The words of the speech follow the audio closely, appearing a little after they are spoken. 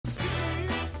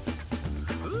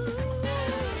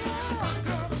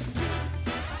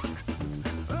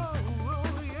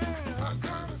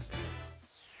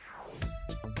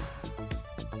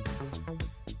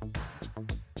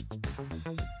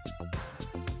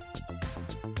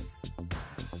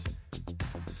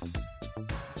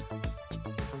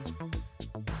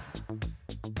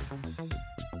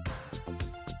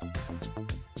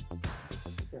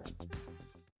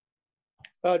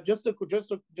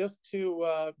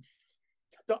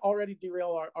To already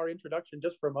derail our introduction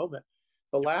just for a moment.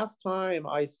 The last time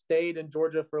I stayed in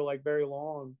Georgia for like very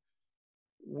long,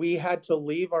 we had to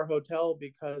leave our hotel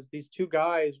because these two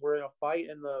guys were in a fight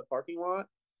in the parking lot,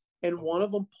 and one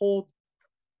of them pulled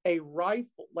a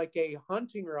rifle, like a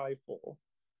hunting rifle,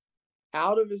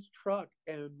 out of his truck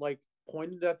and like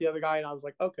pointed at the other guy. And I was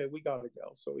like, okay, we gotta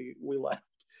go. So we left.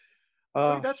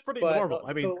 I mean, that's pretty But normal.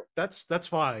 I mean, so that's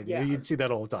fine. yeah, You'd see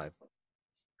that all the time.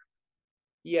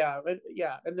 yeah,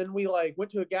 and then we like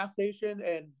went to a gas station,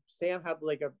 and Sam had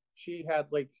like a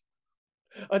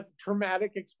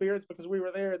traumatic experience because we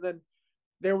were there, and then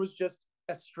there was just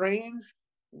a strange,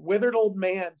 withered old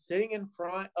man sitting in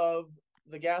front of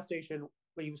the gas station.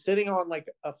 He was sitting on like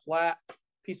a flat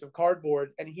piece of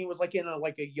cardboard, and he was like in a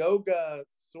yoga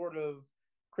sort of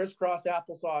crisscross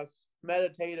applesauce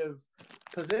meditative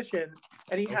position,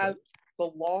 and he Okay. had the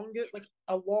longest like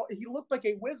a long. He looked like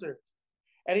a wizard,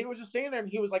 and he was just standing there, and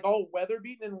he was like all weather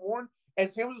beaten and worn. And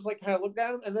Sam was just like kind of looked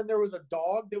at him, and then there was a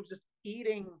dog that was just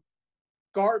eating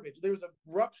garbage. There was a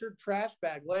ruptured trash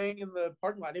bag laying in the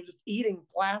parking lot. It was just eating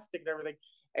plastic and everything.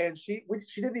 And she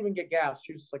didn't even get gas.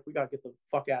 She was just like, we gotta get the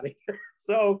fuck out of here.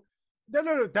 So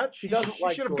No. That she doesn't she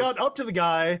like should have Georgia. gone up to the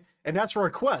guy and asked for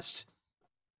a quest.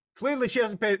 Clearly, she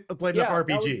hasn't played enough Yeah, that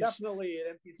was RPGs. definitely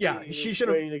an NPC Yeah, she should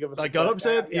have waiting to give us like a got quest.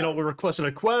 up, said, Yeah. we requested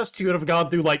a quest. He would have gone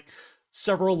through like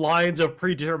several lines of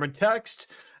predetermined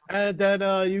text, and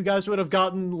then you guys would have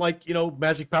gotten like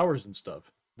magic powers and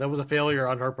stuff. That was a failure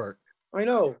on her part. I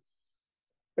know.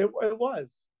 It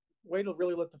was. Way to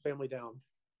really let the family down.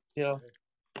 You know?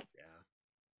 Yeah.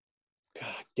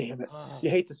 God damn it. Oh, You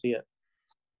hate to see it.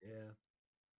 yeah.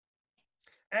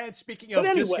 And speaking But of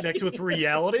anyway. disconnect with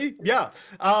reality, yeah,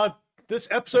 this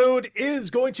episode is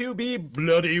going to be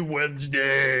Bloody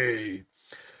Wednesday.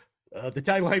 The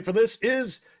tagline for this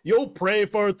is "You'll pray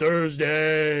for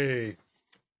Thursday,"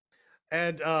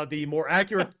 and the more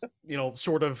accurate,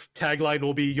 sort of tagline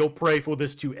will be "You'll pray for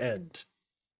this to end,"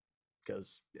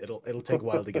 because it'll take a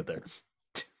while to get there.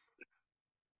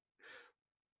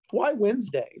 Why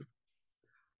Wednesday?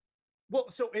 Well,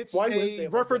 so it's Why a Wednesday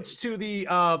reference to the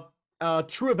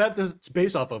true event that it's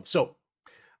based off of. So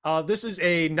this is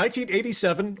a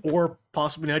 1987 or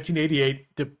possibly 1988,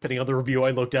 depending on the review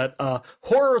I looked at,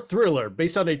 horror thriller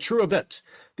based on a true event.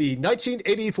 The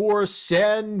 1984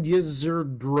 San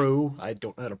Ysidro, I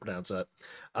don't know how to pronounce that,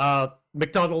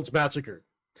 McDonald's Massacre.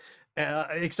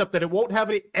 Except that it won't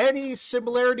have any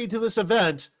similarity to this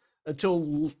event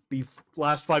until the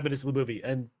last 5 minutes of the movie.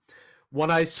 And when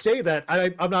I say that,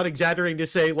 I'm not exaggerating to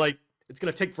say, like, it's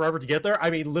going to take forever to get there. I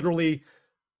mean, literally,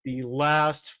 the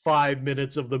last 5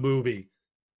 minutes of the movie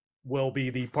will be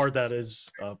the part that is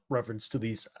reference to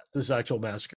this actual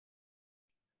massacre.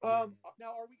 Now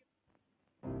are we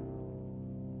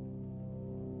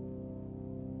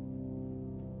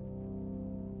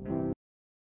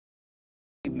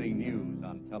Evening news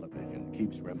on television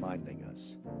keeps reminding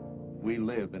us we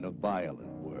live in a violent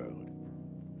world.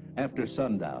 After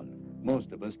sundown,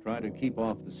 most of us try to keep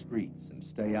off the streets and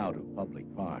stay out of public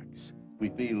parks. We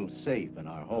feel safe in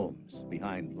our homes,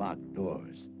 behind locked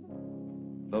doors.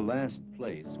 The last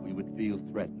place we would feel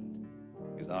threatened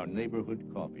is our neighborhood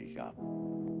coffee shop.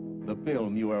 The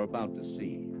film you are about to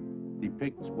see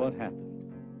depicts what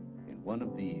happened in one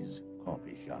of these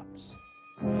coffee shops.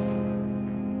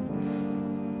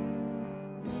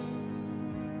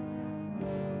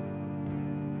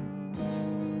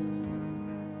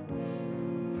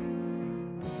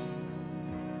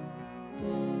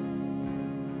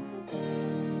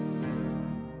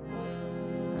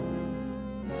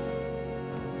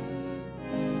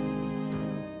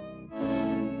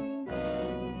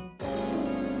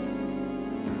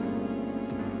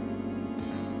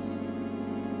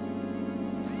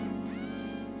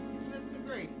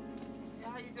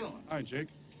 Hi, Jake.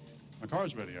 My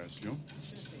car's ready, I assume.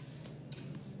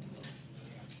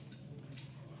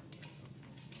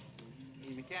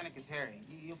 The mechanic is Harry.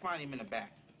 You'll find him in the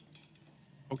back.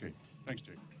 Okay, thanks,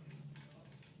 Jake.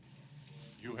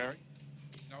 You, Harry?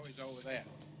 No, he's over there.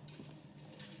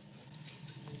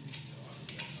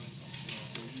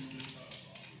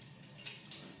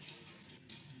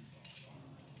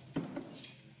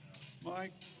 My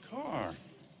car.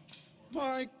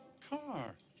 My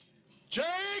car.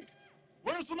 Jake!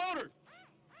 Where's the motor?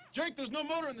 Jake, there's no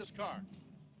motor in this car.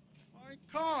 My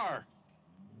car.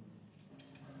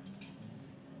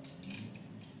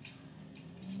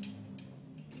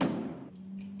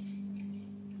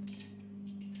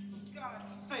 God's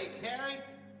sake, Harry!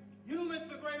 You knew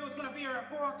Mr. Gray was going to be here at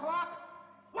 4 o'clock?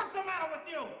 What's the matter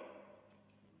with you?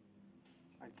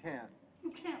 I can't.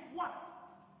 You can't what?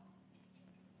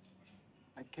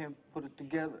 I can't put it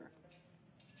together.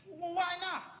 Well, why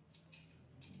not?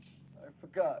 I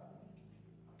forgot.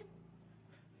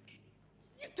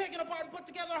 You take it apart and put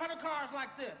together 100 cars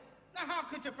like this. Now, how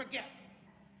could you forget?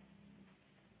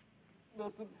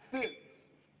 Nothing fits.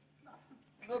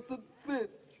 Nothing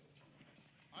fits.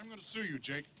 I'm going to sue you,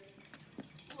 Jake.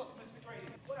 Look, Mr. Grady,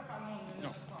 what if I loan you No,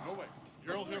 another car? no way.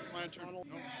 You'll hear from my attorney.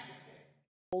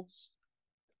 No.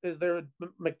 Is there a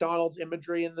McDonald's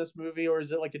imagery in this movie, or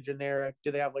is it like a generic? Do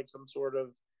they have like some sort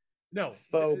of No,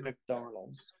 faux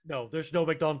McDonald's? no, there's no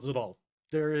McDonald's at all.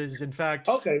 There is, in fact,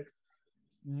 Okay.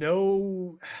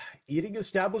 no eating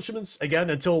establishments again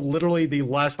until literally the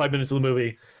last 5 minutes of the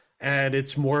movie, and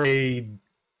it's more a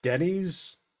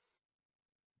Denny's.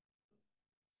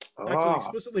 Actually,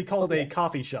 explicitly called a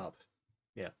coffee shop.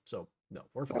 Yeah, so no,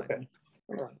 we're fine. Okay.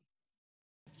 All right.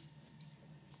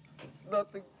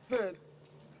 Nothing fits.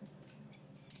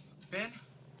 Ben,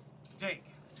 Jake,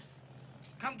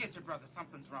 come get your brother.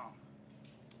 Something's wrong.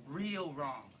 Real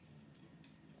wrong.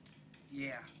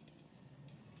 Yeah.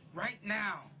 Right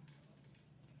now.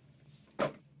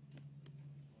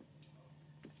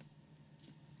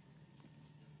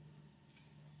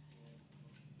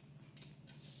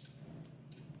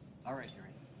 All right, Harry.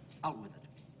 Out with it.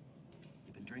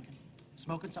 You been drinking?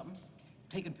 Smoking something?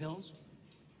 Taking pills?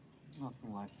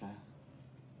 Nothing like that.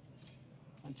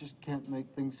 I just can't make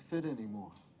things fit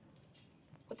anymore.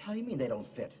 What the hell do you mean they don't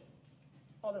fit?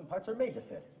 All them parts are made to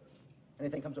fit.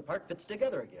 Anything comes apart fits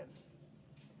together again.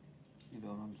 You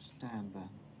don't understand, Ben.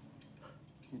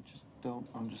 You just don't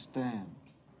understand.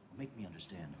 Make me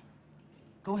understand.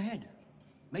 Go ahead.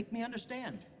 Make me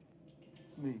understand.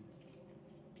 Me.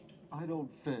 I don't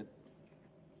fit.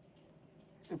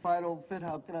 If I don't fit,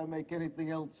 how can I make anything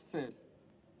else fit?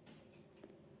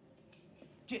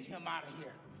 Get him out of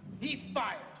here. He's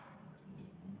fired.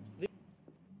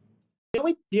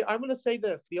 I'm going to say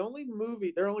this. There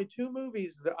are only two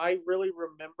movies that I really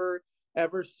remember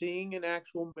ever seeing an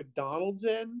actual McDonald's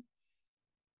in.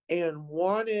 And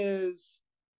one is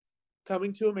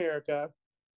Coming to America.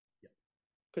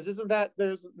 Because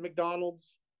there's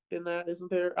McDonald's in that,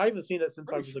 isn't there? I haven't seen it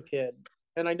since I was a kid.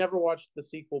 And I never watched the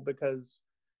sequel because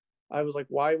I was like,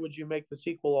 why would you make the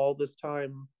sequel all this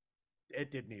time?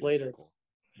 It did need later. a sequel.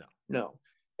 No.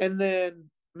 And then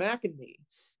Mac and Me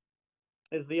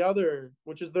is the other,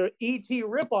 which is the E.T.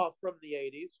 ripoff from the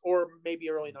 80s or maybe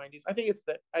early 90s. I think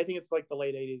it's like the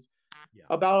late 80s. Yeah.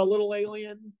 About a little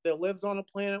alien that lives on a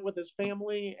planet with his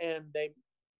family, and they,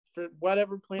 for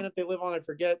whatever planet they live on, I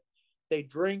forget, they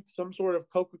drink some sort of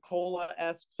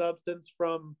Coca-Cola-esque substance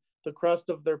from the crust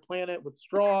of their planet with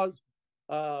straws.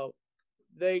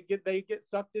 They get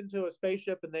sucked into a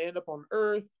spaceship and they end up on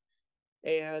Earth,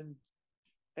 and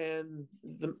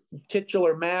the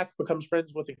titular Mac becomes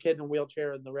friends with a kid in a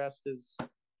wheelchair, and the rest is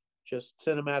just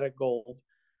cinematic gold.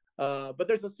 But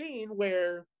there's a scene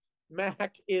where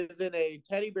Mac is in a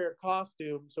teddy bear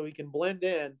costume so he can blend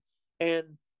in,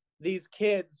 and these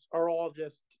kids are all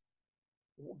just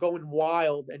going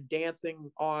wild and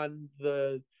dancing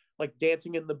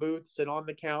dancing in the booths and on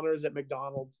the counters at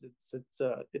McDonald's. It's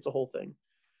a whole thing.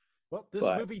 Well, this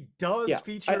movie does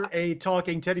feature a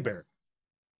talking teddy bear.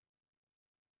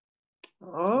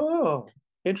 Oh,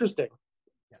 interesting.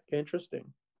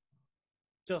 Interesting.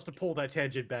 Just to pull that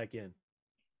tangent back in. On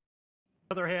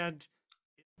the other hand,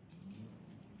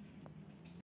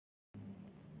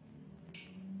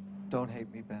 Don't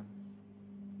hate me, Ben.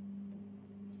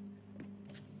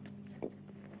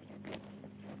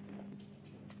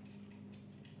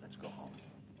 Let's go home.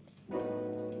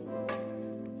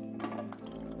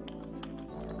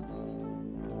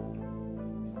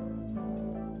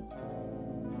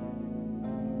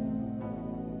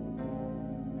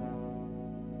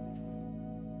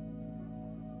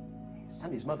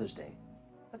 Sunday's Mother's Day.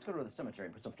 Let's go to the cemetery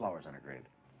and put some flowers on her grave.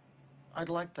 I'd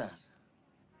like that.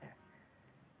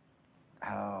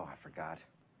 Oh, I forgot.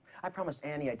 I promised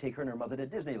Annie I'd take her and her mother to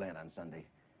Disneyland on Sunday.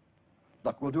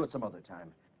 Look, we'll do it some other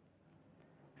time.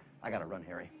 I gotta run,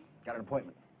 Harry. Got an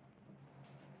appointment.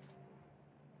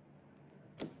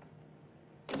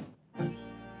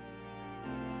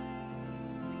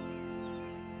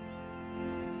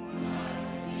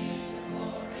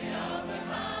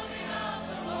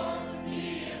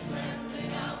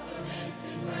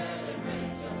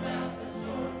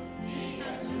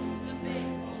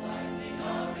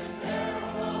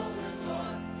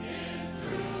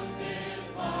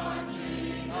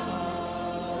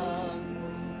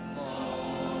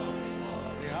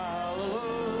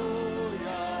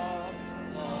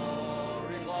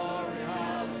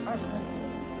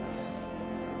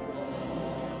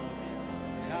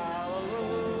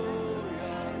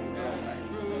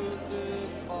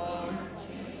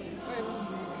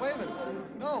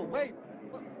 No, wait.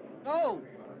 No!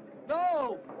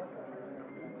 No!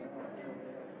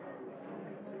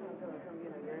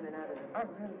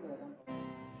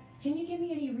 Can you give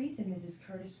me any reason, Mrs.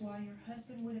 Curtis, why your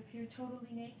husband would appear totally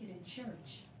naked in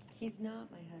church? He's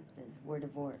not my husband. We're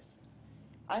divorced.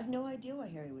 I've no idea why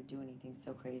Harry would do anything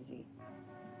so crazy.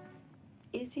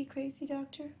 Is he crazy,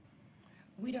 Doctor?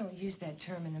 We don't use that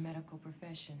term in the medical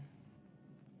profession.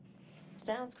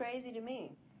 Sounds crazy to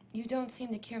me. You don't seem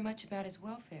to care much about his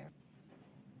welfare.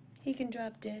 He can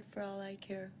drop dead for all I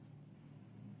care.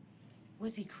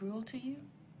 Was he cruel to you?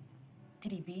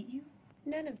 Did he beat you?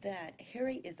 None of that.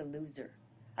 Harry is a loser.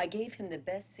 I gave him the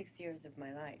best 6 years of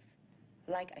my life.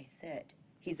 Like I said,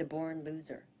 he's a born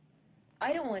loser.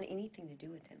 I don't want anything to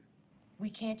do with him. We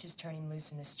can't just turn him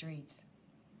loose in the streets.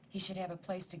 He should have a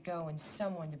place to go and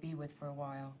someone to be with for a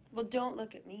while. Well, don't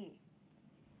look at me.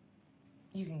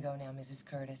 You can go now, Mrs.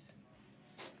 Curtis.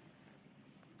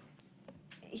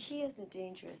 He isn't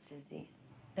dangerous, is he?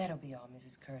 That'll be all,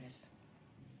 Mrs. Curtis.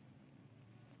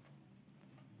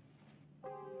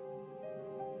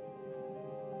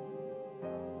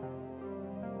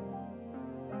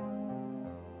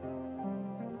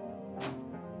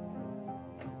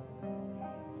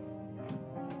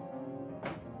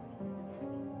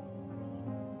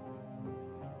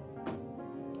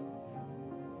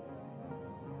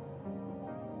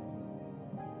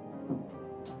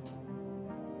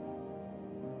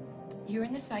 You're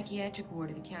in the psychiatric ward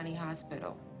of the county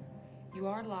hospital. You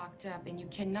are locked up, and you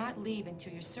cannot leave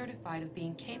until you're certified of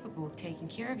being capable of taking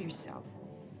care of yourself.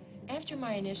 After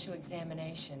my initial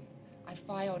examination, I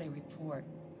filed a report.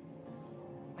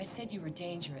 I said you were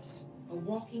dangerous, a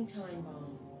walking time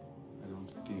bomb. I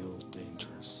don't feel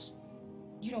dangerous.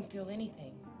 You don't feel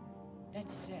anything.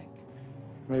 That's sick.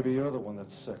 Maybe you're the one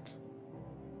that's sick.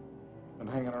 Been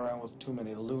hanging around with too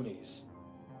many loonies.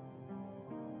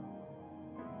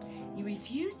 You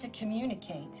refuse to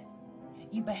communicate.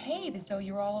 You behave as though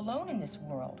you're all alone in this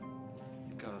world.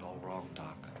 You got it all wrong,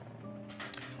 Doc.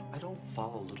 I don't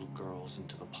follow little girls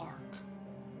into the park.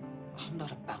 I'm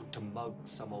not about to mug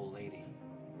some old lady.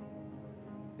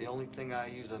 The only thing I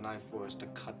use a knife for is to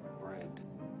cut bread.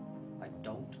 I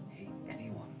don't hate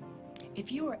anyone.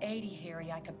 If you were 80,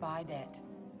 Harry, I could buy that.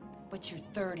 But you're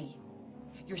 30.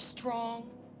 You're strong,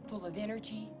 full of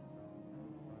energy.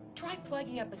 Try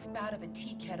plugging up a spout of a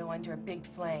tea kettle under a big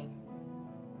flame.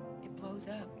 It blows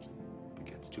up. If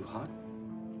it gets too hot,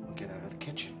 we'll get out of the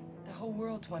kitchen. The whole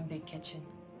world's one big kitchen.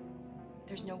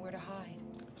 There's nowhere to hide.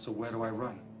 So where do I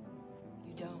run?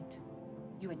 You don't.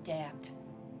 You adapt.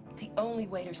 It's the only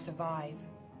way to survive.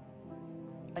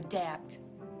 Adapt.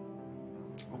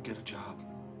 I'll get a job.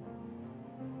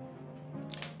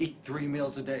 Eat 3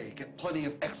 meals a day, get plenty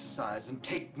of exercise, and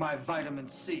take my vitamin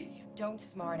C. Don't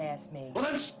smart-ass me. Well,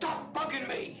 then stop bugging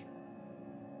me!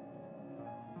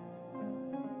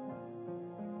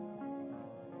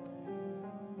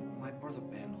 My brother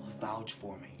Ben will vouch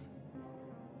for me.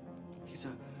 He's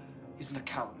an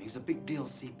accountant. He's a big deal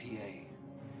CPA.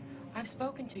 I've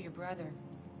spoken to your brother.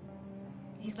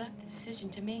 He's left the decision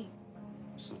to me.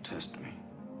 So test me.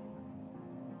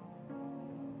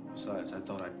 Besides, I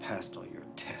thought I passed all your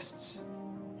tests.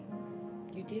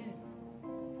 You did.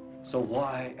 So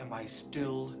why am I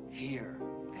still here?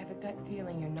 I have a gut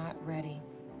feeling you're not ready.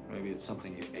 Maybe it's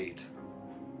something you ate.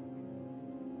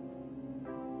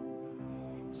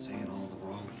 Saying all the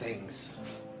wrong things.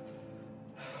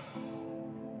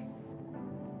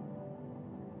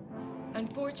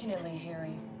 Unfortunately,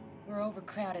 Harry, we're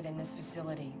overcrowded in this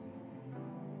facility.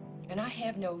 And I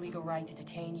have no legal right to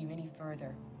detain you any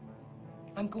further.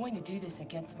 I'm going to do this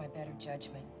against my better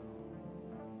judgment.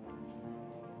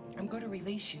 I'm going to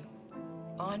release you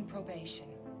on probation,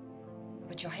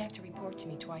 but you'll have to report to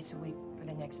me twice a week for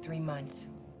the next 3 months.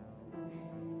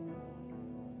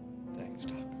 Thanks,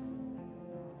 Doc.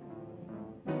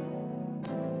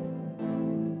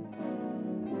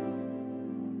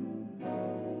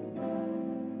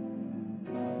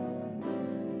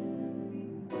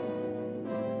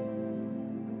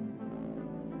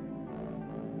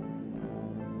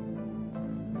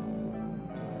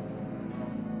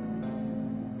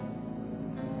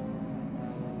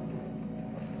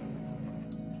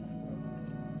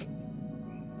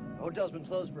 The hotel's been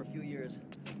closed for a few years.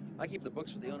 I keep the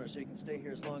books for the owner so you can stay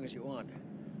here as long as you want.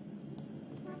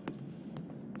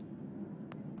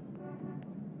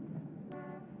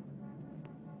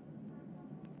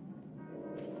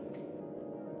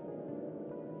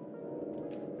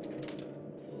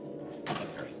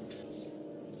 Harry,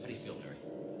 how do you feel, Harry?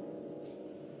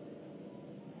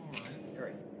 All right.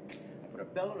 Harry, I put a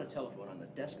bell and a telephone on the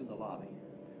desk in the lobby.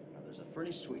 Now, there's a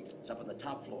furnished suite. It's up on the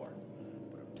top floor.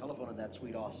 Put a telephone in that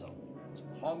suite also. So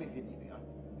call me if you need me, huh?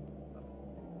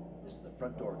 This is the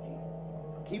front door key.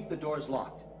 Keep the doors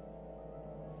locked.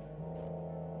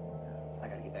 I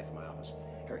gotta get back to my office.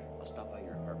 Harry, I'll stop by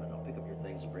your apartment. I'll pick up your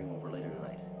things and bring them over later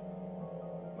tonight.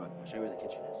 Come on, I'll show you where the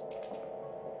kitchen is.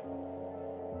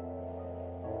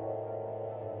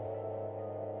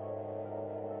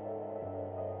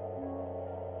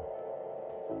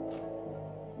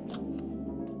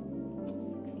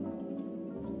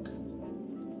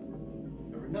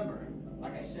 But remember,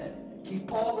 like I said,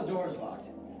 keep all the doors locked.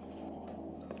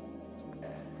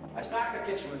 I stocked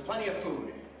the kitchen with plenty of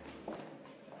food.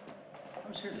 I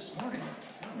was here this morning.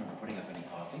 I don't remember putting up any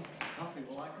coffee. Coffee?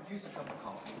 Well, I could use a cup of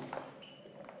coffee.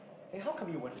 Hey, how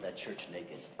come you went to that church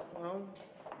naked? Well,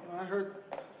 I heard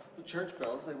the church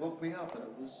bells. They woke me up, and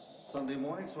it was Sunday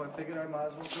morning, so I figured I might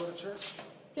as well go to church.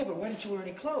 Yeah, but why didn't you wear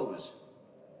any clothes?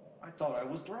 I thought I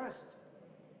was dressed.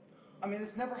 I mean,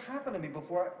 it's never happened to me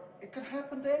before. It could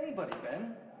happen to anybody,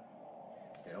 Ben.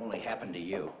 It only happened to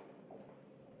you.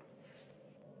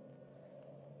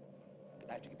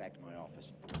 I have to get back to my office.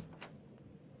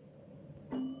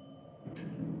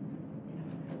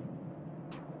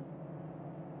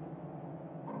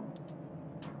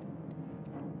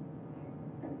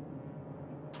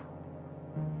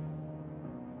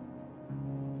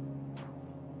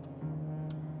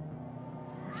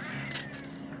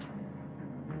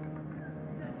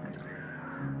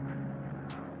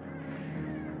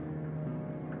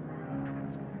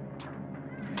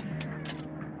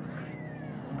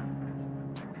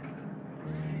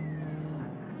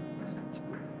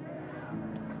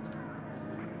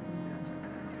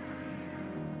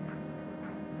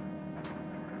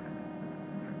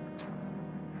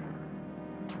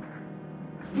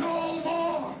 No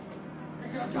more!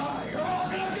 You're gonna die! You're all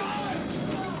gonna die!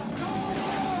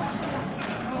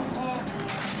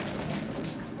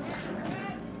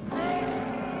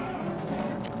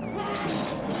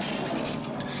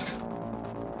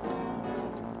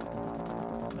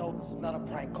 No, this is not a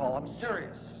prank call. I'm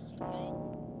serious.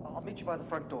 I'll meet you by the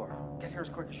front door. Get here as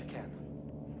quick as you can.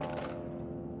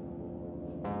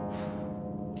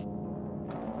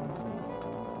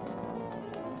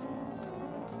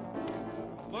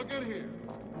 Look at here.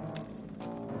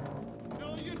 What the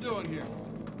hell are you doing here?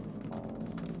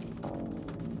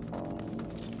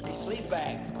 Hey, sleep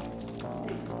bag.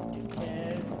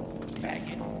 Back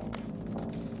it.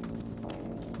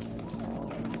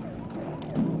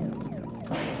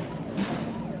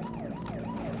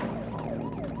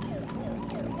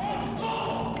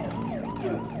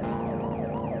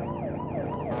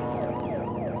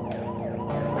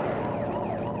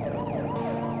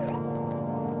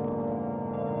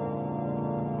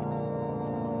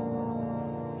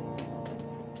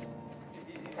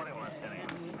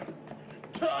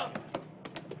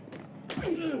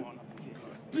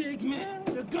 Big man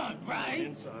with a gun,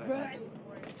 right? Right.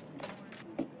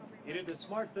 You did the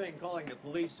smart thing calling the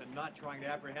police and not trying to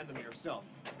apprehend them yourself.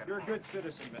 You're a good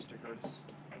citizen, Mr. Curtis.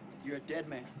 You're a dead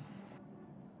man.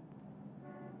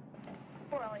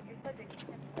 Well, your subject is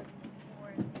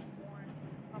warrant,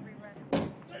 probably read.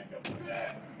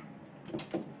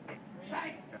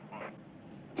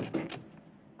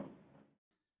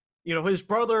 You know, his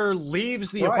brother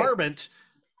leaves the apartment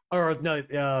or no,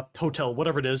 hotel,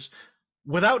 whatever it is,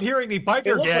 without hearing the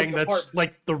biker gang that's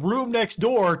like the room next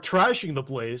door trashing the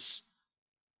place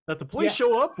that the police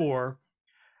show up for.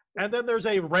 And then there's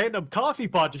a random coffee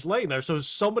pot just laying there. So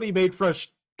somebody made fresh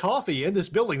coffee in this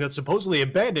building that's supposedly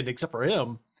abandoned except for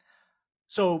him.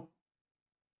 So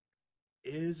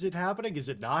is it happening? Is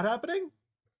it not happening?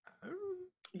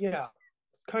 Yeah,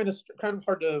 it's kind of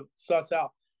hard to suss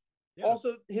out. Yeah.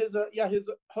 Also, his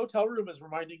hotel room is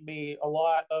reminding me a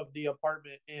lot of the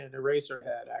apartment in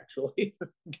Eraserhead. Actually,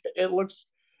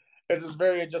 it's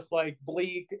very just like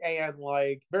bleak and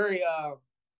like very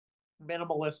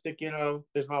minimalistic. You know,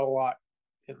 there's not a lot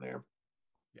in there.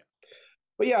 Yeah,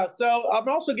 but yeah. So I'm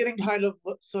also getting kind of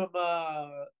some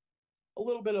a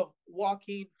little bit of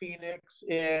Joaquin Phoenix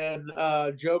and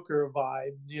Joker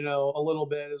vibes. You know, a little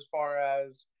bit as far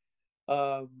as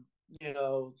you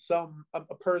know,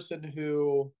 a person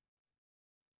who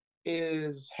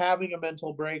is having a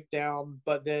mental breakdown,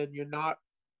 but then you're not,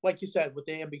 like you said, with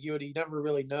the ambiguity, you never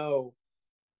really know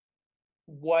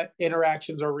what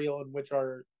interactions are real and which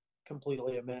are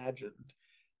completely imagined.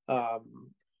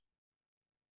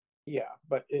 Yeah,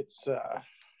 but it's I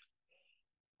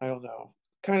don't know,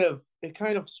 kind of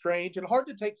strange and hard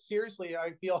to take seriously.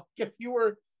 I feel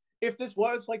if this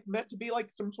was like meant to be like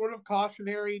some sort of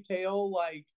cautionary tale,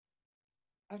 like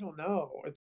I don't know.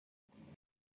 It's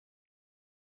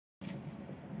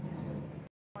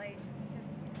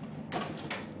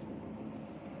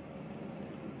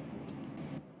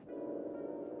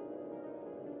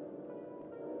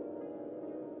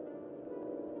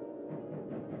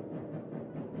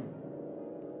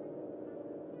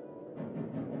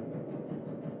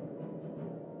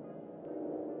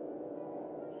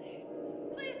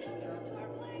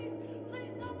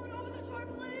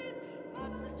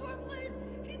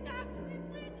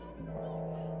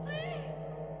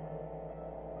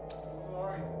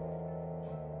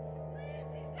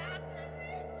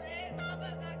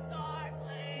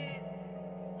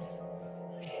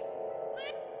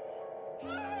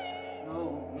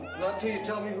Not till you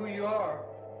tell me who you are.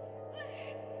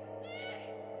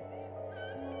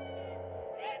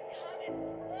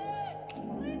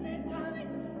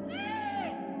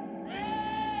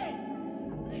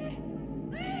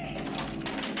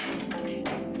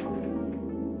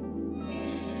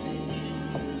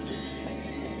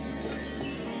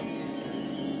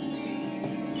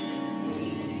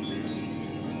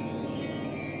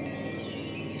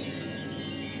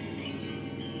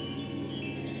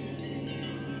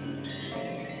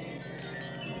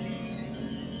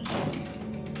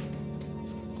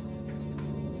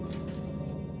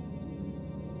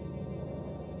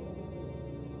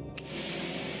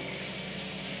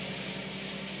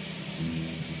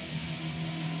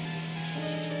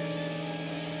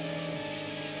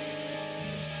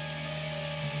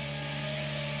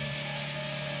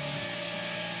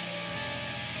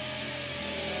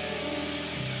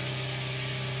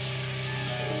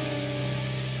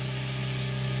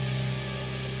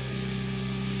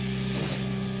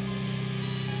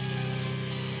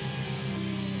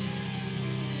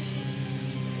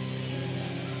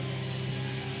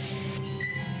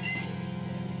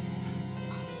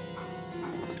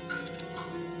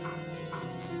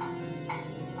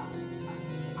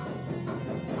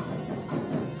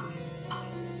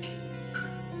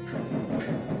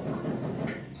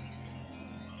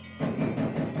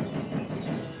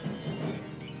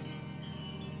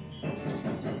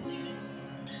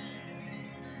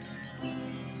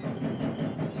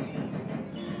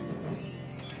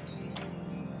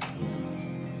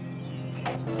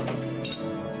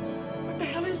 What the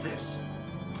hell is this?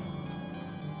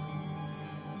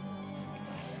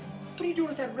 What are you doing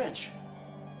with that wrench?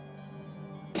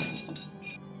 Hearing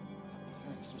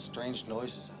some strange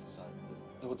noises outside.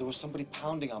 There was somebody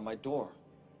pounding on my door.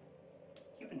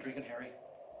 You've been drinking, Harry.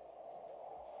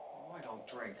 Oh, I don't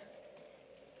drink.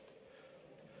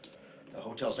 The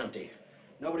hotel's empty.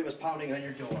 Nobody was pounding on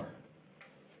your door.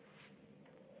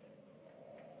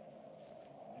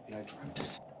 Maybe I dreamt it.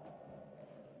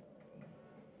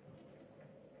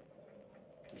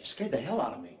 You scared the hell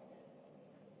out of me.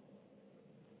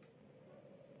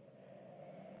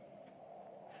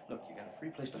 Look, you got a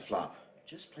free place to flop.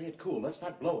 Just play it cool. Let's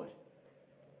not blow it.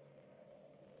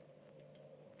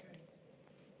 Okay.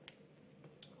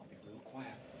 I'll be real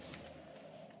quiet.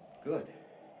 Good.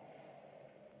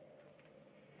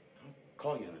 I'll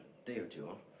call you in a day or two,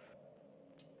 huh?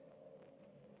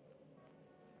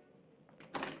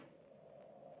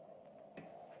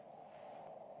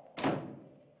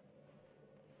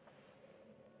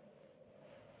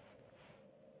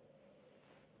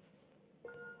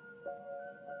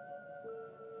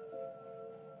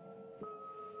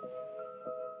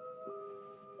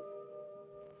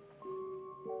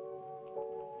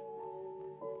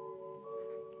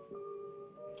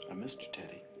 I missed you,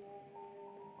 Teddy.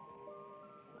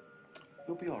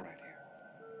 You'll be all right here.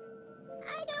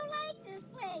 I don't like this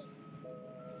place.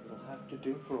 It'll have to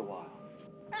do for a while.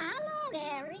 For how long,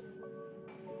 Harry?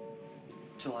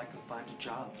 Till I can find a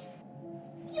job.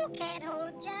 You can't hold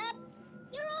a job.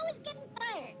 You're always getting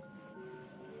fired.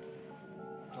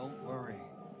 Don't worry.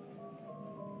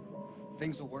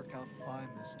 Things will work out fine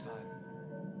this time.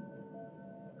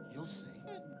 You'll see.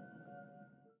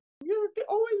 You're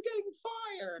always getting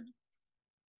fired.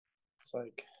 It's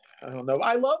like, I don't know.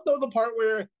 I love though the part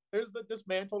where there's the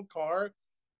dismantled car,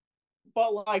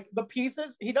 but like the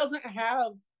pieces, he doesn't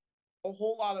have a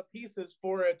whole lot of pieces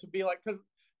for it to be like, because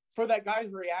for that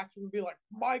guy's reaction to be like,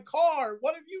 my car,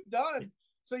 what have you done?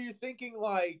 So you're thinking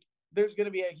like there's going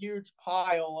to be a huge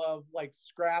pile of like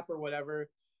scrap or whatever,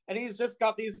 and he's just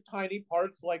got these tiny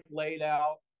parts like laid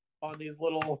out on these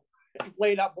little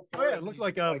laid out before. Oh, yeah, it looked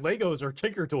like Legos or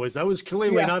Tinker Toys. That was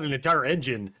clearly not an entire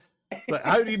engine. But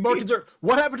I would be more concerned.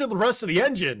 What happened to the rest of the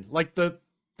engine? Like the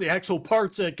actual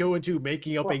parts that go into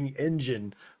making up an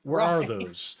engine. Where are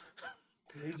those?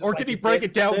 Or did he break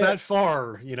it down that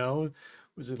far? You know,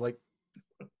 was it like,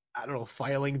 I don't know,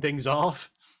 filing things off?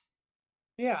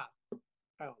 Yeah,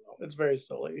 I don't know. It's very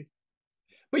silly.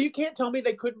 But you can't tell me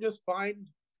they couldn't just find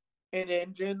an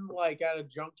engine like at a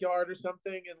junkyard or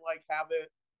something and like have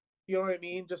it. You know what I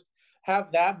mean? Just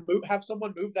have that move, have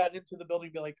someone move that into the building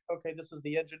and be like, okay, this is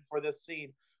the engine for this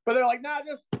scene. But they're like, nah,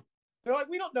 they're like,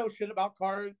 we don't know shit about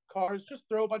cars. Just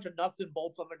throw a bunch of nuts and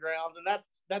bolts on the ground, and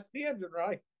that's the engine,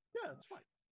 right? Yeah, that's fine.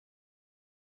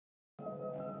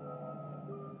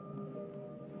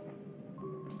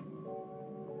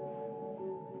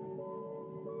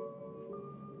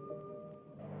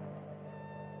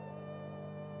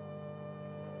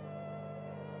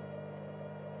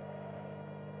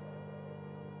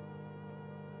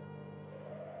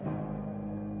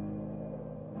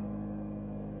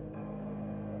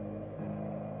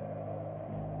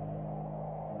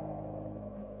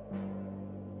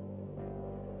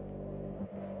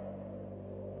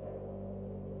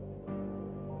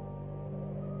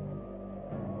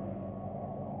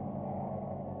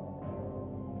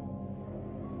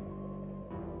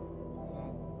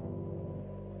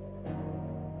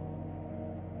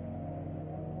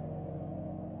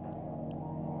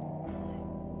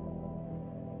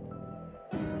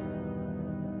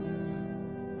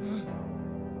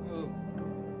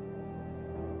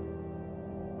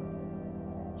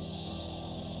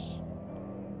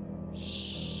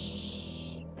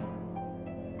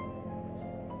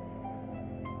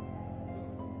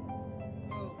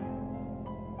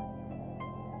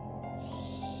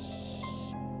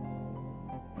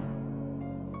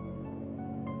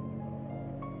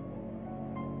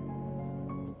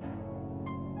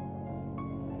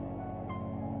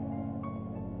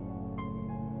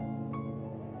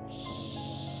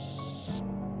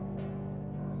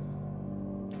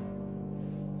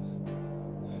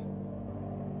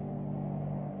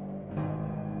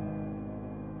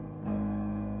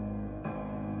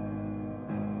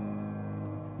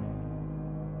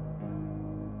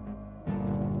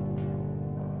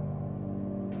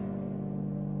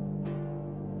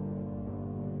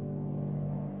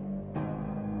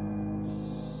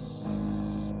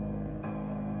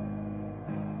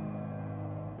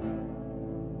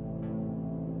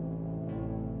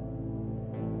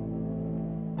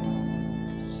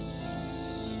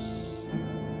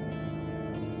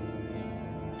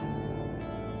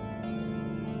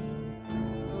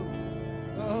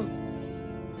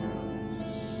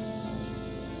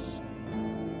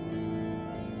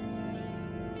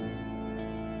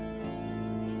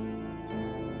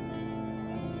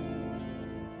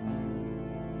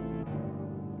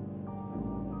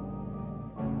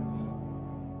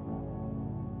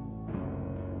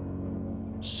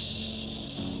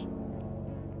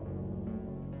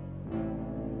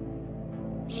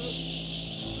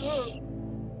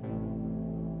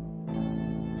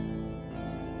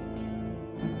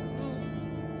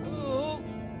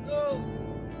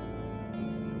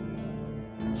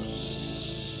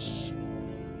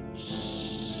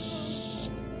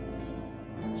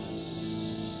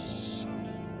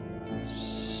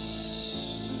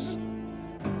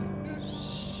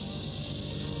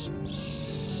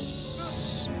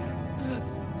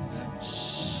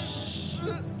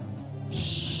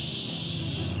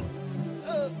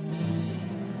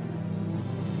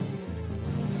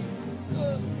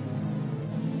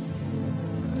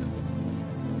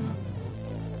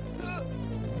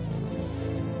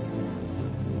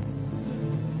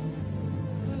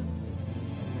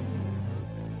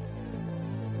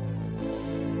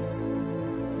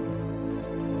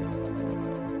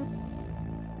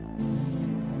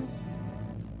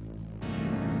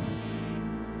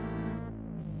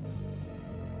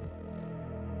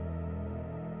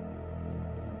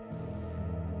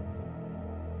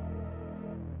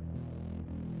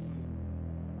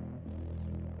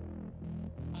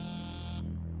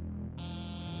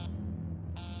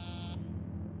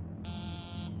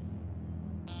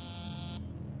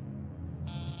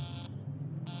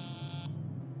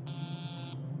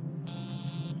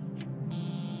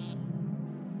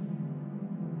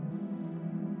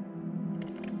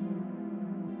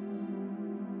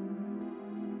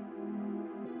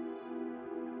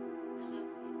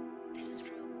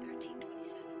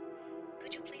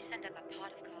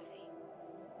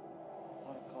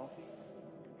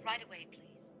 Right away, please.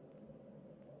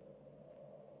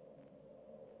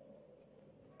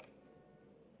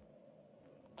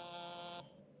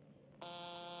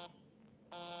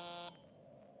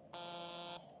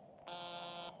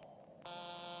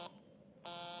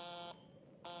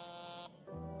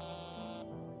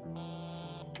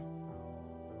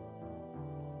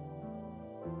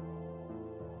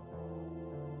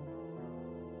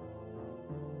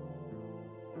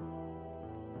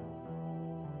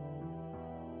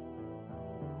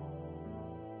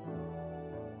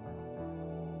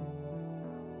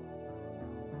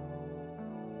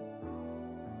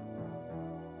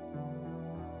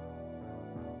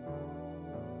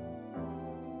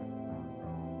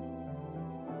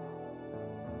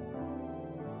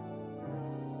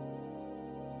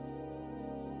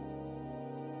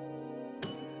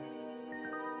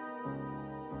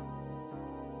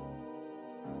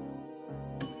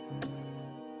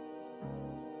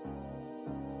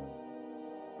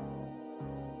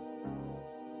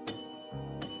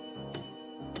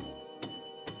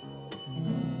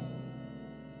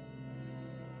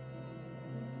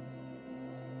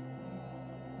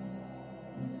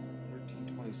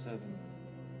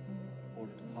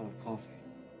 Ordered a pot of coffee.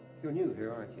 You're new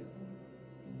here, aren't you?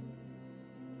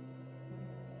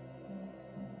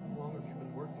 How long have you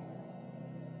been working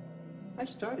here? I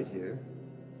started here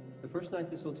the first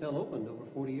night this hotel opened over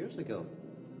 40 years ago.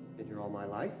 Been here all my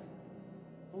life.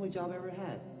 Only job I ever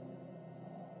had.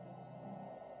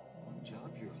 One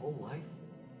job your whole life?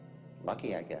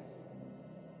 Lucky, I guess.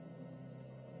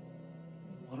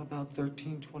 What about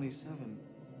 1327?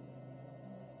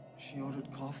 She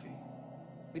ordered coffee.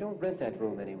 We don't rent that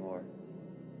room anymore.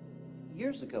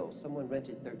 Years ago, someone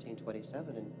rented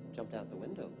 1327 and jumped out the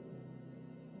window.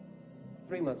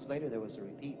 3 months later, there was a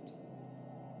repeat.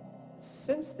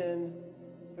 Since then,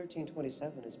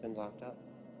 1327 has been locked up.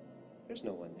 There's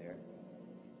no one there.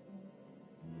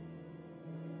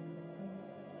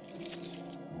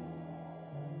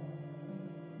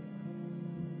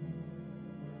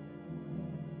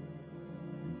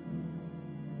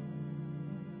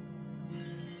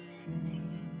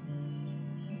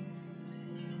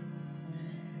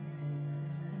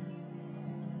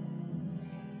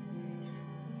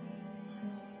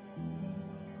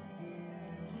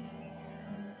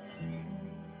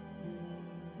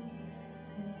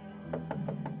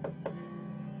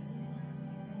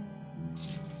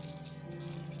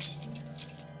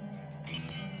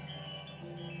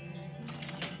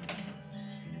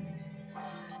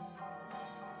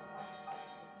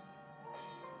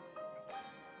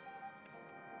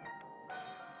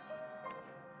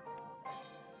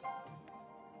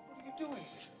 Doing?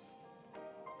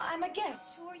 I'm a guest.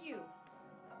 Who are you?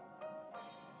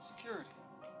 Security.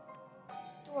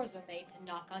 Doors are made to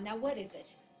knock on. Now, what is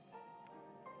it?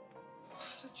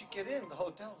 How did you get in? The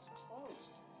hotel is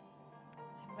closed.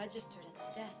 I'm registered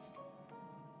at the desk.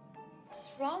 What's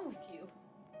wrong with you?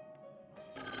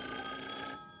 That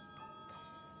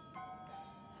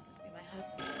must be my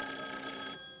husband.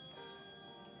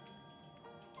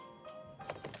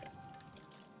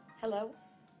 Hello?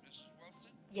 Mrs.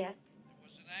 Wilson? Yes. There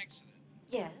was an accident.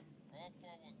 Yes. All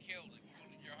four were killed,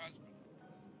 including your husband.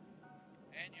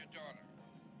 And your daughter.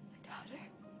 My daughter?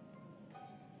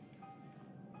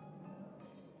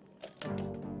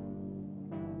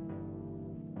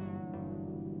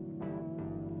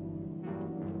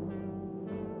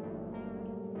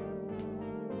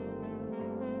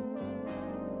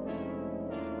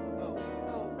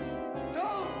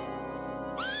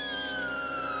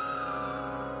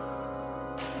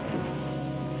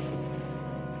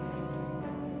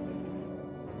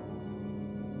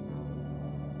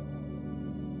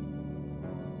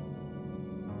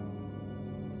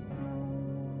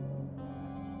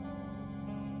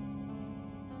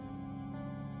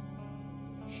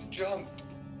 Jumped.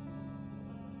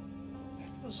 That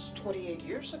was 28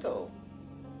 years ago.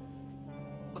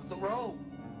 But the rope.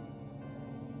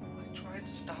 I tried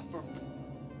to stop her.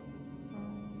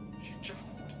 She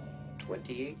jumped.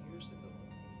 28 years ago.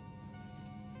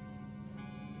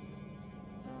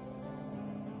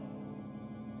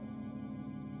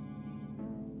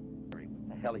 What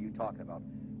the hell are you talking about?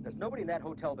 There's nobody in that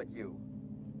hotel but you.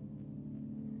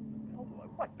 Bellboy?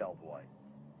 What bellboy?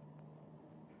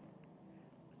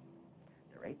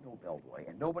 There ain't no bellboy,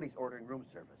 and nobody's ordering room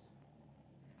service.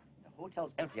 The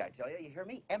hotel's empty, I tell you. You hear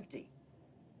me? Empty.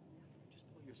 Just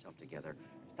pull yourself together.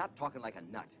 Stop talking like a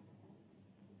nut.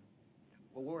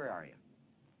 Well, where are you?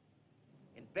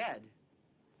 In bed?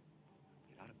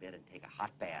 Get out of bed and take a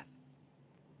hot bath.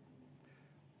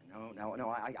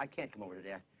 No, I can't come over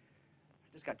today. I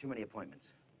just got too many appointments.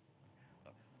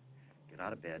 Look, Get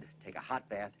out of bed, take a hot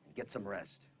bath, and get some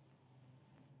rest.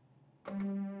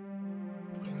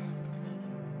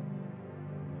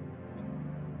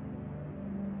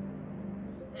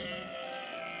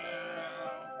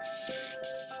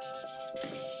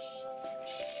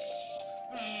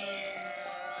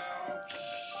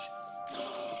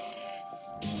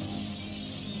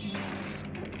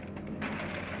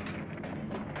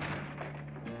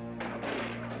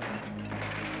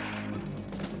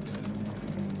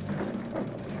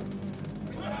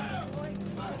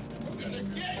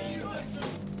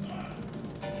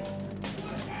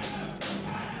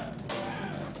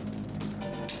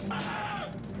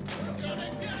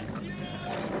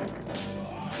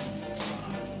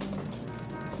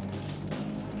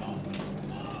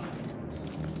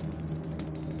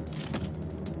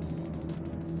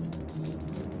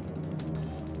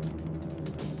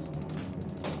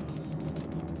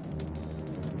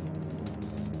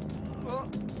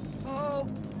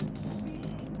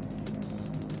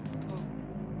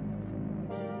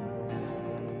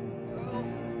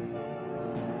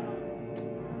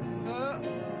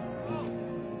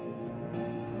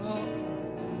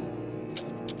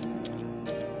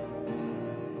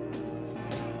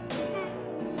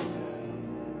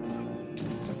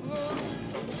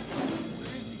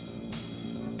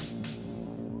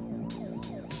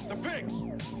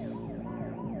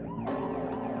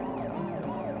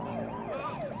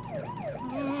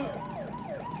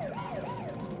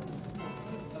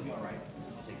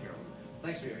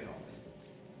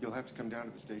 You'll have to come down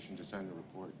to the station to sign the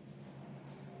report.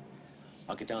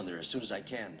 I'll get down there as soon as I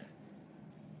can.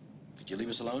 Could you leave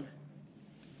us alone?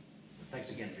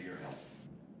 Thanks again for your help.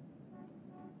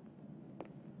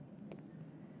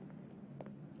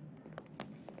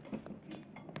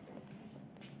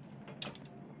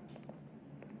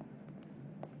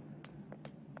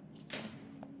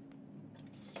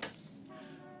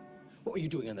 What were you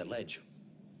doing on that ledge?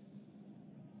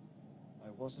 I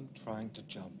wasn't trying to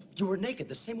jump. You were naked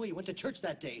the same way you went to church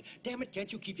that day. Damn it,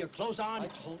 can't you keep your clothes on? I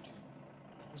told you.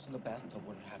 I was in the bathtub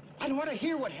when it happened. I don't want to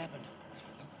hear what happened.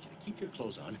 I want you to keep your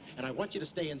clothes on, and I want you to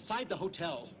stay inside the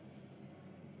hotel.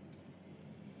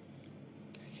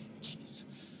 Jeez.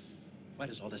 Why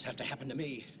does all this have to happen to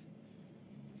me?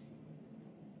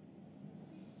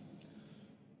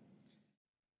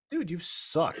 Dude, you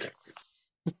suck.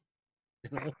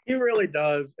 He really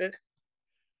does. And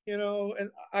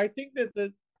I think that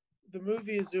the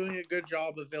movie is doing a good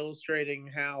job of illustrating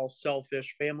how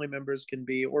selfish family members can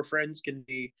be or friends can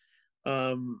be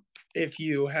if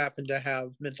you happen to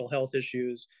have mental health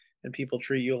issues and people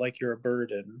treat you like you're a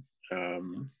burden.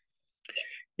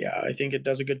 Yeah, I think it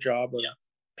does a good job of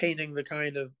painting a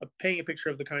picture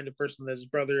of the kind of person that his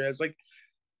brother is. Like,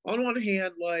 on one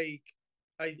hand, like,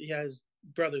 his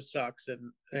brother sucks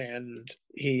and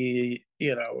he,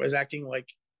 is acting like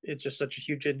it's just such a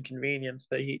huge inconvenience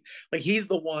that he's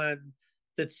the one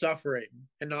that's suffering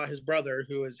and not his brother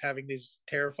who is having these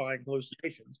terrifying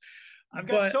hallucinations. I've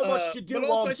got so much to do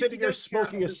while I'm sitting here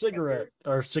smoking a cigarette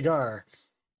or cigar.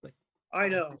 I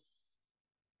know.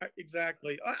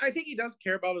 Exactly. I think he does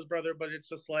care about his brother, but it's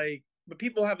just like, but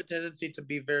people have a tendency to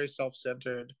be very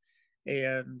self-centered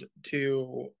and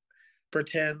to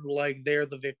pretend like they're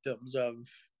the victims of,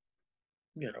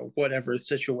 whatever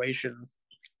situation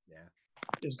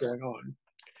is going on.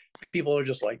 People are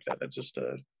just like that. That's just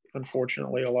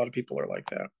unfortunately, a lot of people are like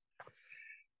that.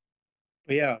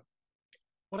 But yeah.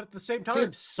 But at the same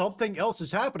time, something else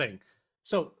is happening.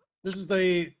 So this is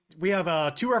we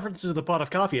have two references to the pot of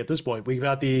coffee at this point. We've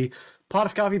got the pot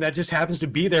of coffee that just happens to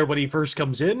be there when he first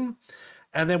comes in.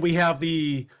 And then we have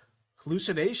the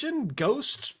hallucination,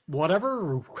 ghost, whatever,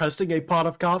 requesting a pot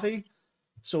of coffee.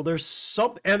 So there's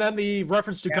something, and then the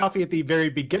reference to coffee at the very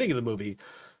beginning of the movie.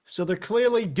 So they're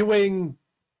clearly doing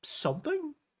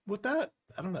something with that.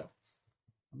 I don't know.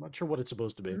 I'm not sure what it's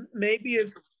supposed to be. Maybe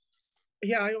it's,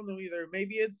 I don't know either.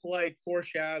 Maybe it's like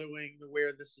foreshadowing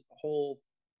where this whole,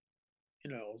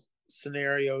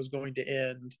 scenario is going to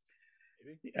end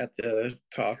at the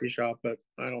coffee shop, but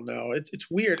I don't know. It's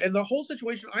weird. And the whole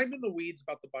situation, I'm in the weeds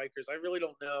about the bikers. I really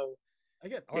don't know.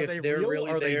 Again, are they real?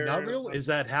 Really, are they not real? Is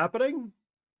that happening?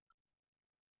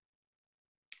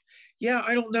 Yeah,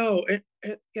 I don't know.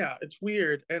 It's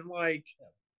weird. And like,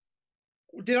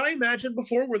 did I imagine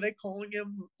before, were they calling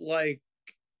him like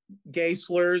gay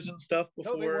slurs and stuff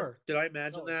before? No, they were. Did I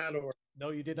imagine that? Or no,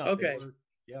 you did not. Okay.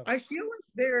 I feel like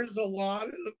there's a lot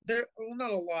of well,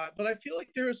 not a lot, but I feel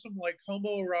like there are some like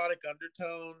homoerotic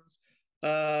undertones,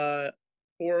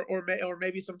 or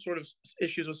maybe some sort of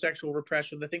issues with sexual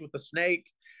repression. The thing with the snake,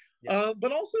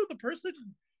 but also the person,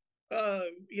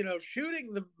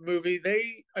 shooting the movie.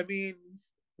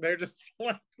 They're just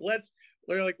like,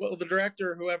 they're like, well, the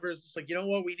director, whoever's just like, you know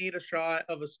what, we need a shot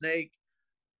of a snake,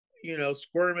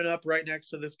 squirming up right next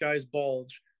to this guy's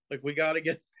bulge. Like, we got to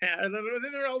get that. And then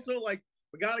they're also like,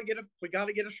 we got to get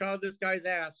a shot of this guy's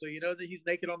ass, so you know that he's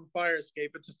naked on the fire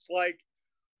escape. It's just like,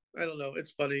 I don't know.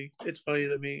 It's funny. It's funny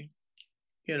to me.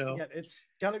 Yeah, it's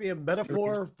got to be a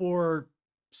metaphor for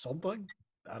something.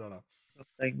 I don't know.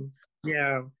 Something.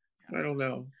 Yeah, I don't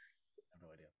know. I have no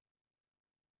idea.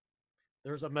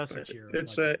 There's a message here.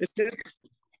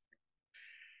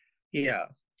 Yeah.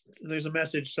 There's a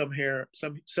message somewhere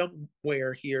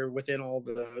here within all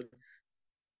the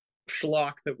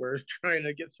schlock that we're trying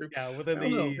to get through. Yeah, within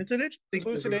it's an interesting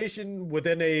hallucination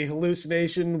within a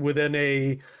hallucination within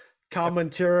a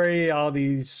commentary on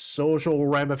the social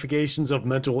ramifications of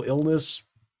mental illness.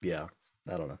 Yeah,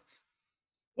 I don't know.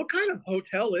 What kind of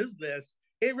hotel is this?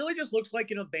 It really just looks like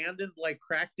an abandoned, like,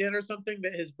 crack den or something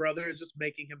that his brother is just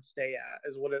making him stay at.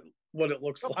 Is what it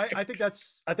looks like. I think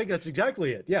that's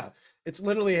exactly it. Yeah, it's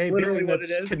literally a building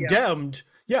that's condemned.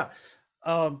 Yeah.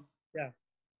 Yeah.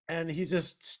 And he's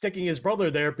just sticking his brother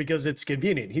there because it's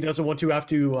convenient. He doesn't want to have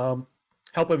to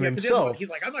help him himself. He's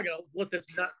like, I'm not gonna let this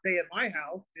nut stay at my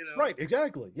house. Right.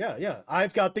 Exactly. Yeah.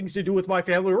 I've got things to do with my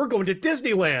family. We're going to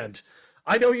Disneyland.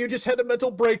 I know you just had a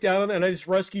mental breakdown, and I just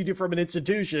rescued you from an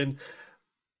institution.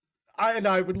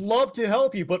 I would love to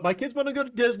help you, but my kids want to go to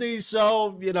Disney,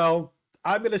 so,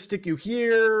 I'm going to stick you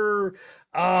here.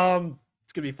 It's going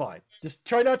to be fine. Just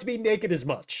try not to be naked as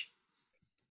much.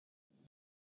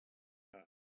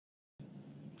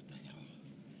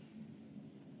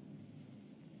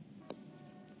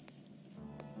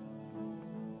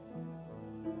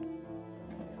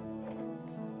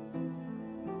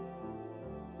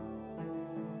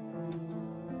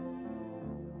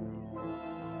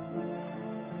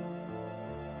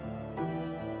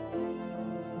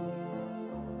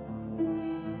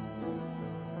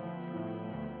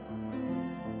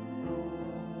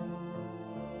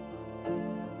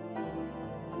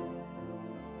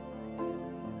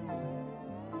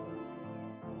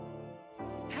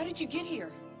 How did you get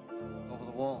here? Over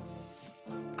the wall.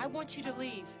 I want you to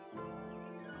leave.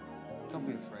 Don't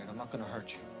be afraid. I'm not gonna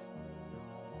hurt you.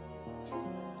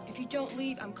 If you don't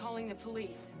leave, I'm calling the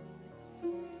police.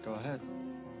 Go ahead.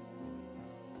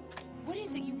 What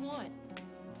is it you want?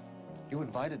 You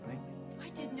invited me. I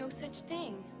did no such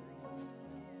thing.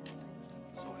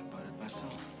 So I invited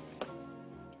myself.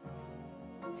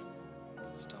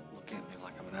 Stop looking at me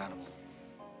like I'm an animal.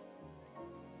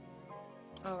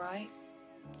 All right.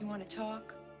 You want to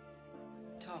talk?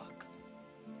 Talk.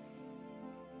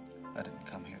 I didn't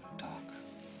come here to talk.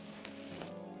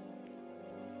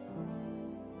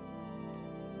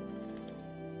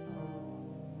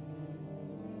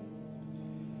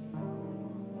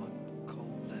 One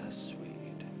cold-ass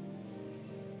Swede.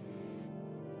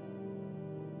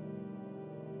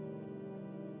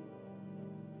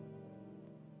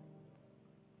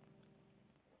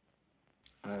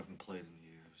 I haven't played in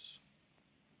years.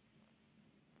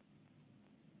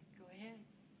 Go ahead.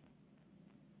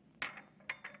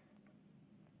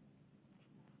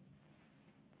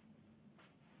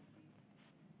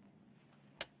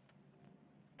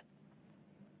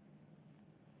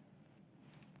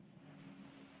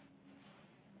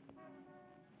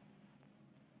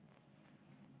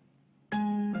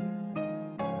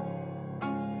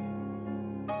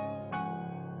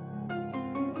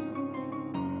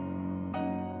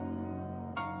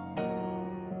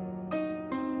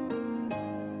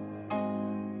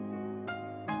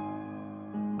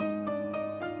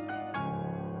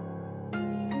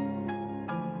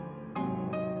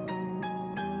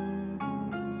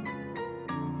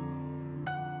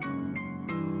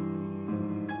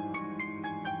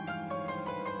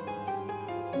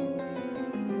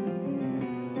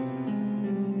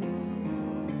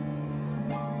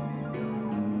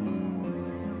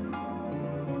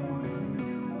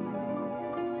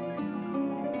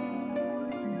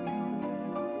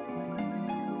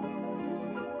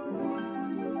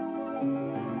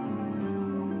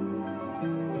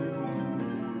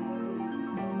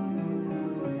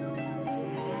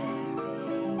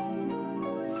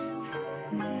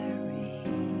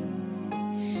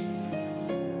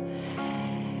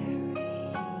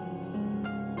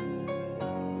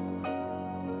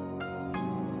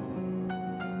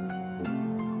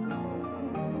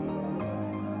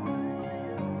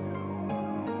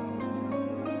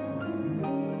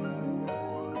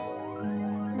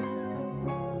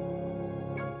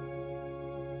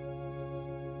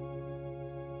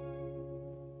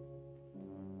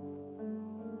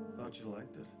 Thought you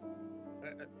liked it.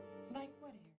 Like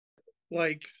what?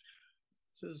 Like,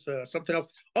 This is something else.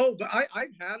 Oh, but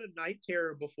I've had a night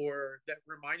terror before that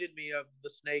reminded me of the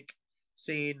snake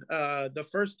scene. The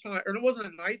first time, or it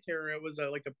wasn't a night terror. It was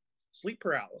like a sleep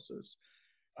paralysis.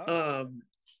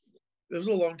 It was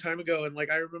a long time ago, and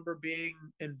like I remember being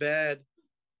in bed,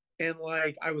 and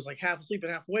like I was like half asleep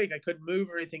and half awake. I couldn't move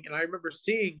or anything, and I remember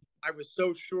seeing. I was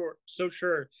so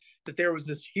sure that there was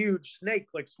this huge snake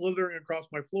like slithering across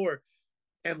my floor,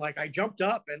 and like I jumped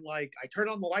up and like I turned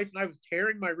on the lights and I was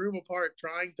tearing my room apart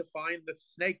trying to find the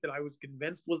snake that I was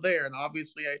convinced was there, and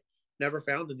obviously I never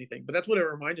found anything. But that's what it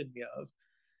reminded me of.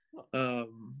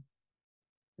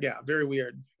 Yeah, very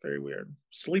weird, very weird.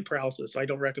 Sleep paralysis. I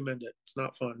don't recommend it. It's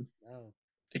not fun. No.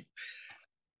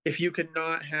 If you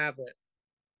cannot have it,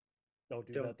 don't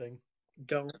do that thing.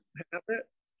 Don't have it.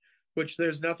 Which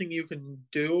there's nothing you can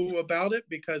do about it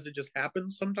because it just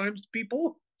happens sometimes to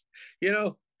people. You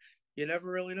know, you never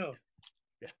really know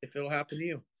if it'll happen to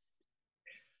you.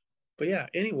 But yeah,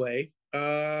 anyway,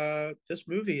 this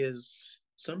movie is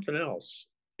something else.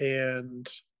 And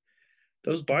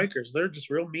those bikers, they're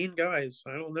just real mean guys.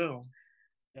 I don't know.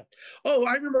 Yeah. Oh,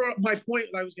 I remember my point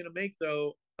I was going to make,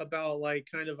 though, about like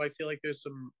kind of, I feel like there's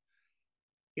some,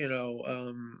 you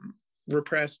know,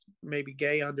 repressed, maybe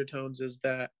gay undertones is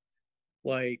that,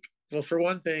 like, well, for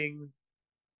one thing,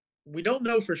 we don't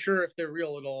know for sure if they're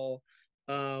real at all.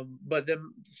 But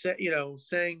them, you know,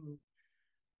 saying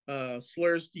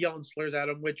slurs, yelling slurs at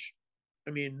them, which,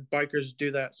 I mean, bikers do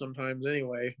that sometimes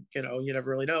anyway. You know, you never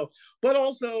really know. But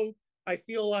also, I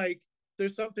feel like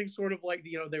there's something sort of like,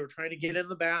 you know, they were trying to get in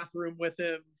the bathroom with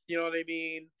him. You know what I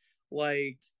mean?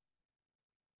 Like,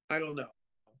 I don't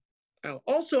know.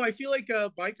 Also, I feel like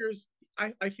bikers,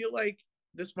 I feel like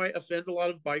this might offend a lot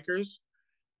of bikers,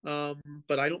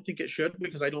 but I don't think it should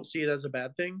because I don't see it as a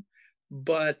bad thing.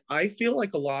 But I feel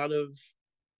like a lot of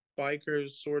bikers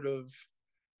sort of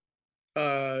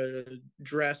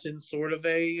dress in sort of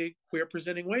a queer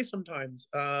presenting way sometimes.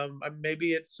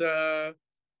 Maybe it's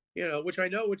you know, which I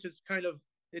know, which is kind of,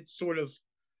 it's sort of,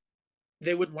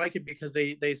 they wouldn't like it because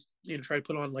they you know, try to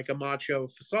put on like a macho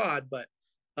facade, but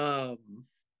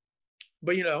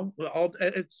you know,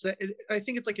 I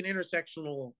think it's like an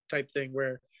intersectional type thing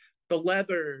where the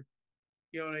leather,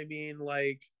 you know what I mean,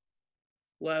 like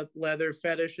leather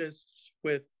fetishists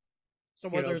with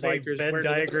somewhere there's a bikers Venn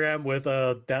diagram with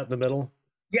that in the middle.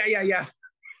 Yeah.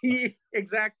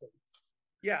 Exactly.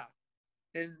 Yeah.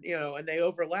 And you know, and they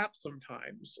overlap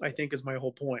sometimes, I think is my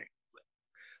whole point.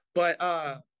 But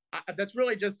that's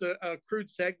really just a crude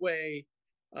segue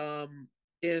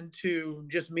into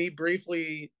just me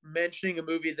briefly mentioning a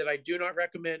movie that I do not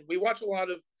recommend. We watch a lot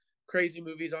of crazy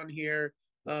movies on here,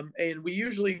 and we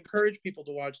usually encourage people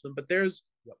to watch them, but there's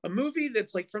a movie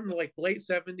that's like from the like late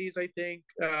 70s, I think,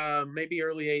 maybe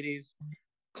early 80s,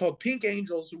 called Pink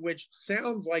Angels, which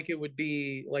sounds like it would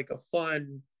be like a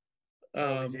fun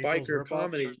biker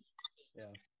comedy.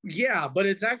 Yeah, but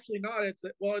it's actually not.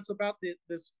 It's about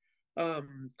this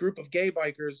group of gay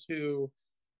bikers who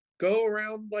go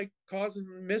around like causing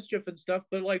mischief and stuff,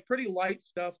 but like pretty light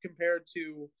stuff compared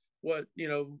to what, you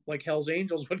know, like Hell's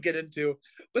Angels would get into.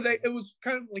 But it was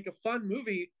kind of like a fun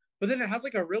movie, but then it has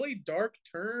like a really dark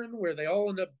turn where they all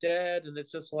end up dead, and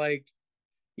it's just like,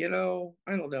 you know,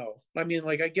 I don't know. I mean,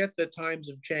 like, I get that times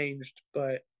have changed,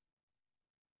 but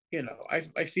you know,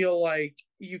 I feel like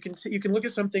you can look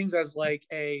at some things as like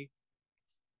a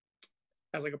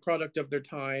product of their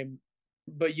time,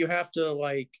 but you have to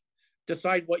like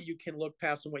decide what you can look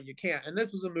past and what you can't. And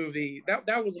this is a movie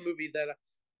that was a movie that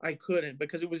I couldn't,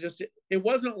 because it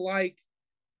wasn't like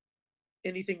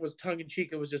anything was tongue in cheek.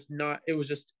 It was just not. It was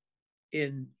just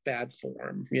in bad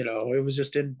form. You know, it was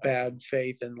just in bad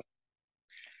faith, and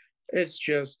it's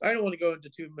just, I don't want to go into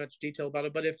too much detail about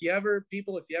it. But if you ever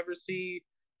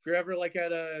if you're ever like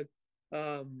at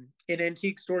an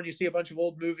antique store and you see a bunch of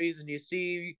old movies and you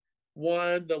see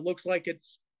one that looks like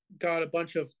it's got a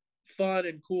bunch of fun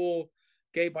and cool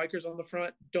gay bikers on the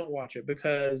front, don't watch it,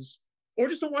 or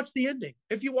just don't watch the ending.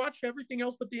 If you watch everything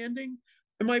else but the ending,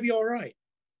 it might be all right,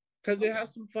 because it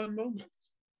has some fun moments.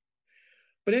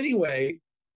 But anyway,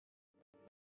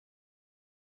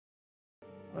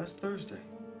 last Thursday.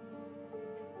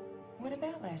 What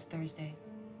about last Thursday?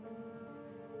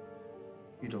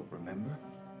 You don't remember?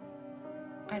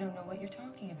 I don't know what you're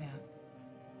talking about.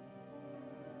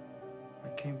 I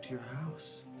came to your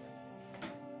house.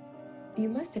 You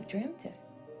must have dreamt it.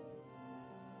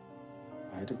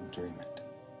 I didn't dream it.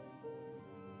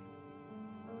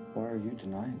 Why are you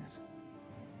denying it?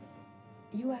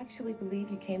 You actually believe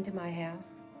you came to my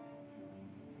house?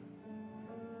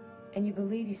 And you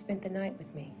believe you spent the night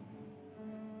with me?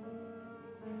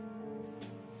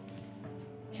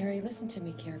 Harry, listen to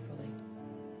me carefully.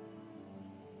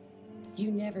 You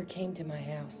never came to my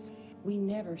house. We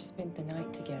never spent the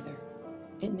night together.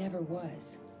 It never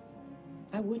was.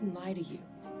 I wouldn't lie to you.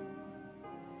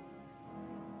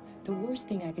 The worst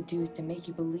thing I could do is to make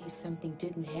you believe something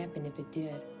didn't happen if it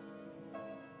did.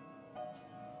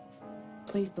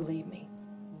 Please believe me.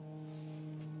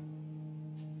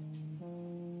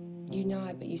 You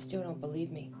nod, but you still don't believe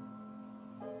me.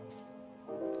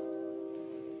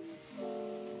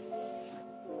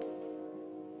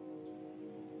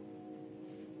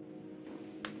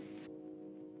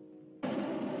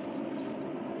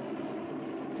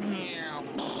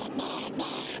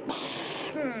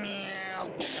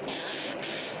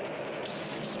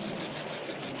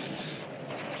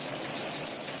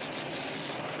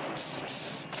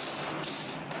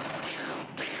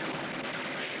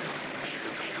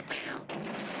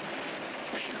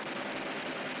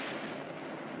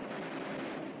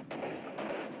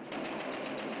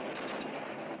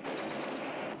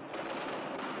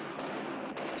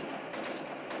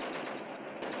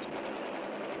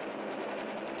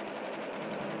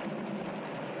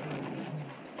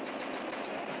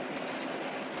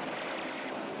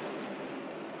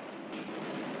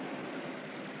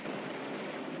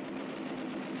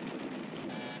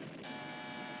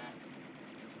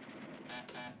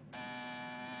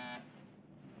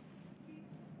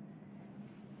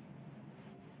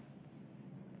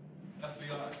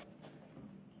 FBI.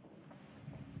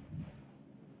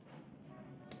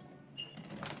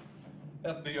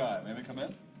 FBI, may we come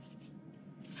in?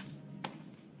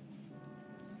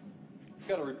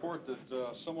 Got a report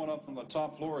that someone up from the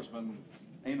top floor has been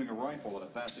aiming a rifle at a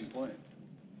passing plane.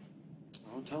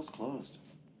 The hotel's closed.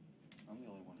 I'm the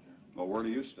only one here. Well, where do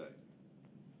you stay?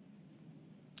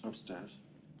 Upstairs.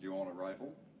 Do you own a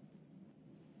rifle?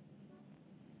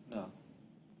 No.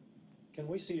 Can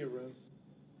we see your room?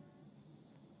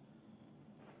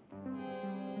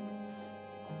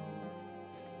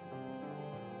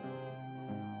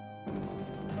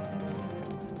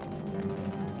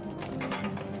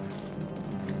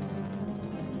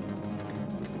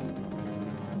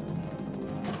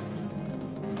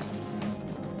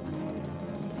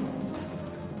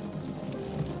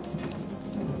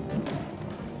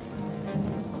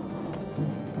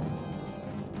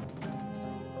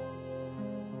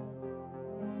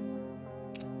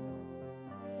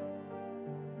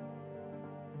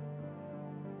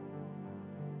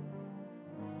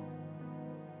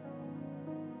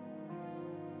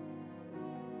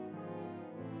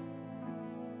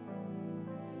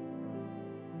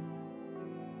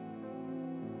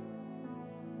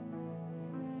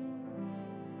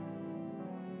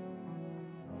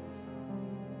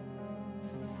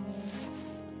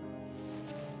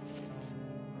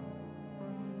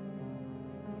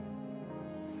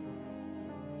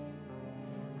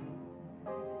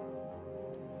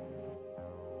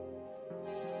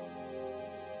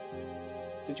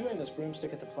 Did you aim this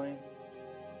broomstick at the plane?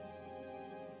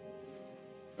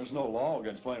 There's no law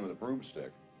against playing with a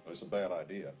broomstick, but it's a bad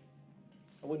idea.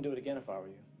 I wouldn't do it again if I were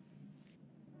you.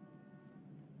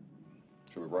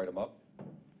 Should we write him up?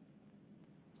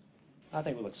 I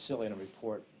think we look silly in a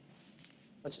report.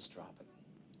 Let's just drop it.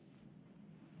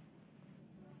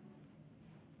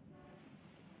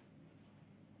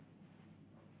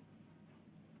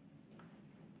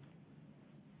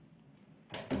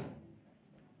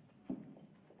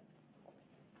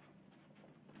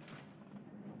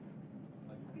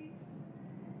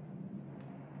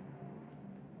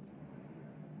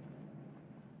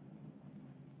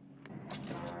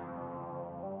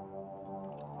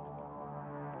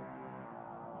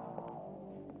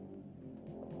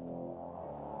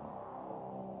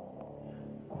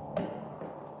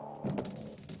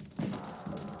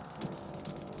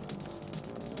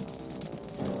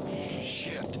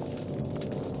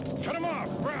 Cut him off!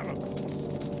 Grab him!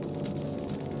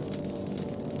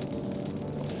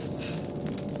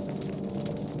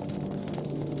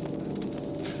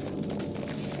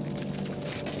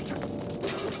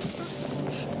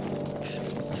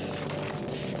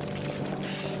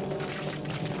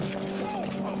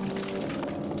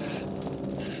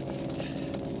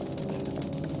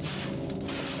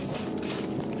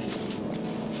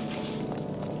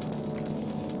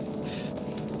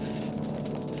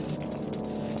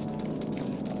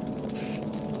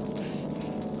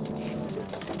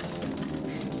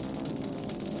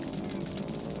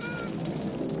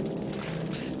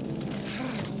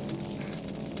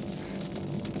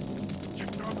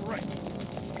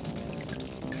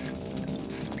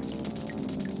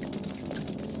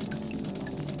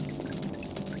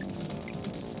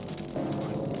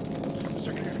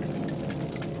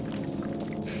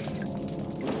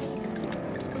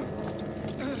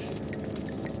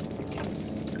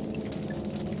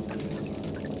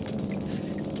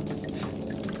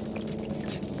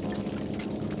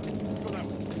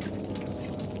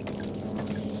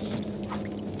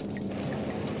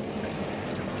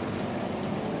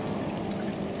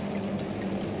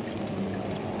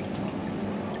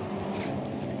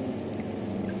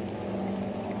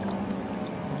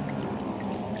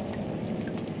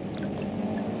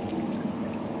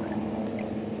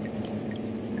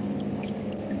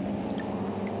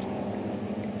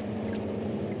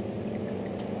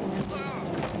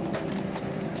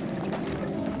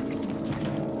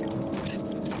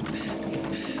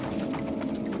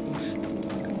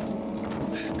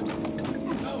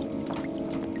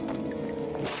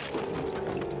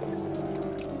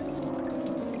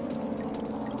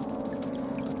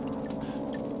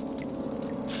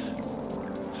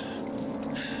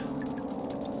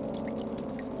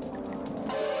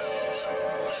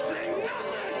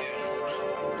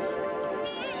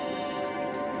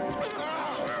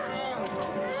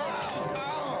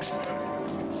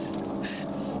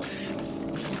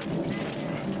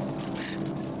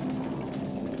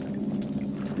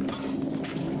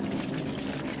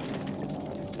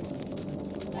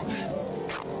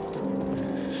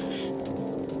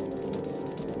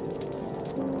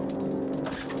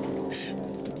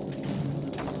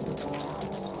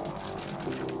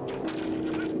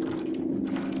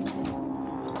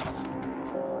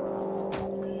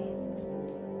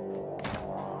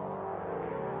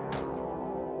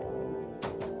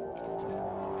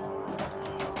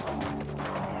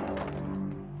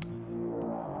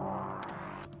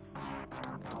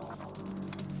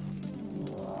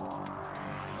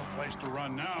 place to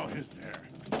run now, is there?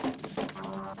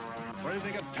 What do you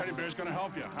think a teddy bear's gonna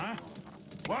help you, huh?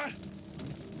 What?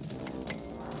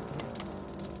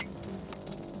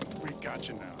 We got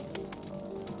you now.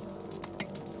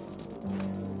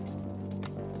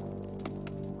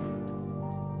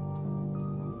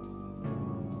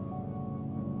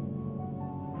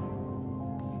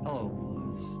 Hello,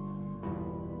 boys.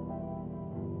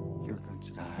 You're going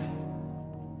to die.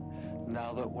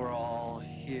 Now that we're all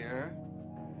here,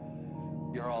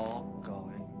 you're all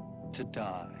going to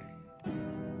die.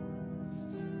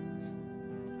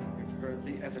 You've heard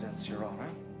the evidence, Your Honor.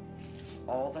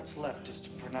 All that's left is to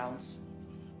pronounce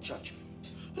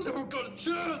judgment. I never got a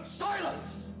chance! Silence!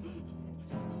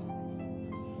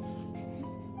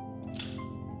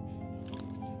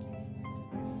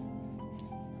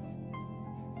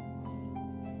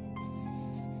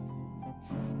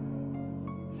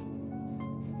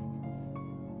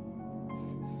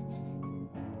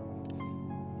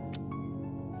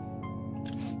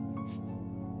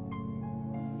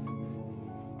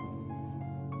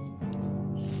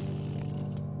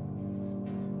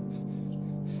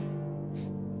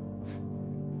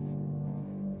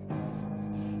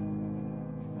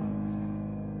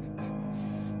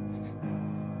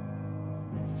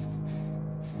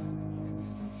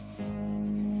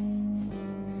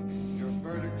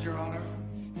 Your Honor.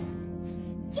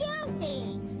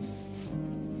 Guilty!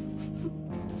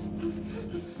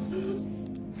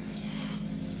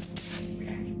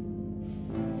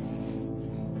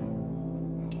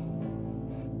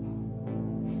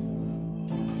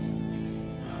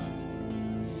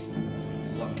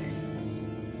 Lucky.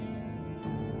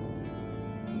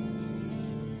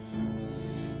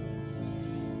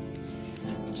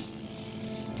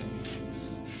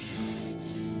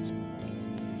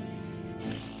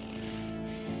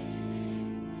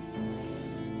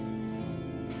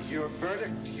 Your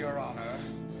verdict, Your Honor.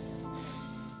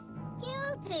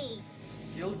 Guilty!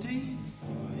 Guilty?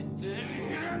 I didn't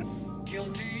hear.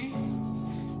 Guilty?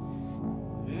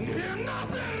 Didn't hear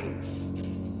nothing!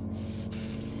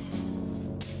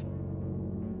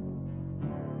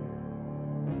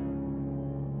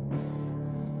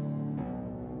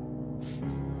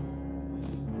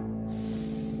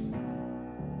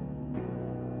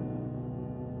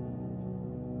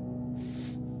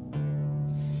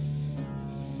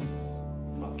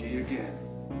 Lucky again.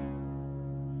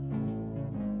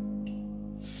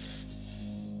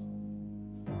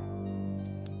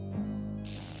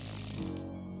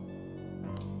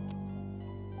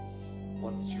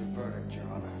 What's your verdict, Your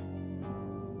Honor?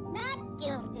 Not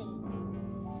guilty.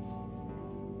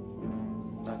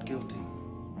 Not guilty.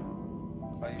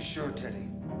 Are you sure, Teddy?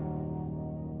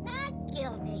 Not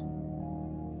guilty.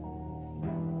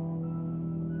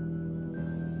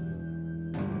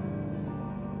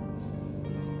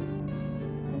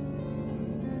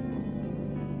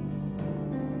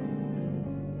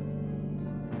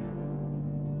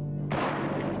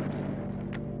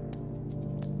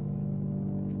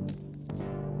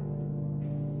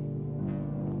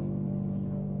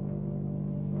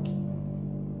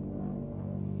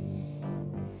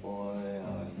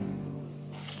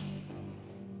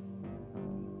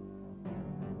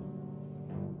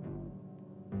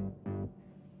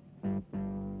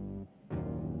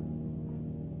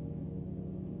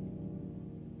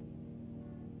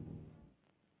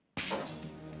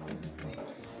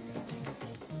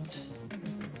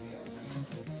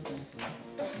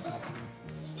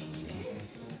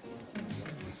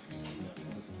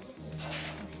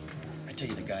 I tell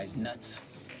you, the guy's nuts.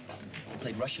 He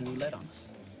played Russian roulette on us.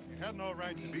 You had no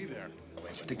right to be there.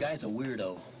 But the guy's a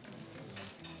weirdo.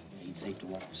 It ain't safe to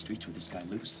walk the streets with this guy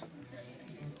loose.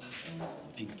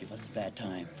 Pigs give us a bad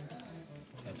time.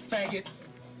 That faggot!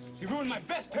 You ruined my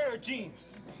best pair of jeans!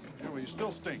 Yeah, well, you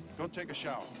still stink. Go take a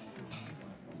shower.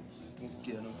 We'll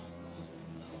get him.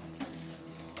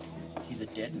 He's a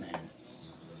dead man.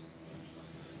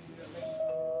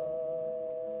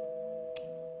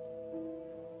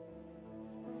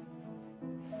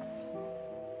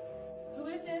 Who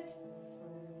is it?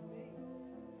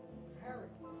 Harry.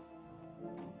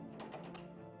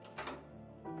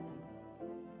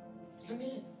 Come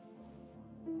in.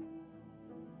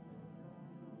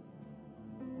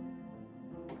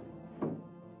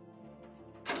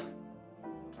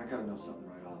 I gotta know something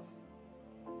right off.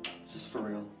 Is this for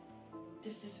real?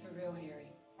 This is for real,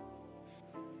 Harry.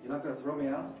 You're not gonna throw me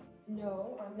out?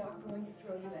 No, I'm not going to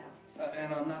throw you out.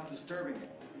 And I'm not disturbing you.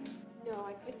 No,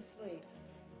 I couldn't sleep.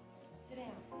 Sit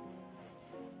down.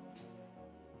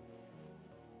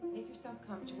 Make yourself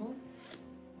comfortable.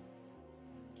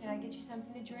 Can I get you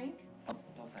something to drink? Oh,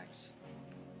 no thanks.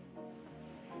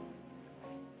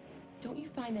 Don't you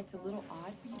find that's a little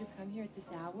odd for you to come here at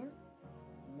this hour?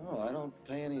 No, I don't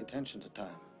pay any attention to time.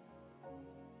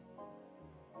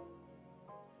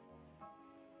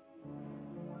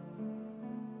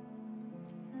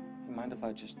 You mind if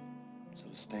I just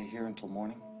sort of stay here until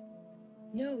morning?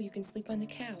 No, you can sleep on the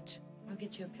couch. I'll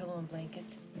get you a pillow and blanket.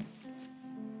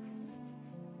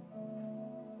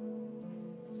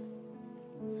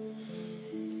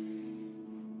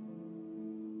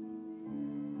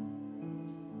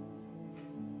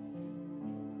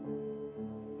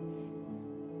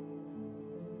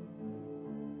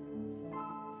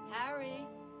 Harry,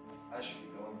 I should be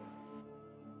going.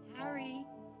 Harry,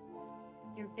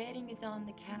 your bedding is on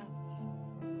the couch.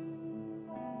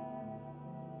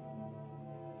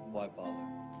 Why bother?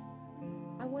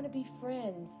 I want to be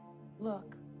friends.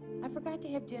 Look, I forgot to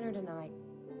have dinner tonight.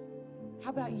 How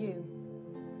about you?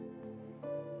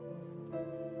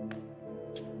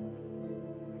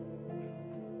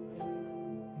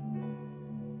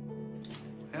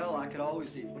 Hell, I could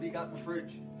always eat. What do you got in the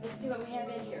fridge? Let's see what we have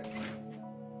in here.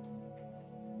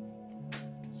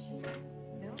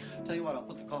 Tell you what, I'll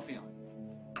put the coffee on.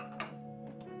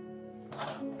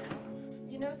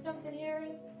 You know something,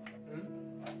 Harry?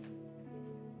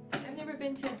 I've never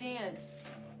been to a dance.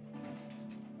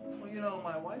 Well, you know,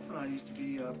 my wife and I used to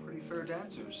be pretty fair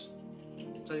dancers.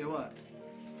 Tell you what,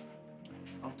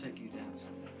 I'll take you dancing.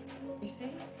 You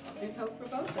see? There's hope for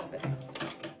both of us.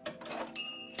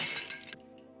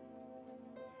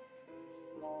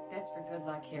 That's for good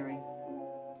luck, Harry.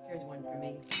 Here's one for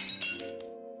me.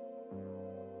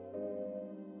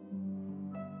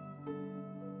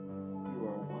 You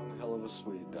are one hell of a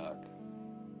Swede, Doc.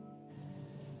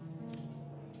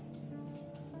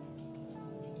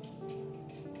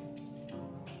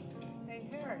 Hey,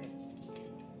 Harry.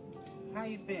 How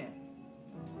you been?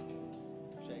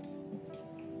 Jake,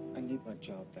 I need my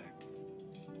job back.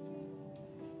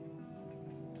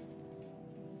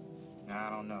 I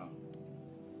don't know.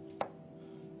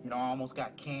 You know, I almost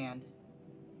got canned.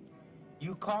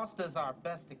 You cost us our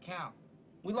best account.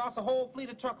 We lost a whole fleet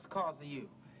of trucks because of you.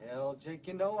 Hell, Jake,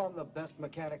 you know I'm the best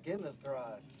mechanic in this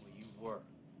garage. Well, you were.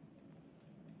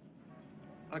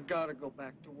 I gotta go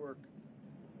back to work.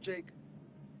 Jake,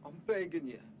 I'm begging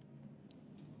you.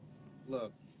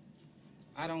 Look,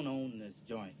 I don't own this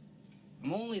joint.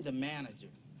 I'm only the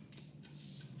manager.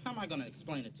 How am I going to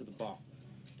explain it to the boss?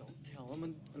 Don't tell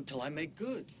him until I make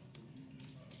good.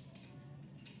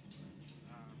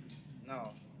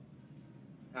 No.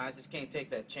 I just can't take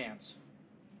that chance.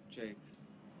 Jake,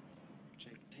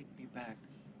 take me back.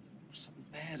 Something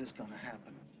bad is gonna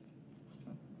happen.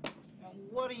 Now,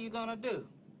 what are you going to do?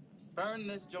 Burn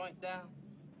this joint down?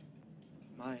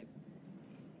 Might.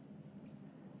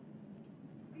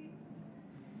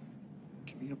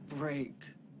 Give me a break.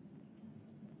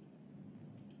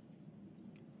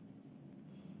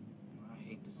 I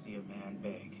hate to see a man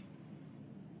beg.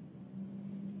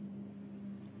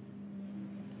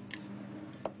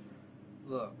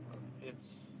 Look, it's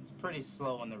pretty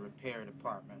slow in the repair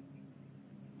department.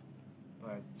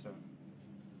 But,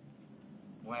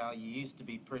 well, you used to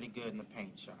be pretty good in the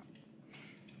paint shop.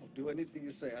 I'll do anything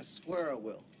you say. I swear I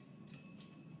will.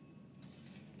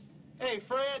 Hey,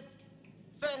 Fred,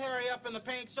 set Harry up in the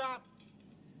paint shop.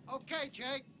 Okay,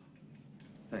 Jake.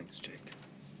 Thanks, Jake.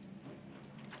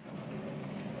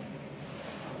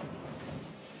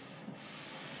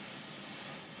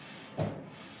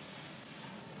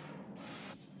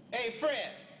 Hey,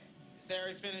 Fred, is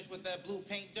Harry finished with that blue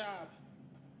paint job?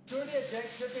 Sure did, Jake.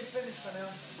 Should be finished for now.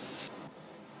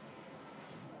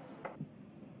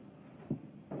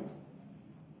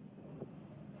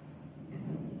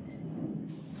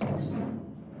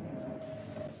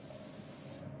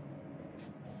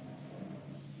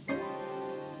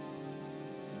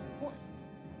 What?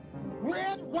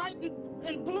 Red, white,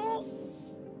 and blue?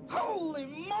 Holy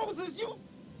Moses, you...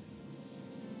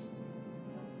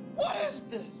 What is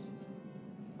this?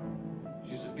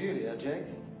 She's a beauty, huh, Jake?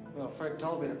 Well, Fred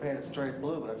told me to paint it straight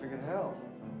blue, but I figured, hell,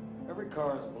 every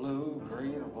car is blue,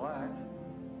 green, or black.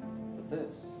 But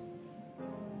this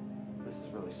is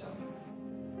really something.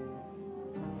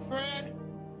 Fred!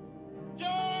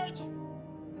 George!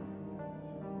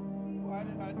 Why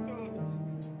did I do it?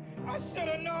 I should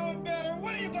have known better.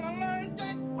 When are you gonna learn,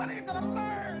 Jake? When are you gonna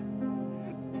learn?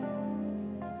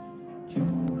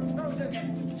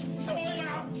 Throw him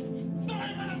out! Throw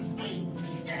him in the street!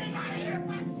 Get him out of here!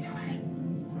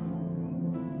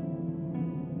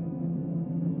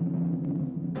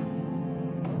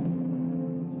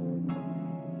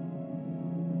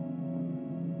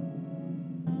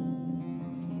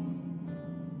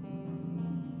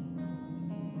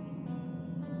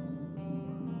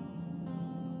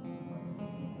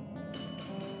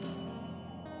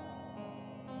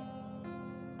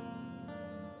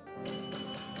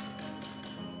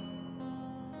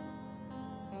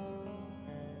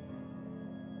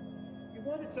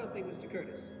 wanted something, Mr.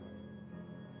 Curtis.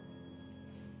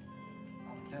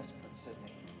 I'm desperate,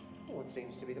 Sidney. What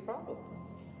seems to be the problem?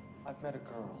 I've met a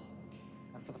girl,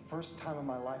 and for the first time in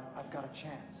my life, I've got a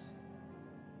chance.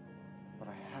 But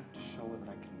I have to show her that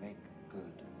I can make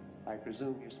good. I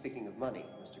presume you're speaking of money,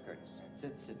 Mr. Curtis. That's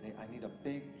it, Sidney. I need a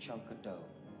big chunk of dough.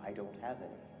 I don't have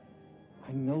any.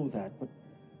 I know that, but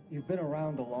you've been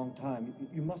around a long time.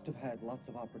 You must have had lots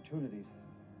of opportunities.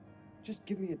 Just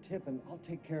give me a tip and I'll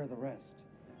take care of the rest.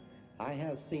 I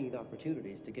have seen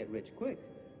opportunities to get rich quick,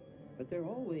 but they're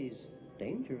always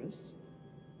dangerous.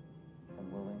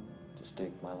 I'm willing to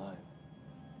stake my life.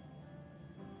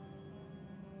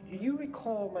 You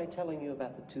recall my telling you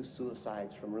about the 2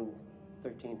 suicides from room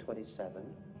 1327?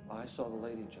 I saw the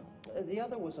lady jump. The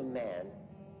other was a man,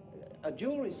 a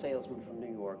jewelry salesman from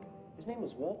New York. His name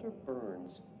was Walter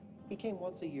Burns. He came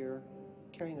once a year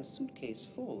carrying a suitcase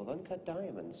full of uncut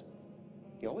diamonds.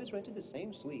 He always rented the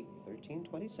same suite,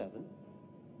 1327.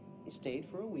 He stayed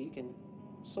for a week and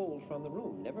sold from the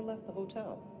room, never left the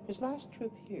hotel. His last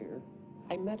trip here,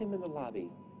 I met him in the lobby.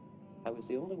 I was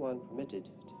the only one permitted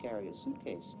to carry a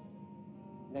suitcase.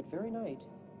 And that very night,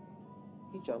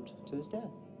 he jumped to his death.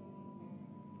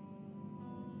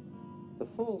 The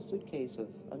full suitcase of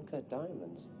uncut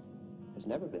diamonds has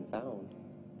never been found.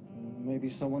 Maybe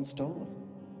someone stole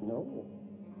it. No.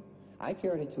 I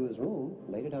carried it to his room,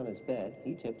 laid it on his bed.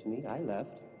 He tipped me, I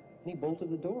left, and he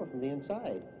bolted the door from the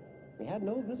inside. We had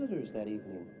no visitors that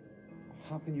evening.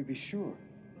 How can you be sure?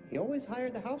 He always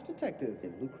hired the house detective,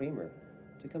 Lou Kramer,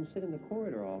 to come sit in the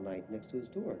corridor all night next to his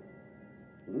door.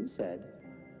 Lou said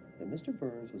that Mr.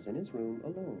 Burns was in his room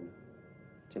alone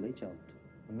till he jumped.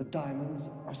 And the diamonds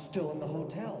are still in the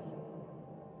hotel.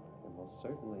 They most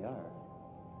certainly are.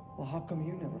 Well, how come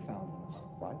you never found them?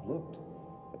 Well, I've looked.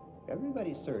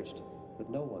 Everybody searched, but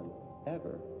no one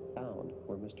ever found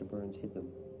where Mr. Burns hid them.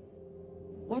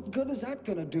 What good is that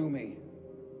gonna do me?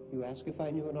 You asked if I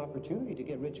knew an opportunity to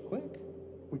get rich quick.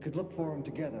 We could look for them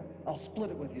together. I'll split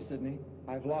it with you, Sidney.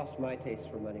 I've lost my taste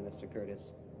for money, Mr. Curtis.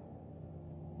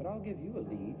 But I'll give you a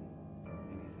lead.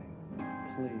 Anything.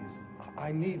 Please.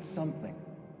 I need something.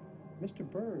 Mr.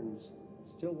 Burns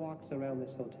still walks around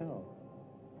this hotel.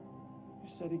 You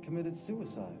said he committed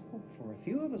suicide. Oh, for a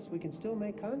few of us, we can still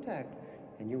make contact.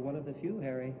 And you're one of the few,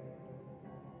 Harry.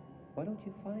 Why don't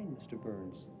you find Mr.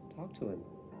 Burns? Talk to him.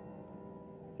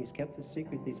 He's kept the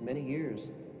secret these many years.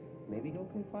 Maybe he'll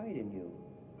confide in you.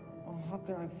 Oh, how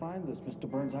can I find this, Mr.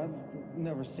 Burns? I've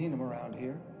never seen him around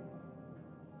here.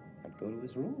 I'd go to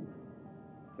his room.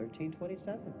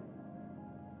 1327.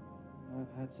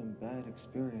 I've had some bad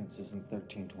experiences in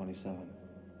 1327.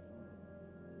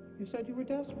 You said you were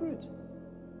desperate.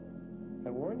 I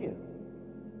warn you.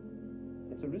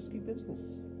 It's a risky business.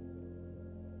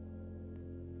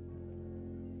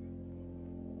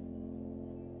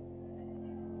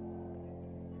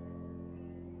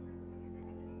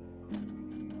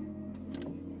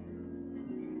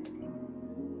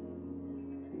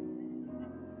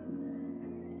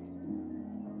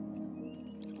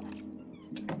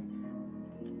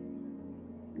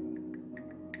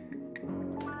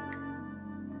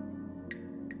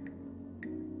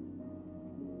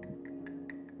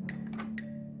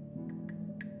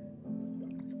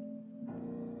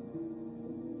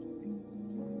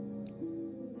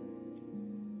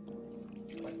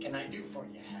 What can I do for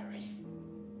you, Harry?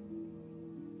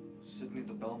 Sidney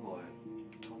the bellboy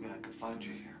told me I could find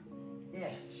you here.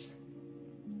 Yes.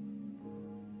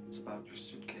 It's about your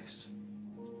suitcase.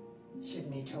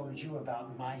 Sidney told you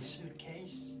about my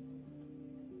suitcase?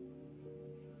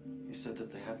 He said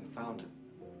that they hadn't found it.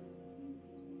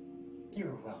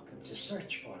 You're welcome to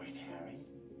search for it, Harry.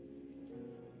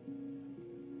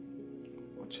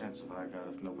 What chance have I got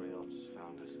if nobody else has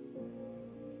found it?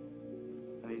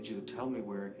 I need you to tell me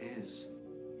where it is.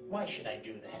 Why should I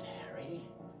do that, Harry?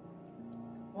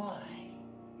 Why?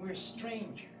 We're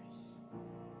strangers.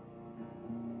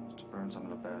 Mr. Burns, I'm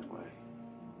in a bad way.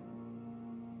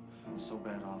 I'm so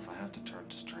bad off, I have to turn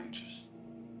to strangers.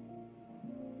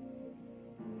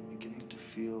 I'm beginning to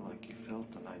feel like you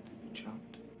felt the night that you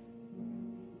jumped.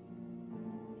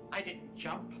 I didn't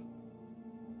jump.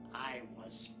 I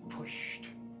was pushed.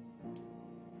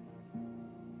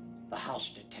 The house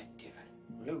detective,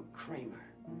 Lou Kramer,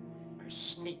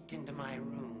 sneaked into my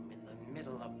room in the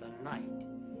middle of the night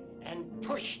and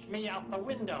pushed me out the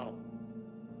window.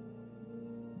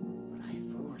 But I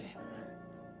fooled him.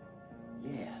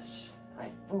 Yes, I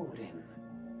fooled him.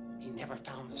 He never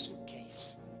found the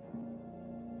suitcase.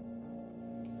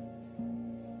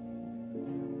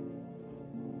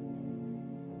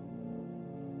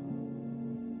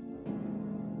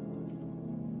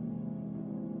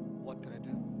 What can I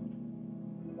do?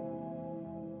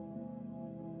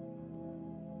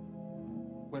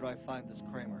 do I find this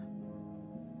Kramer?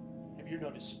 Have you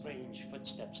noticed strange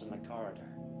footsteps in the corridor?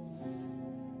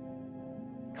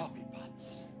 Coffee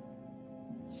pots.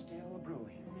 Still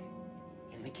brewing.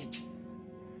 In the kitchen.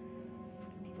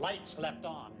 Lights left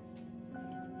on.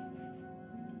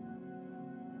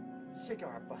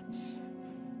 Cigar butts.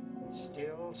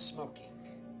 Still smoking.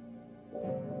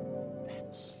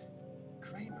 That's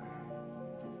Kramer.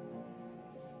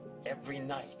 Every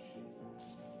night,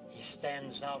 he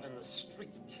stands out in the street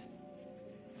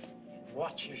and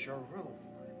watches your room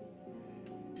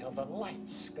till the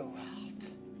lights go out.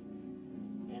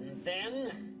 And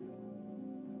then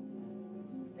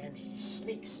he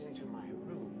sneaks into my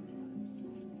room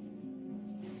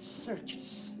and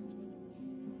searches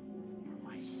for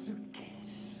my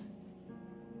suitcase.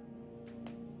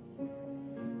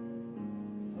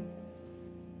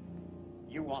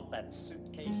 You want that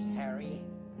suitcase, Harry?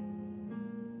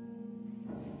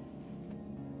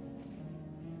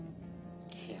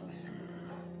 Kill him.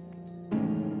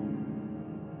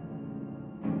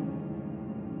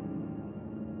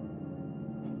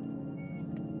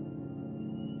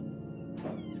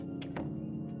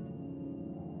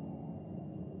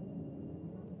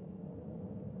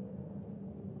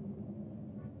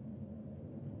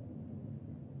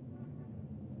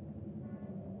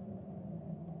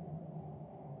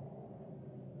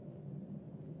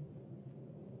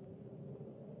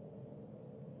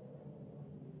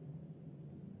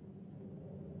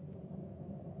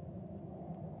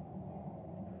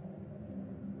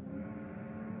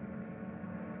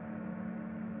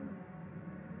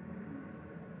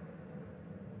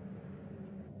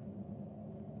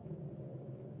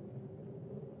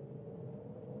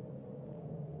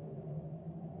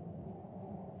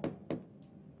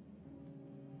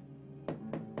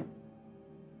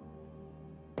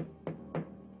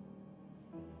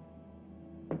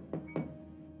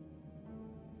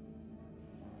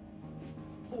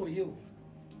 Who are you?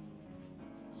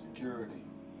 Security.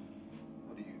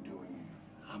 What are you doing here?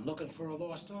 I'm looking for a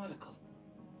lost article.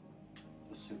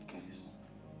 The suitcase.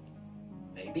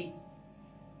 Maybe.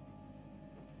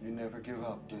 You never give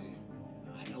up, do you?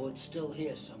 I know it's still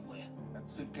here somewhere. That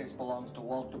suitcase belongs to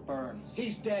Walter Burns.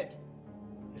 He's dead.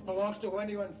 It belongs to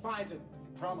anyone finds it.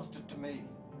 He promised it to me.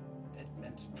 Dead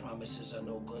men's promises are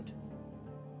no good.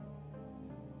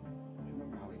 You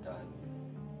remember how he died?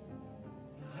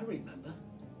 I remember.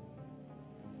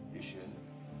 You should.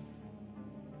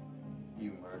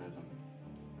 You murdered him.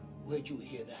 Where'd you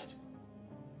hear that?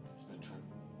 Isn't it true?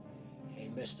 Hey,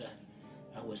 mister,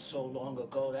 that was so long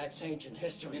ago, that's ancient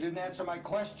history. You didn't answer my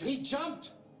question. He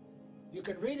jumped! You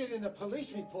can read it in the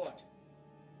police report.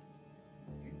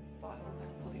 You filed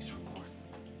that police report.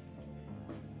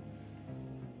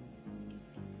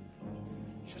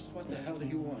 Just what the hell do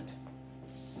you want?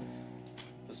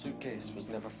 The suitcase was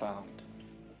never found.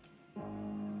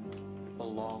 It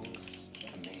belongs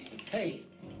to me. Hey,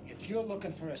 if you're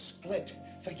looking for a split,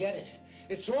 forget it.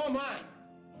 It's all mine.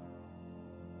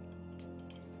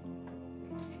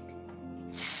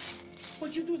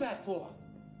 What'd you do that for?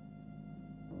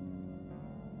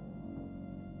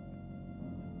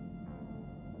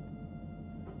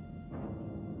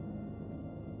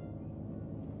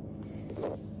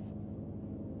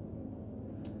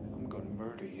 I'm gonna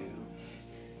murder you.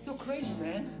 You're crazy,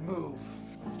 man. Move.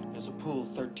 There's a pool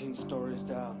 13 stories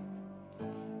down.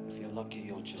 If you're lucky,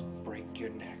 you'll just break your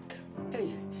neck.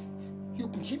 Hey, you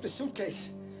can keep the suitcase.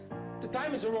 The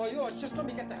diamonds are all yours. Just let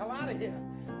me get the hell out of here.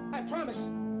 I promise.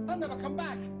 I'll never come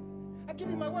back. I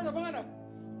give you my word of honor.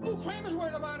 Lou Kramer's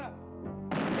word of honor.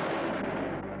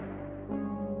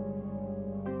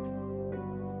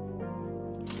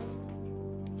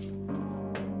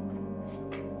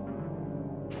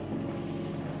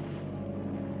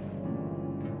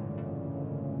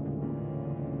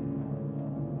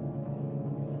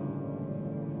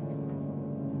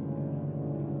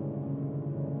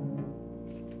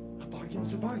 A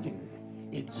bargain's a bargain.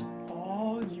 It's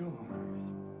all yours.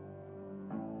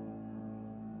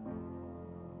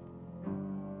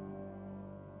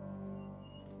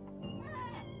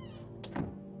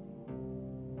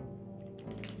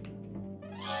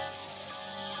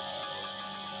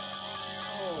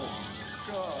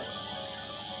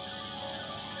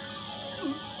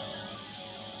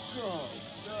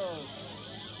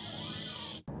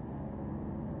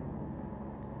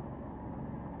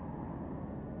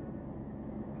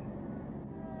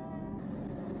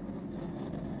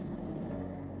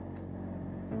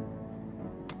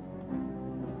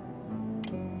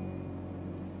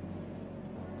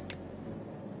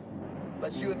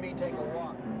 Let's you and me take a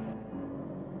walk.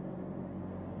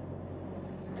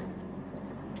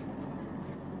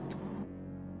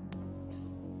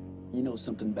 know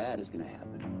something bad is gonna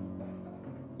happen.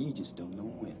 You just don't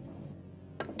know when.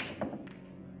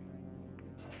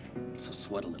 So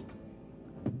sweat a little.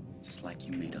 Just like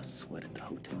you made us sweat at the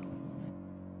hotel.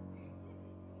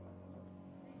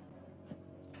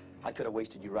 I could have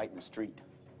wasted you right in the street,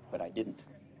 but I didn't.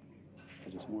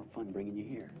 Because it's more fun bringing you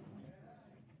here.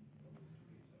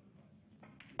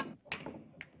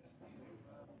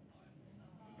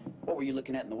 What were you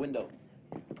looking at in the window?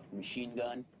 A machine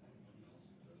gun?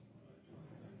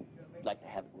 You'd like to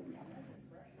have it, wouldn't you?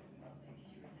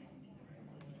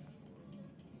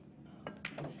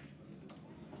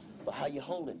 Well, how you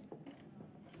holding?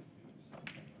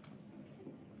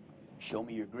 Show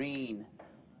me your green.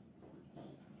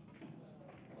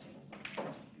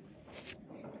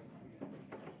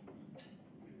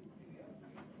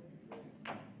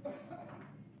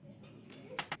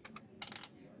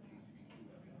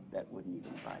 That wouldn't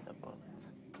even buy the bullets.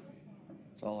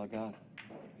 That's all I got.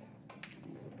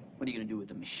 What are you gonna do with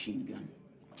the machine gun?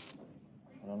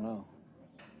 I don't know.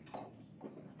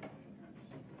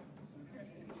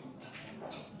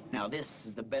 Now this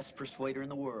is the best persuader in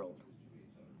the world.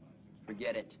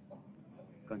 Forget it.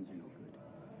 Guns are no good.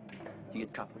 If you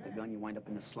get caught with a gun, you wind up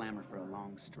in the slammer for a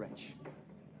long stretch.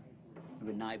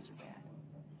 Even knives are bad.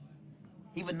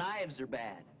 Even knives are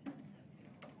bad. But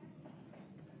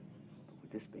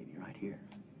with this baby right here,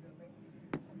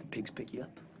 the pigs pick you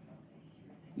up.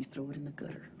 You throw it in the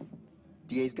gutter.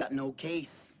 DA's got no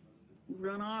case. You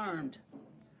run armed.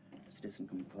 Citizen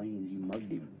complains you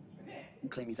mugged him. You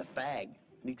claim he's a fag,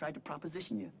 and he tried to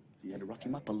proposition you. So you had to rough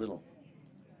him up a little.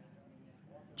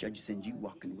 Judge sends you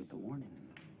walking with a warning.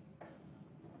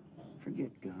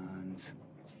 Forget guns.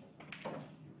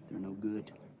 They're no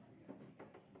good.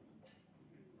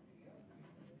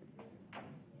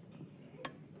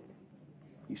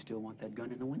 You still want that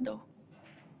gun in the window?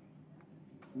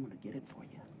 I'm gonna get it for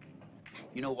you.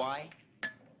 You know why?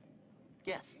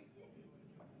 Guess.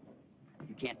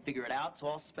 You can't figure it out, so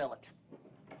I'll spell it.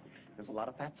 There's a lot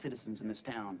of fat citizens in this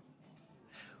town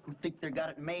who think they got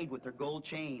it made with their gold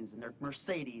chains and their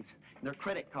Mercedes and their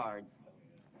credit cards.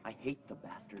 I hate the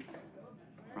bastards.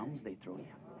 Crumbs they throw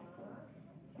you.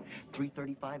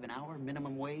 $3.35 an hour,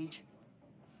 minimum wage.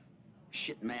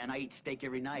 Shit, man, I eat steak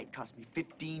every night. It cost me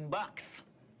 $15.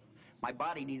 My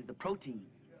body needs the protein.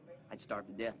 I'd starve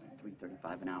to death at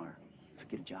 $3.35 an hour. So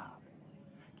get a job,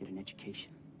 get an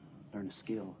education, learn a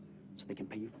skill, so they can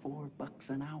pay you $4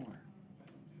 an hour.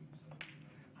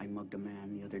 I mugged a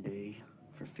man the other day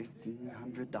for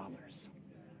 $1,500.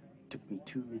 Took me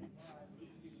 2 minutes.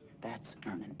 That's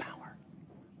earning power.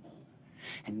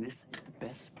 And this is the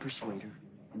best persuader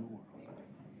in the world.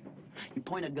 You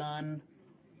point a gun,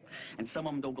 and some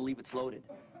of them don't believe it's loaded.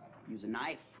 Use a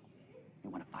knife, they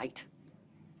want to fight.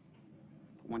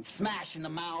 One smash in the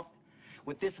mouth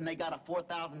with this, and they got a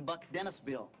 $4,000 dentist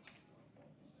bill.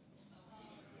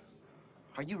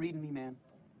 Are you reading me, man?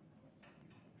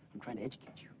 I'm trying to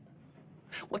educate you.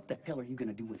 What the hell are you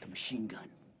gonna do with a machine gun?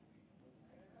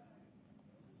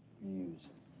 Use.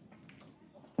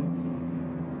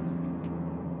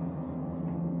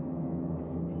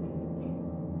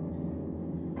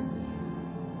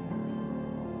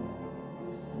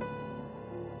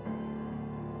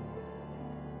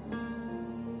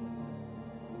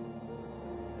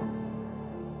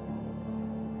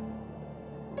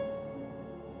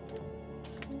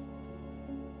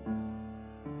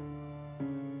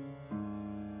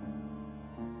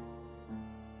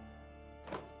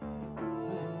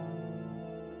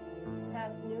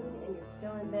 Past noon and you're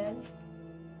still in bed?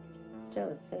 Still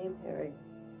the same, Harry.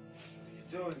 What are you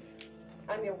doing?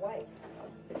 I'm your wife.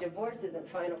 The divorce isn't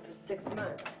final for 6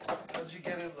 months. How'd you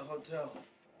get in the hotel?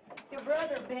 Your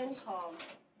brother, Ben, called.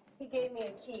 He gave me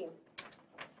a key.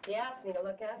 He asked me to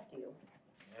look after you.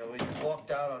 Yeah, well, you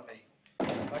walked out on me.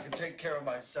 I can take care of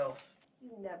myself.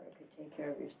 You never could take care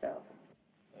of yourself.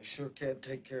 I sure can't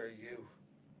take care of you.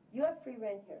 You have free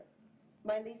rent here.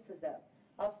 My lease was up.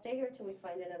 I'll stay here till we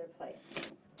find another place.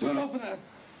 Don't open that!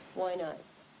 Why not?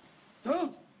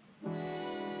 Don't!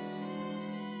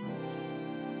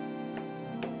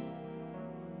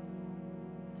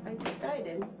 I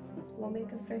decided we'll make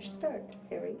a fresh start,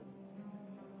 Harry.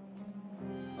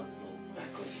 I'll go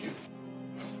back with you.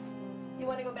 You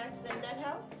want to go back to the nut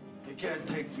house? You can't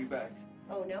take me back.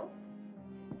 Oh, no?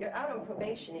 You're out on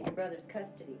probation in your brother's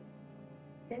custody.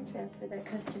 Then transfer that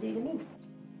custody to me.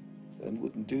 Ben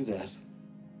wouldn't do that.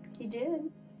 He did.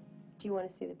 Do you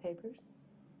want to see the papers?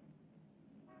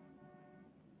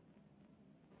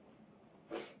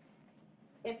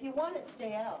 If you want to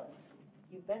stay out,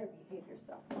 you better behave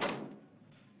yourself. I'd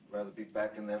rather be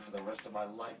back in there for the rest of my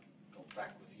life. Go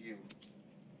back with you.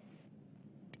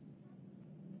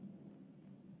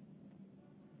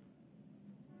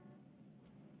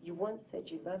 You once said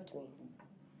you loved me,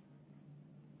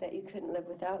 that you couldn't live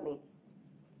without me.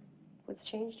 What's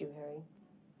changed you, Harry?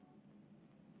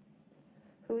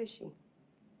 Who is she?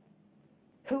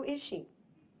 Who is she?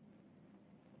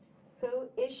 Who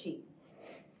is she?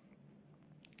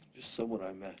 Just someone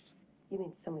I met. You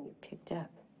mean someone you picked up?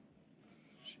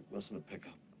 She wasn't a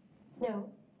pickup. No.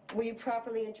 Were you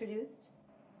properly introduced?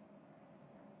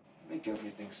 Make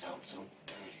everything sound so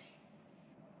dirty.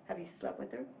 Have you slept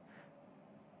with her?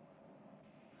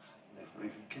 Never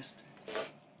even kissed her.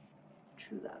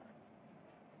 True love.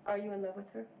 Are you in love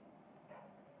with her?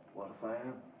 What if I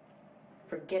am?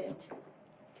 Forget it.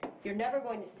 You're never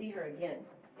going to see her again.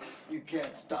 You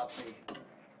can't stop me.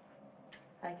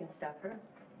 I can stop her.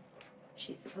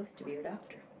 She's supposed to be your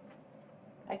doctor.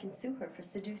 I can sue her for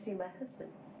seducing my husband.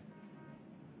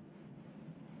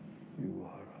 You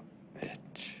are a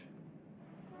bitch.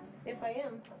 If I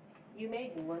am, you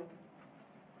made me one.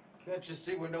 Can't you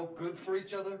see we're no good for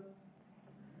each other?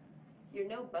 You're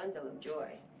no bundle of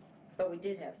joy, but we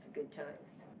did have some good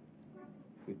times.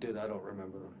 We did, I don't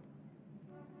remember.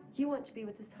 You want to be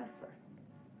with this hustler.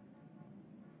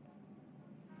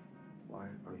 Why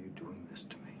are you doing this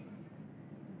to me?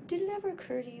 Did it ever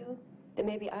occur to you that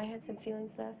maybe I had some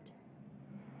feelings left?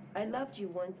 I loved you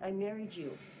once, I married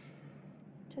you.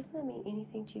 Doesn't that mean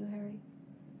anything to you, Harry?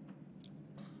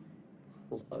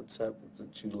 Lots happened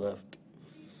since you left.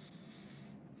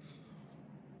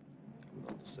 I'm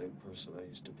not the same person I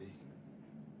used to be.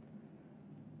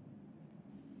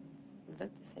 You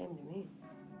look the same to me.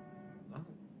 No.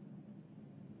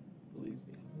 Believe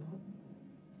me, I'm not.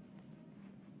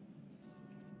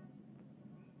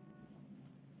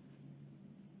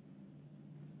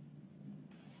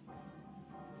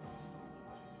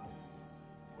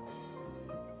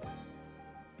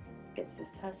 It's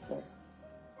this hustler.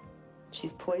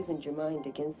 She's poisoned your mind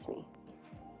against me.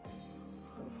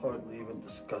 I've hardly even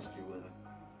discussed you with her.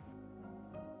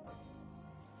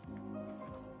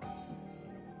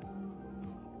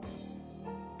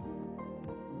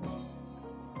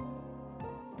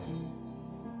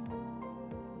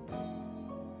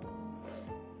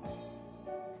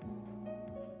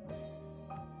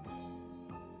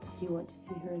 You want to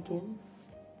see her again?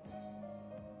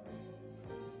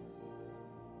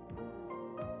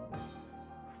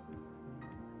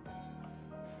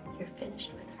 You're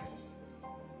finished with her.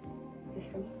 You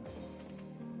hear me?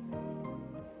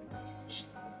 Shh.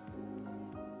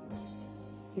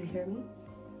 You hear me?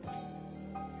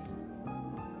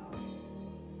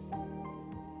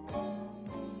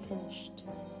 Finished.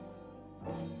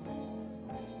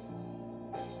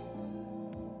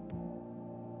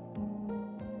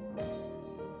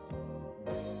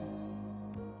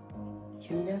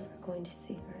 You're never going to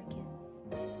see her again.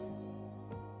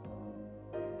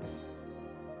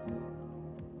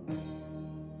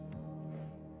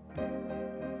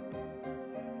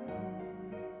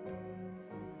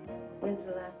 When's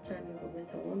the last time you were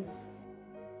with a woman?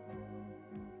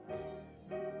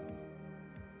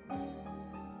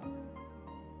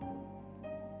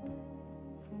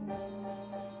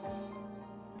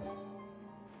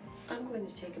 I'm going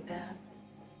to take a bath.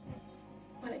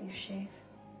 Why don't you shave?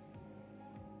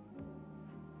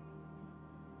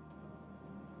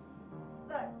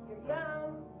 Look, you're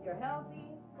young, you're healthy,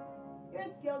 you're a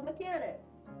skilled mechanic.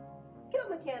 Skilled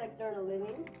mechanics earn a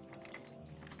living.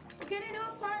 Get a new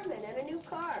apartment and a new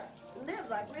car. Live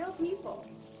like real people.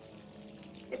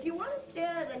 If you want to stay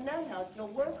out of the nut house, you'll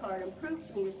work hard and prove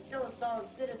to me you're still a solid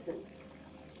citizen.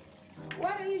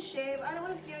 Why don't you shave? I don't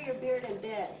want to feel your beard in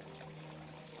bed.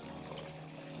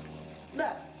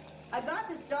 Look, I got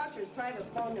this doctor's private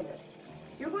phone number.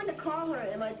 You're going to call her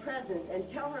in my presence and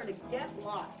tell her to get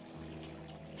lost.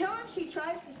 Tell her if she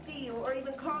tries to see you or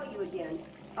even call you again,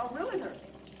 I'll ruin her.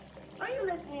 Are you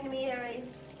listening to me, Harry?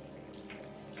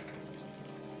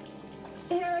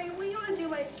 Harry, will you undo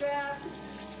my strap?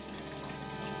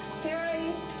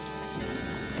 Harry?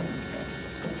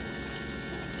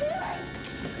 Harry!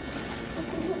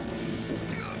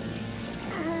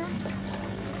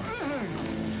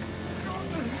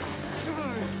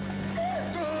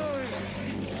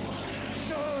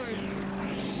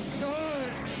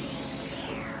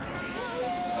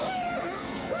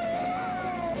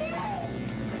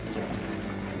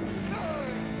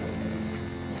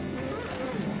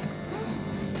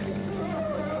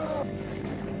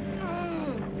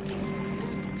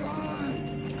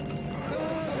 God!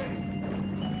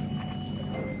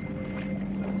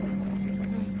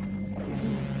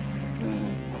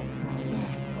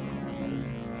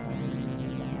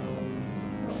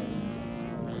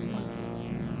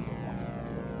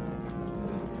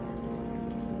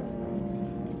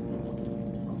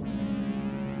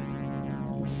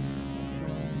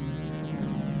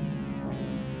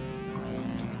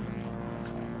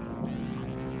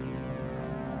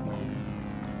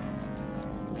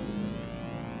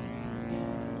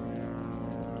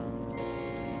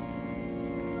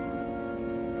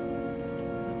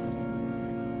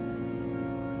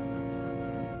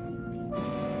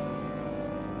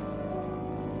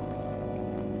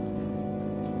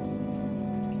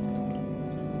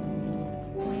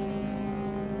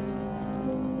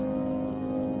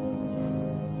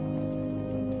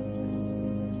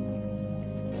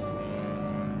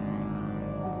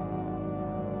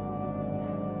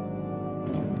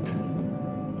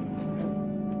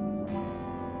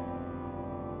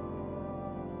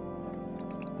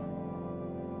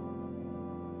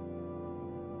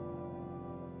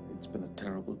 been a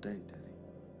terrible day, Teddy.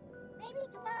 Maybe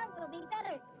tomorrow will be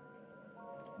better.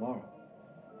 Tomorrow?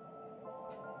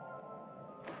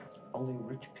 Only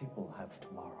rich people have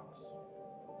tomorrows.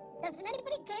 Doesn't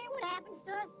anybody care what happens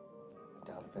to us? I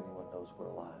doubt if anyone knows we're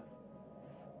alive.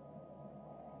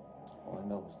 All I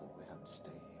know is that we have to stay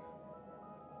here.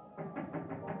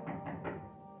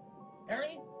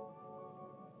 Harry?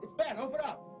 It's Ben. Open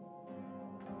up.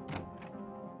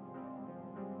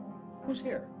 Who's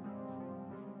here?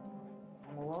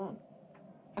 I'm alone.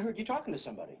 I heard you talking to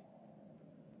somebody.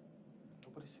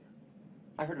 Nobody's here.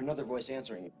 I heard another voice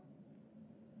answering you.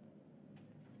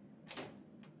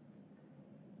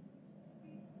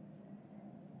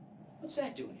 What's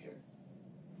that doing here?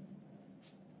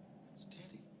 It's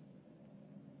Teddy.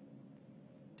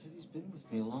 Teddy's been with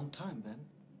me a long time, Ben.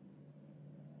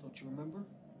 Don't you remember?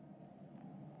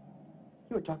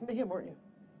 You were talking to him, weren't you?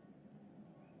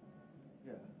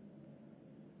 Yeah.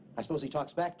 I suppose he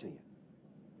talks back to you.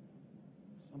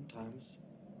 Sometimes.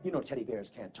 You know teddy bears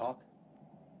can't talk.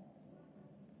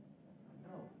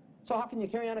 No. So how can you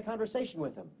carry on a conversation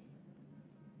with him?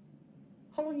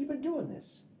 How long have you been doing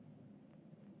this?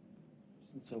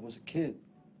 Since I was a kid.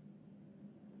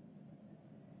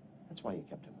 That's why you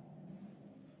kept him.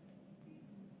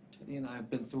 Teddy and I have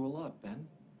been through a lot, Ben.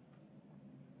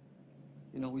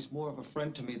 You know, he's more of a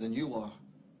friend to me than you are.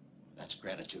 That's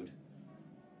gratitude.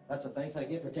 That's the thanks I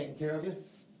get for taking care of you?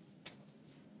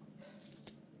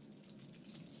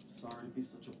 Sorry to be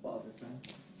such a bother, Ben.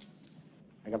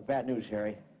 I got bad news,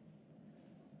 Harry.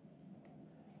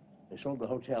 They sold the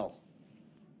hotel.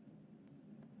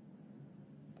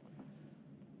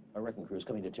 Our wrecking crew is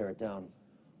coming to tear it down.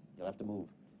 You'll have to move.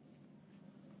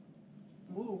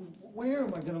 Move? Where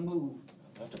am I gonna move?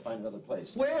 I'll have to find another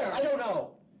place. Where? I don't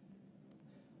know.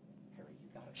 Harry, you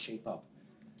gotta shape up.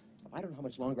 I don't know how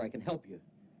much longer I can help you. Look,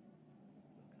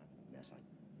 I'm a mess.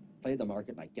 I played the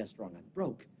market and I guessed wrong. I'm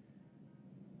broke.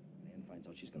 Nan finds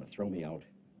out she's gonna throw me out.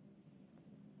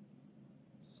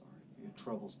 Sorry for your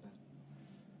troubles, Ben.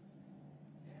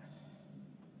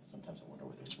 Sometimes I wonder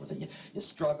whether it's worth it. You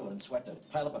struggle and sweat to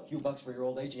pile up a few bucks for your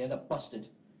old age, you end up busted.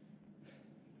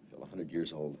 I feel 100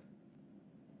 years old.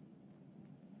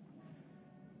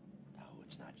 No,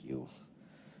 it's not you.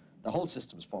 The whole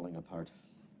system's falling apart.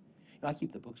 You know, I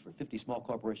keep the books for 50 small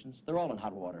corporations. They're all in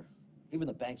hot water. Even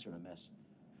the banks are in a mess.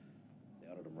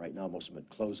 They audit them right now. Most of them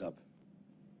at close up.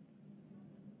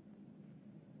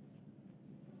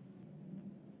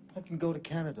 I can go to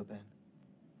Canada, Ben.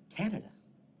 Canada?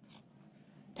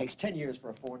 Takes 10 years for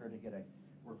a foreigner to get a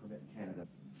work permit in Canada.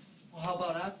 Well, how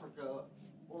about Africa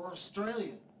or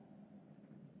Australia?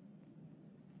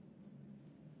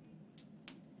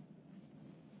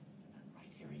 Right,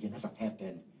 Harry, you never have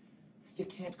been. You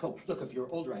can't cope. Look, if you're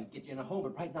older, I'd get you in a home,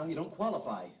 but right now you don't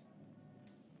qualify.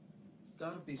 There's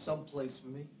gotta be some place for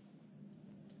me.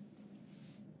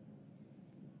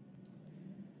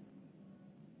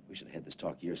 We should have had this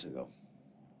talk years ago.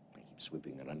 I keep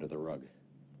sweeping it under the rug.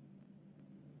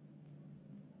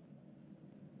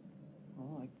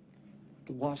 Oh, I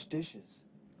could wash dishes.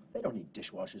 They don't need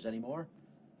dishwashers anymore.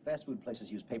 Fast food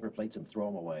places use paper plates and throw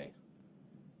them away.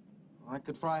 I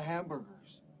could fry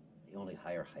hamburgers. They only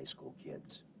hire high school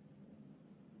kids.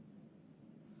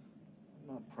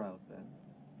 I'm not proud, Ben.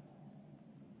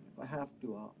 If I have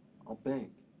to, I'll beg.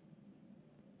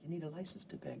 You need a license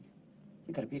to beg.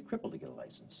 You gotta be a cripple to get a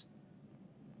license.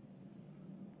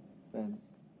 Ben,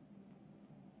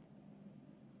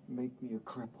 make me a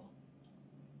cripple.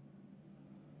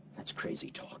 That's crazy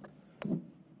talk.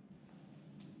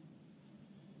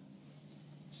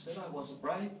 Said I wasn't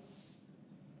right.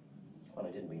 Well,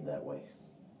 I didn't mean that way.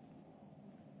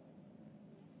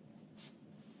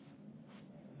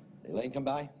 Did Elaine come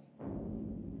by?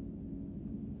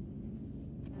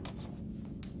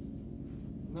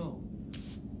 No.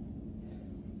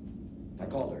 I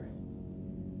called her.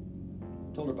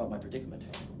 Told her about my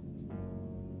predicament.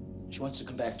 She wants to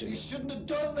come back to you. You shouldn't have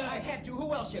done that. I had to.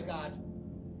 Who else you got?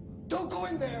 Don't go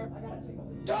in there. I gotta take a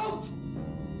look. Don't!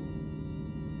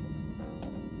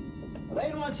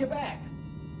 Elaine wants you back.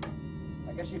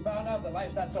 I guess she found out that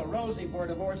life's not so rosy for a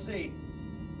divorcee.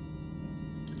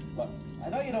 Look, I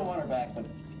know you don't want her back, but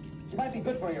she might be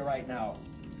good for you right now.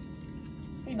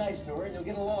 Be nice to her and you'll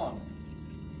get along.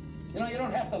 You know, you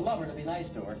don't have to love her to be nice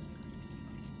to her.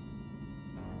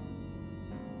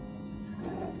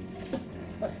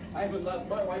 I haven't loved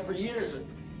my wife for years.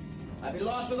 I'd be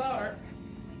lost without her.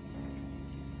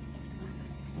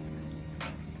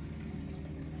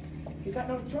 You got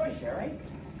no choice, Harry.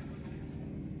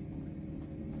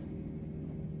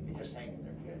 You just hang in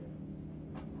there, kid.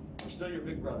 I'm still your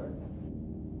big brother.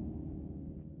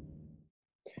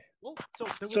 Well,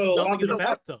 So there was So nothing in the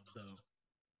bathtub, though.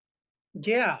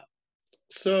 Yeah.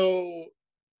 So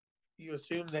you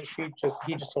assume that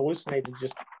he just hallucinated,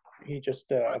 he just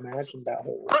imagined that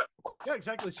whole. Yeah,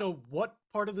 exactly. So what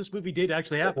part of this movie did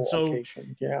actually happen? So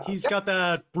location. Yeah. he's got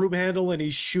that broom handle and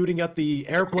he's shooting at the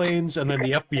airplanes, and then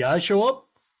the FBI show up,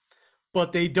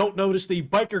 but they don't notice the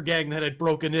biker gang that had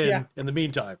broken in the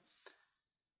meantime.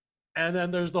 And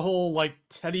then there's the whole like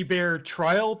teddy bear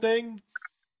trial thing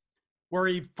where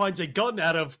he finds a gun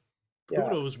out of who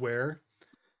knows where.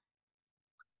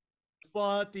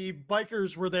 But the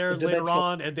bikers were there later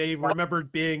on, and they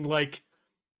remembered being like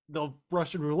the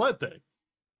Russian roulette thing.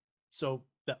 So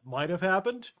that might have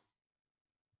happened.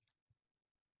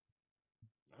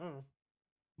 Oh.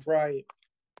 Right.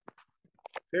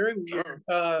 Very weird.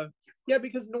 Yeah,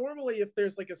 because normally if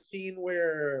there's like a scene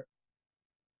where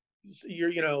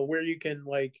where you can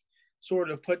like sort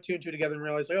of put two and two together and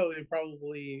realize like, oh, they're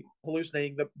probably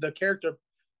hallucinating, the character,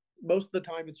 most of the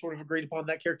time it's sort of agreed upon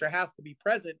that character has to be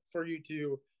present for you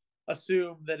to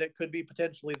assume that it could be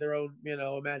potentially their own,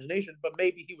 imagination, but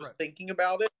maybe he was thinking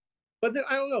about it. But then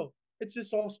I don't know. It's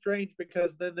just all strange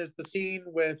because then there's the scene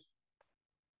with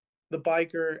the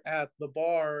biker at the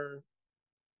bar,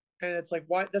 and it's like,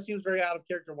 why? That seems very out of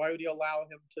character. Why would he allow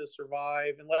him to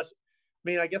survive? Unless,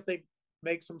 I guess they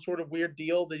make some sort of weird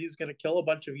deal that he's going to kill a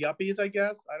bunch of yuppies. I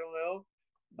guess I don't know.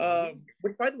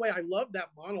 Which, by the way, I love that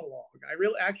monologue. I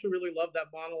really love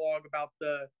that monologue about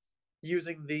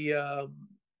using the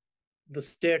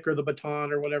stick or the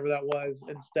baton or whatever that was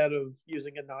instead of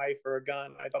using a knife or a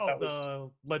gun. I thought that was the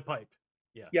lead pipe.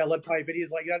 Yeah, lead pipe. And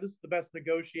he's like, yeah, this is the best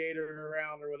negotiator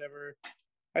around or whatever.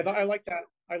 I like that.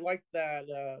 I liked that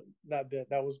that bit.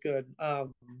 That was good.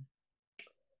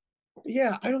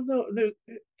 Yeah, I don't know. There's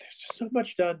just so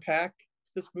much to unpack.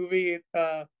 This movie,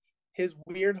 his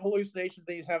weird hallucination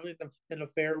that he's having an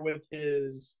affair with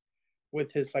his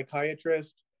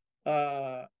psychiatrist.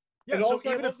 Yeah, so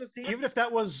even if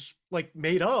that was like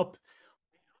made up,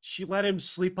 she let him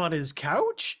sleep on his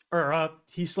couch, or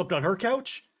he slept on her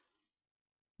couch.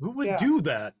 Who would do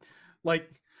that? Like,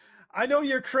 I know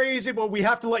you're crazy, but we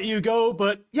have to let you go.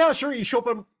 But yeah, sure, you show up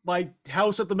at my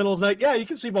house at the middle of the night. Yeah, you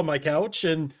can sleep on my couch,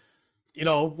 and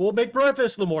we'll make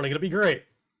breakfast in the morning. It'll be great.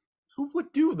 Who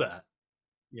would do that?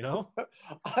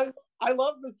 I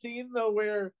love the scene though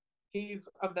where he's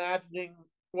imagining.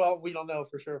 Well, we don't know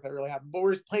for sure if it really happened, but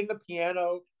where he's playing the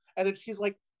piano, and then she's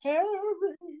like, "Harry,"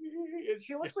 and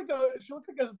she looks like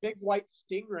a big white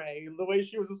stingray. The way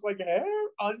she was just like hair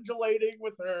undulating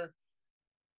with her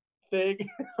thing,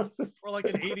 or like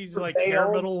an '80s like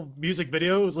hair metal music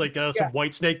video. It was like some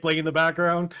White Snake playing in the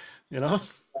background.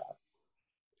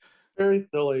 Very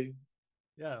silly.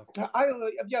 Yeah.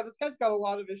 This guy's got a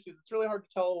lot of issues. It's really hard to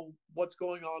tell what's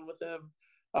going on with him.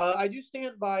 I do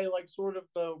stand by like sort of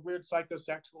the weird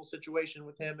psychosexual situation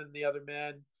with him and the other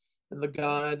men and the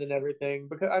gun and everything,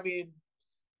 because I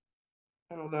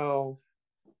don't know.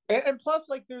 And plus,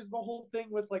 like, there's the whole thing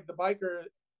with like the biker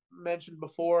mentioned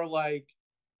before, like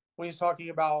when he's talking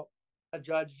about a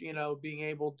judge, being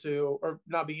able to or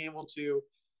not being able to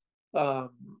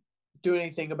do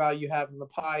anything about you having the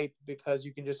pipe because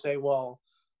you can just say, well,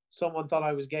 someone thought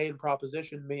I was gay and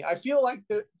propositioned me. I feel like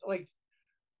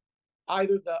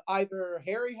either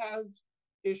Harry has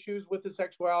issues with his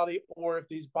sexuality, or if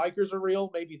these bikers are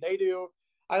real, maybe they do.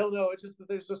 I don't know. It's just that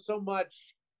there's just so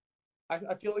much.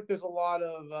 I feel like there's a lot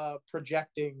of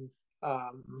projecting.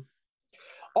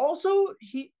 Also,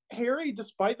 Harry,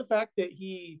 despite the fact that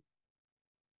he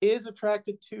is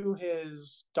attracted to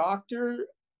his doctor,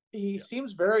 he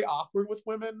seems very awkward with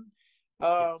women.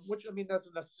 Which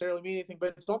doesn't necessarily mean anything,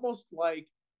 but it's almost like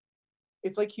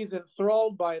he's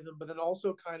enthralled by them, but then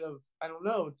also kind of, I don't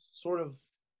know, it's sort of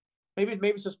maybe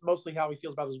it's just mostly how he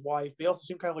feels about his wife. They also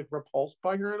seem kind of like repulsed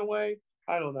by her in a way.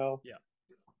 I don't know. Yeah.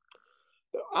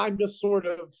 I'm just sort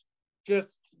of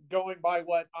just going by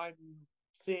what I'm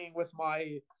seeing with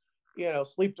my,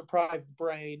 sleep deprived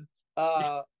brain.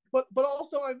 But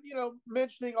also I'm,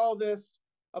 mentioning all this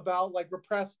about like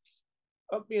repressed,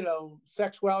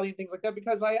 sexuality and things like that,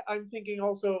 because I'm thinking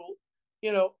also,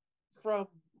 from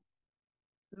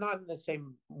not in the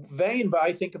same vein, but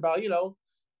I think about,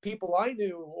 people I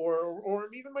knew or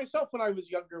even myself when I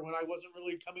was younger, when I wasn't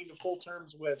really coming to full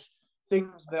terms with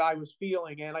things that I was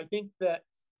feeling. And I think that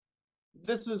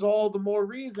this is all the more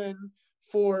reason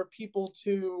for people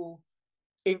to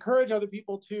encourage other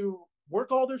people to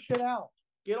work all their shit out,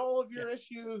 get all of your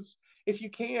issues. If you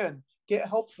can get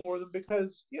help for them,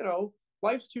 because,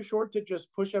 life's too short to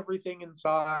just push everything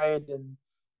inside and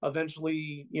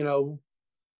eventually,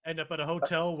 end up at a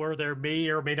hotel where there may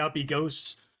or may not be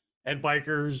ghosts and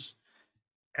bikers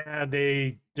and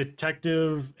a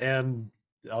detective and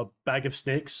a bag of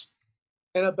snakes.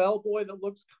 And a bellboy that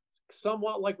looks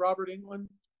somewhat like Robert Englund.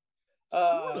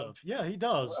 Sort of. Yeah, he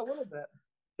does. A little bit.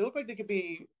 They look like they could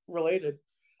be related.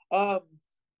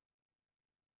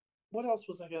 What else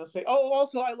was I going to say? Oh,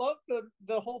 also, I love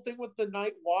the whole thing with the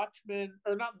night watchman,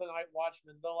 or not the night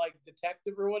watchman, the like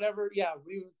detective or whatever. Yeah,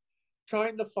 he was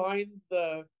trying to find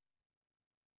the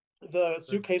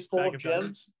suitcase full of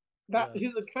gems.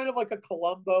 He's a kind of like a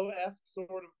Columbo-esque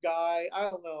sort of guy. I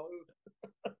don't know.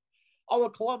 Although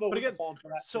Columbo would have fallen for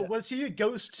that. So was he a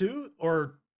ghost too,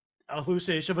 or a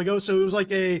hallucination of a ghost? So it was like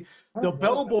the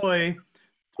bellboy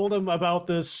told him about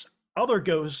this other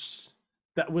ghost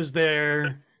that was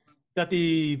there. That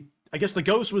I guess the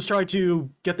ghost was trying to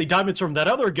get the diamonds from that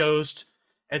other ghost,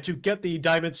 and to get the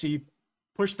diamonds, he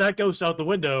pushed that ghost out the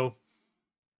window.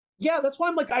 Yeah, that's why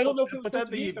I'm like, I don't know if it was. But then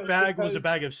the bag was a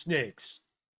bag of snakes.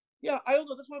 Yeah, I don't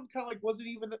know. That's why I'm kind of like, was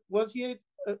he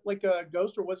like a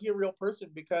ghost, or was he a real person?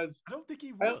 Because I don't think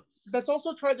he was. That's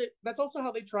also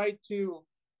how they tried to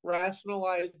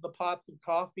rationalize the pots of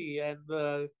coffee and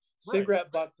the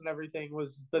cigarette butts and everything,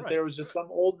 was that there was just some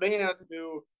old man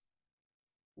who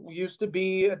used to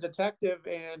be a detective,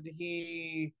 and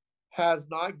he has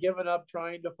not given up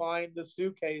trying to find the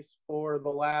suitcase for the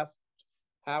last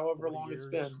however long it's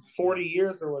been, 40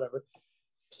 years or whatever.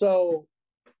 So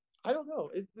I don't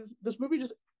know. This movie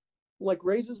just like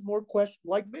raises more questions,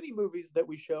 like many movies that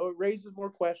we show. It raises more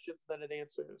questions than it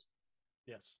answers.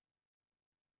 Yes,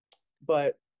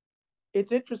 but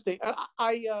it's interesting.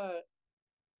 I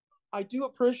do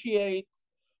appreciate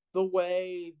the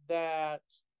way that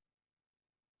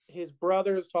his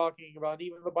brother is talking about,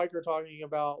 even the biker talking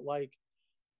about, like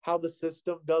how the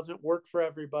system doesn't work for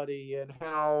everybody, and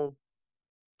how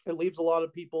it leaves a lot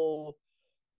of people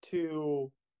to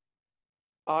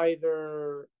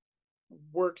either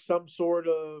work some sort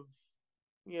of,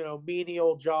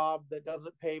 menial job that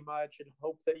doesn't pay much and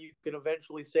hope that you can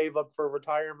eventually save up for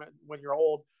retirement when you're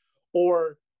old,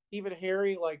 or even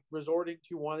Harry like resorting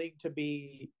to wanting to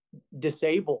be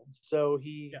disabled so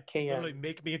he can literally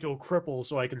make me into a cripple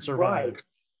so I can survive.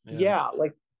 Yeah,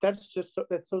 like that's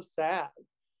so sad.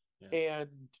 And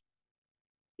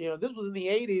this was in the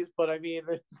 80s, but I mean,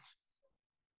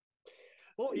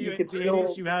 well, in the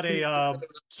 80s you had a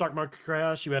stock market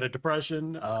crash, you had a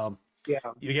depression,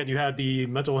 you had the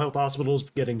mental health hospitals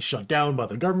getting shut down by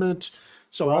the government,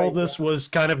 so all of this was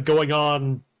kind of going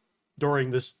on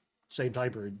during this same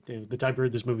time period, the time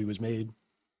period this movie was made.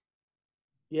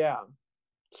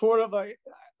 Sort of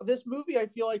this movie I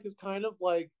feel like is kind of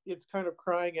like, it's kind of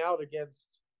crying out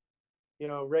against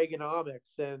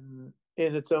Reaganomics, and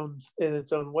in its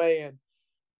own way. And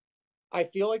I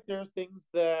feel like there's things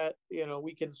that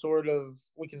we can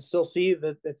still see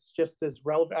that it's just as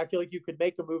relevant. I feel like you could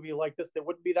make a movie like this that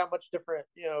wouldn't be that much different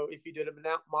if you did a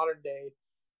modern day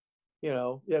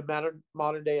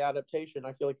modern day adaptation.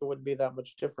 I feel like it wouldn't be that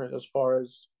much different as far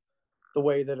as the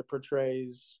way that it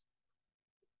portrays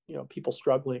people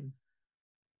struggling.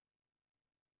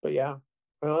 But yeah,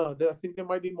 I think there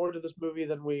might be more to this movie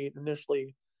than we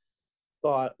initially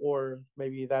thought, or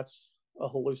maybe that's a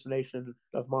hallucination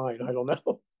of mine. I don't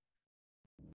know.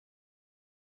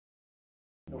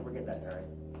 Don't forget that, Harry.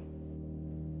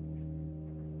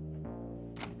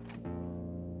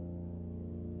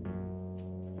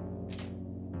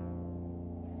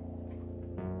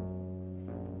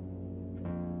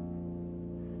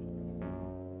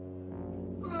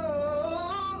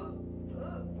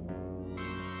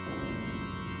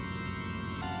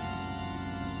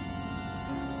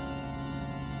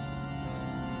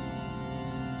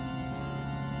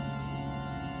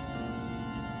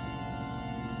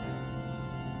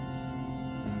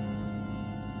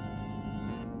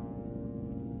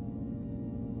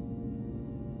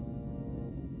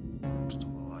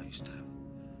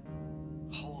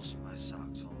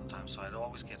 So I'd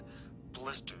always get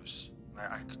blisters.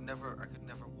 I could never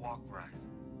walk right.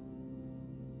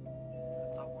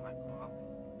 I thought when I grew up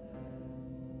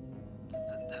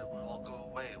that it would all go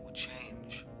away, it would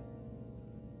change.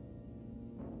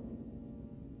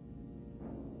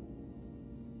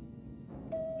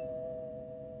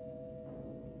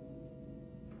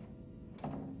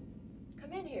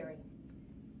 Come in, Harry.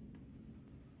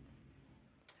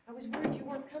 I was worried you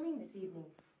weren't coming this evening.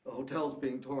 The hotel's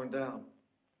being torn down.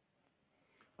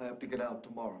 I have to get out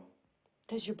tomorrow.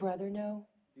 Does your brother know?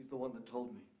 He's the one that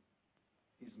told me.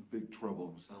 He's in big trouble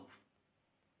himself.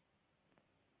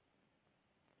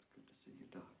 Good to see you,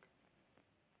 Doc.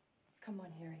 Come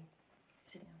on, Harry.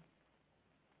 Sit down.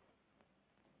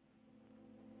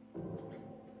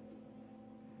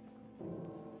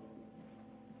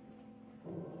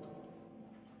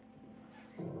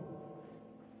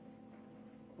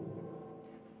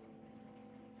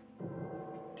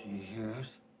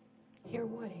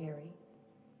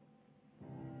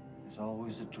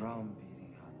 always a drum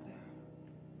beating out there.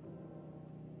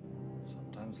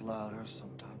 Sometimes louder,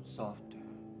 sometimes softer.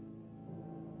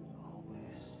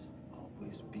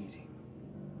 Always beating.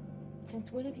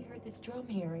 Since when have you heard this drum,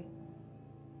 Harry?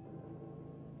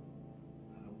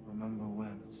 I don't remember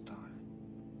when it started.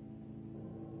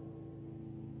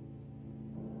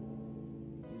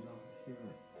 You don't hear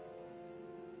it,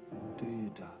 do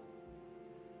you, Doc?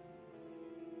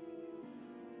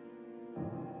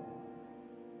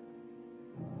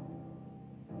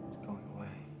 It's going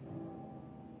away.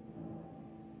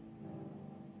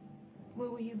 Where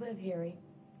will you live, Harry?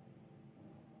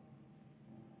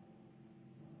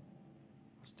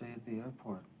 I'll stay at the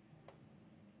airport.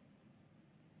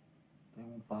 They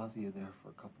won't bother you there for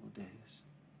a couple of days.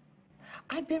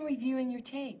 I've been reviewing your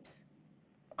tapes.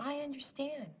 I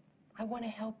understand. I want to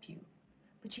help you.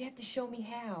 But you have to show me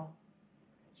how.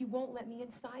 You won't let me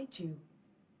inside you.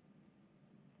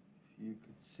 If you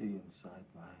could see inside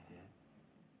my head,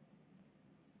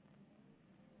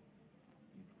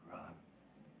 you'd run.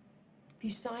 If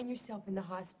you sign yourself in the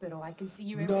hospital, I can see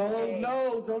you every day.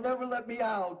 No, they'll never let me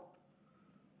out.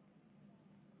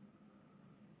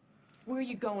 Where are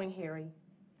you going, Harry?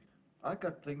 I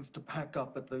got things to pack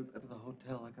up at the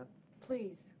hotel. I got...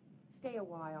 Please, stay a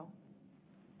while.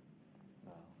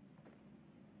 No.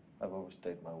 I've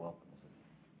overstayed my welcome.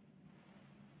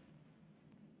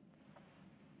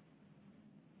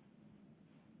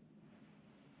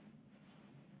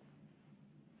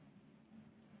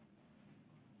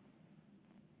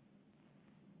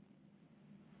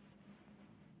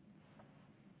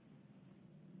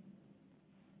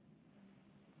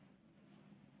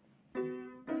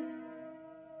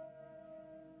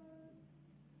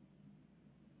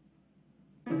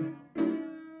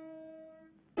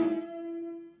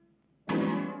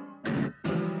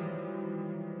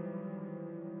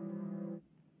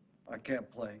 I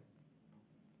can't play.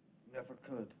 Never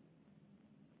could.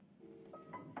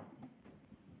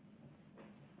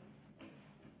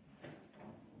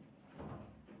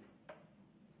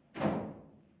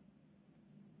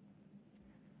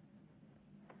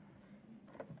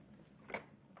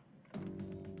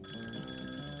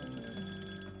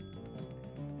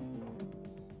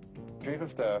 Chief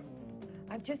of Staff.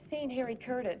 I've just seen Harry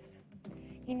Curtis.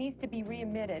 He needs to be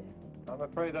readmitted. I'm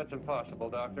afraid that's impossible,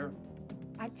 Doctor.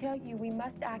 I tell you, we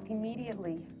must act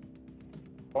immediately.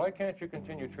 Why can't you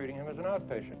continue treating him as an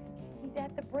outpatient? He's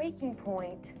at the breaking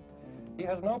point. He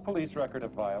has no police record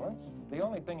of violence. The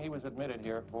only thing he was admitted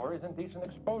here for is indecent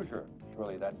exposure.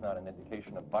 Surely that's not an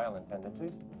indication of violent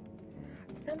tendencies.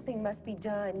 Something must be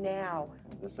done now.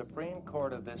 The Supreme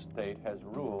Court of this state has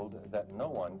ruled that no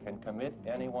one can commit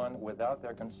anyone without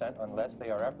their consent unless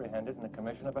they are apprehended in the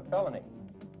commission of a felony.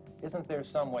 Isn't there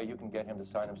some way you can get him to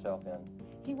sign himself in?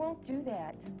 He won't do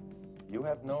that. You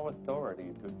have no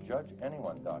authority to judge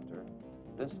anyone, Doctor.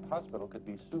 This hospital could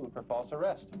be sued for false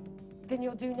arrest. Then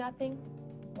you'll do nothing?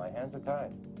 My hands are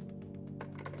tied.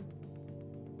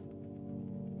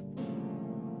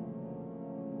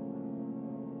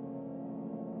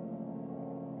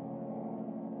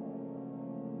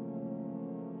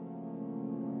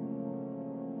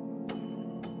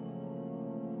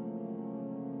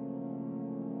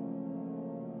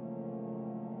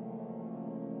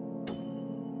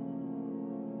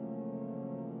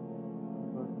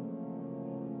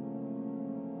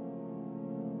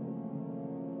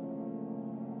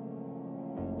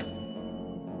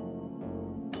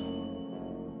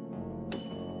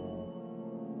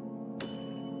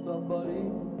 Somebody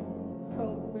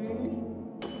help me.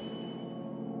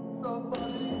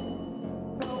 Somebody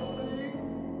help me.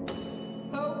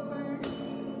 Help me.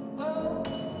 Help.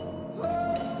 Help.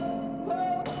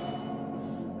 Help.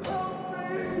 Help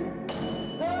me.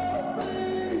 Help me.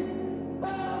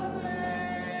 Help me.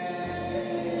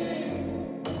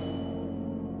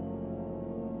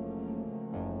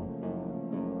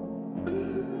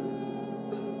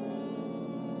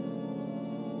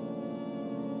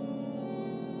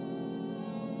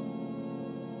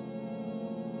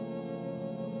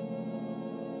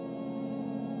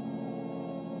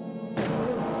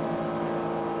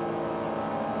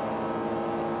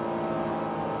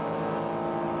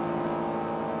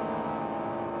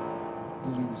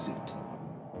 Lose it.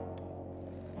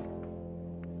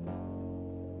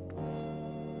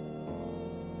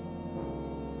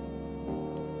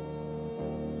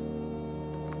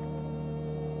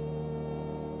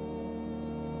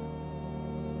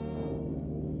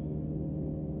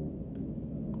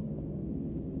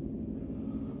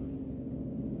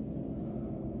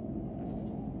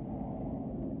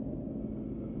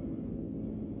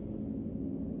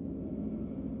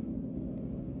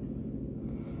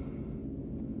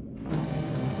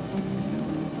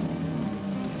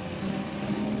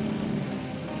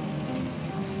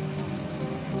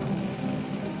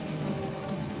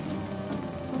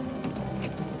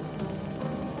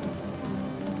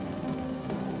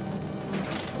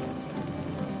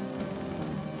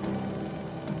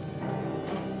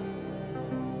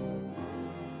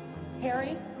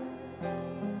 Harry?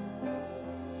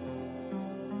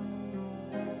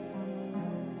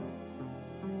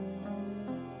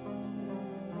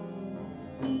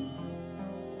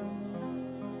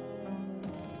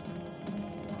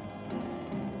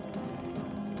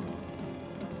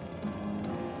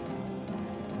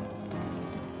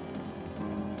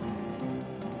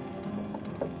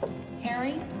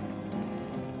 Harry?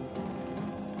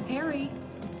 Harry?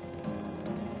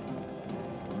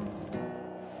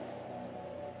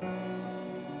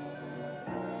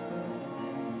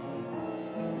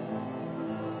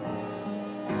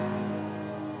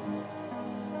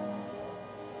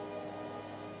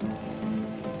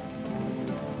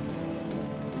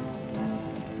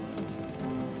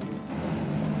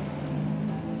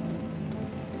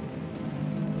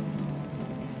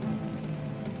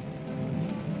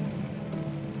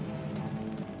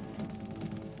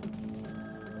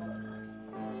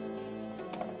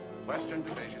 Western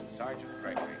Division, Sergeant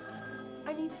Gregory.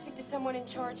 I need to speak to someone in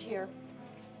charge here.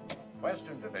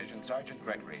 Western Division, Sergeant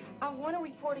Gregory. I want to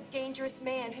report a dangerous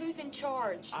man. Who's in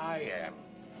charge? I am.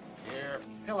 Here,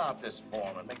 fill out this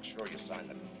form and make sure you sign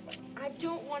the complaint. I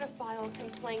don't want to file a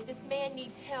complaint. This man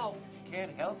needs help.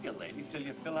 Can't help you, lady, till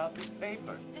you fill out this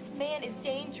paper. This man is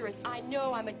dangerous. I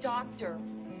know. I'm a doctor.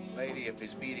 Lady, if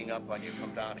he's beating up on you,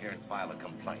 come down here and file a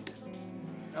complaint.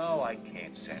 No, I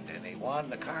can't send anyone.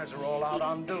 The cars are all out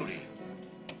on duty.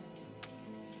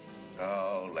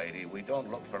 No, lady, we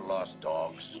don't look for lost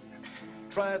dogs.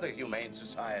 Try the Humane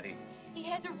Society. He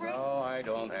has a room. No, I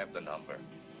don't have the number.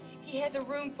 He has a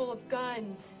room full of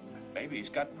guns. Maybe he's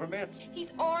got permits.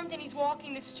 He's armed and he's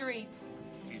walking the streets.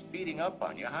 He's beating up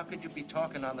on you. How could you be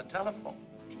talking on the telephone?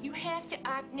 You have to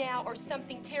act now or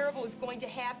something terrible is going to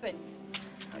happen.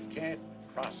 I can't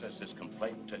process this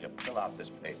complaint until you fill out this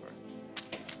paper.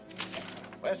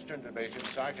 Western Division,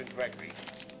 Sergeant Gregory.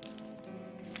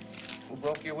 Who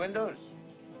broke your windows?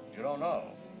 You don't know.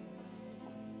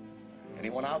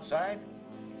 Anyone outside?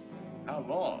 How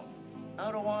long?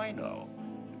 How do I know?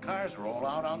 The cars are all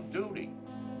out on duty.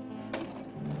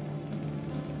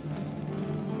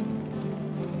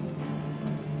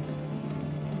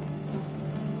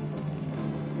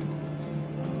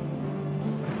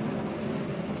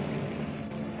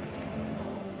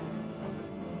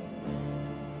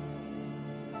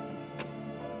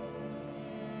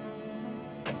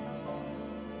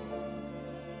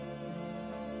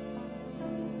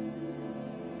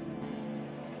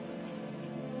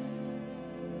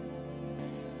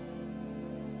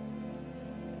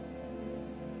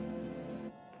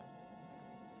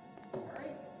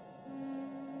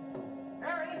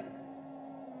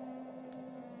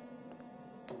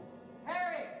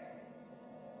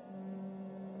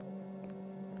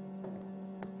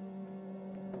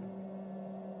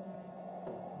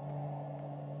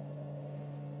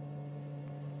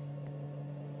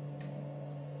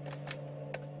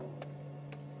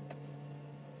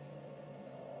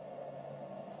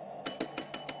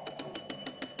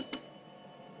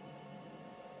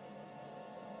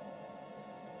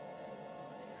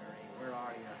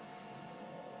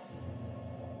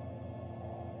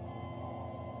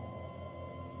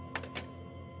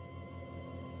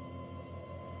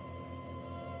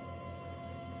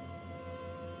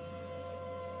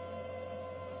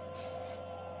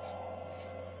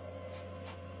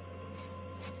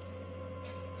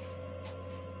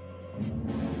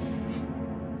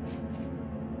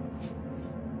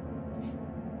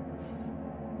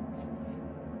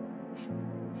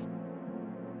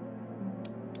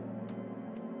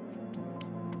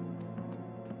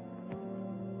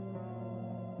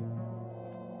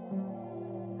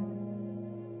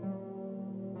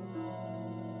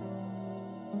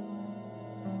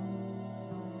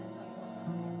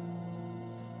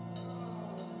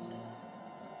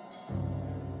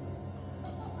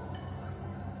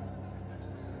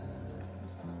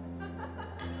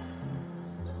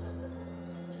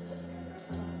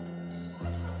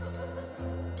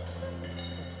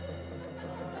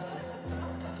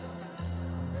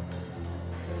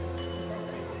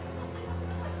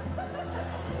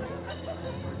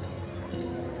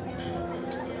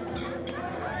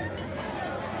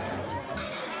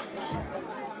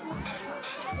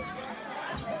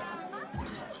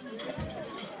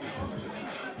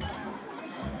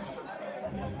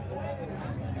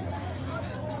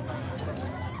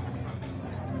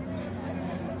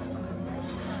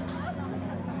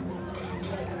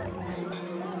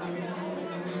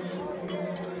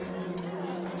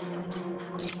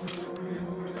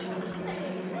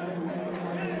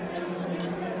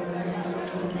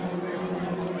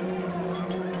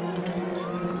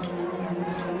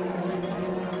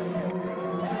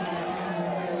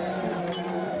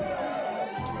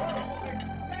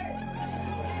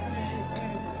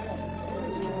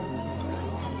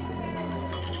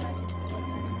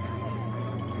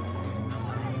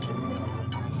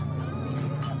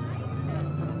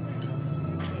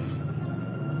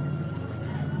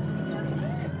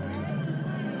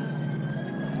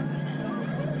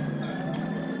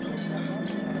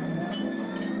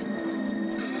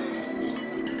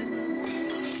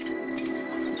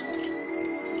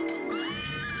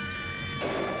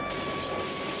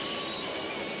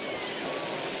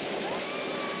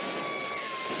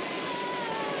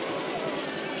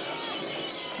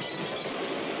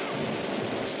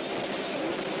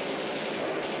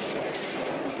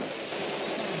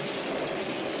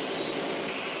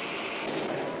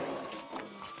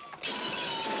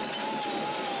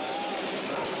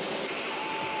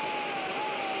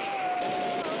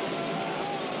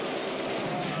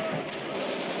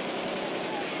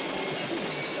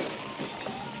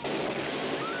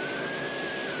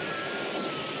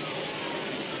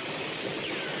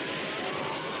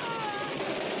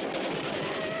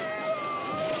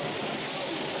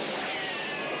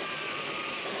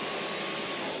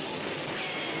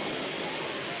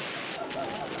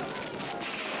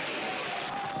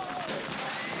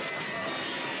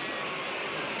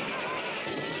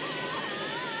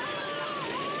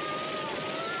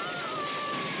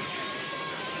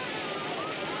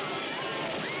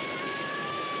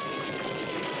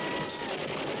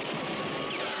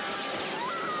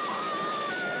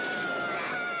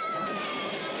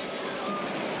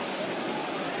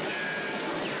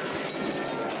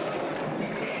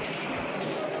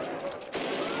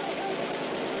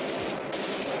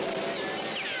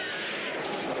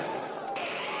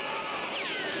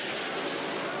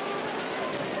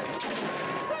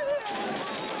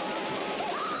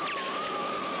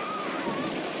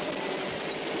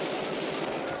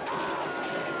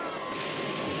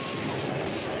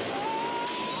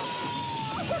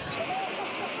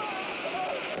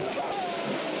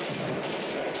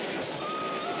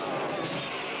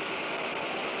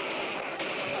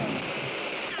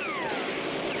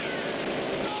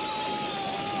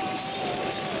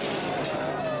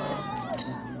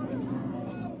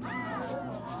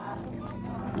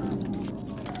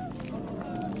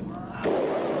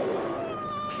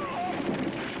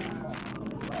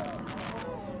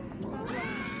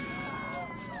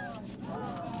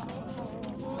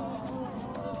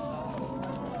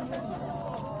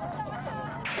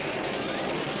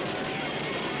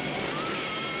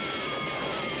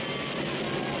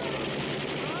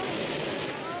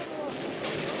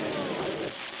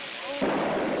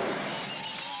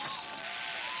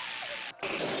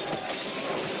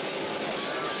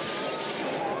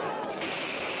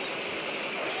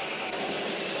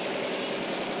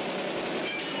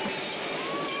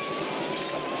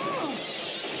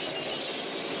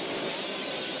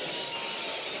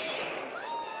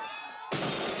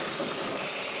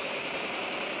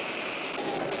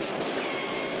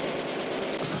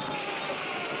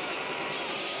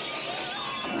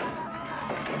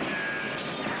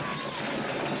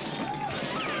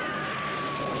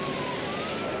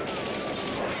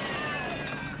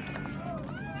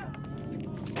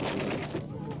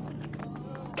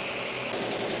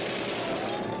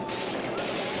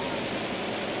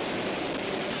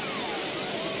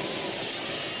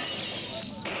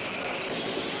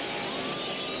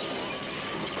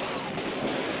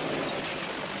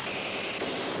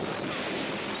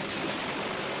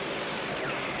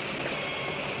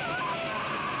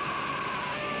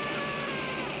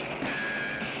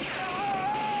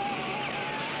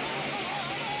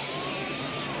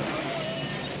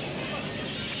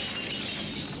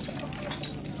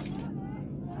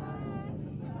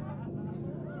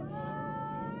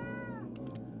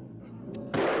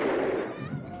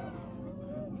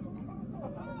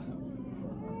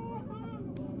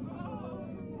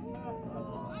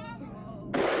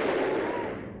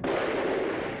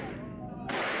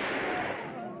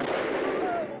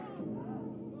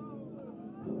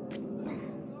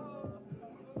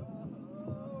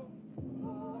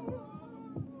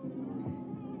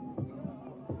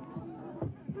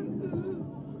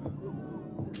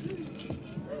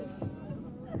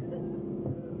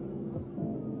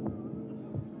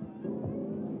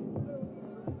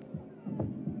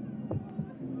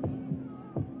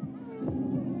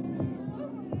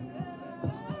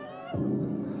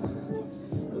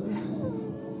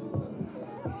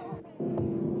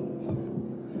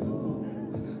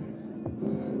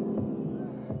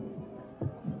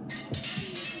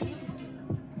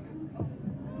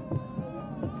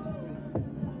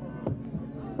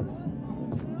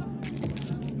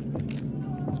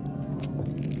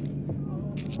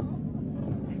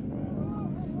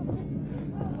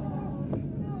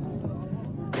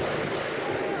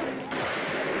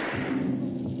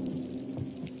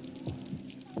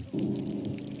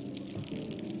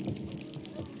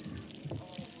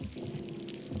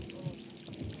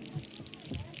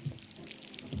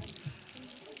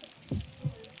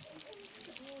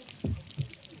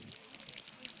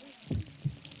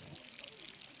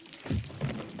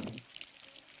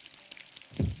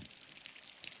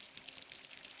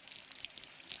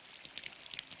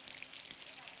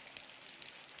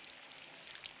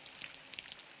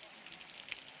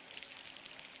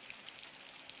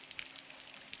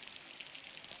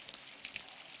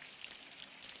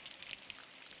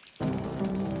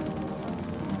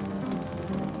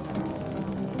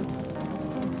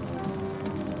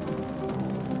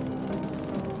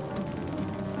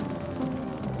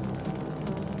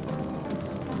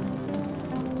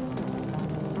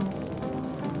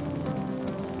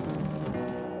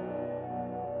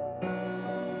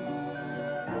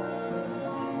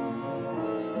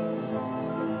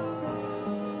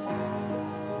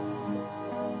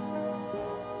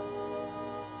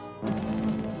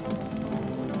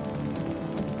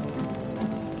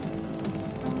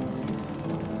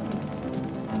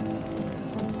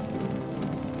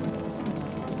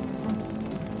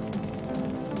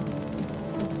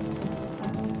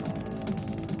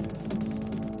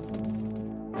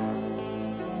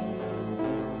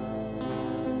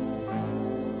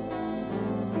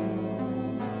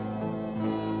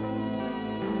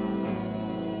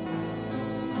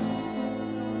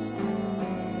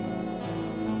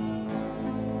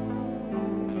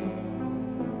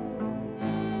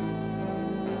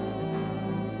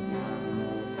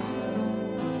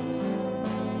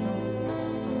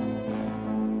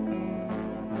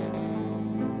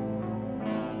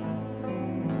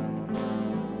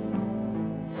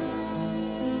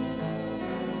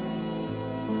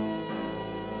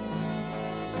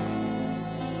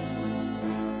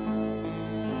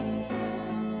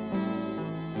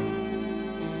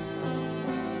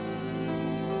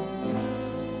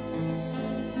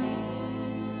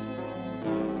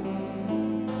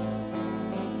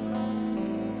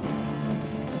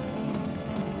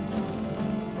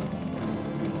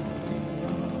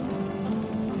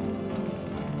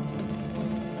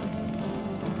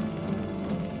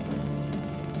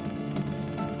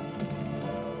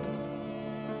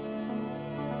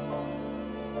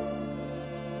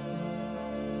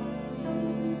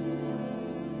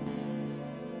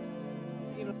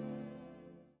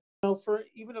 For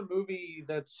even a movie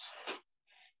that's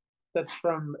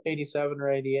from 87 or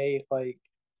 88, like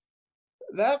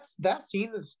that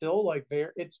scene is still like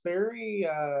very it's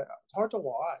hard to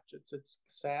watch. It's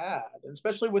sad, and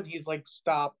especially when he's like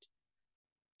stopped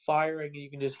firing and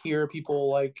you can just hear people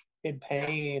like in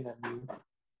pain, and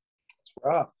it's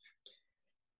rough.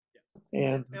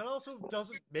 And it also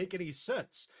doesn't make any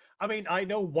sense. I mean, I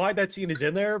know why that scene is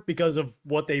in there because of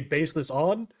what they base this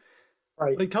on.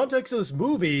 Right. But in context of this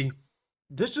movie,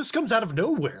 this just comes out of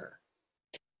nowhere.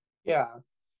 Yeah.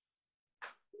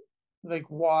 Like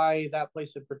why that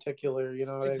place in particular, you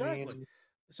know what Exactly. I mean?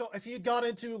 So if he had gone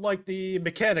into like the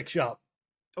mechanic shop,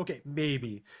 okay,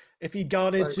 maybe. If he'd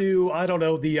gone Right. into, I don't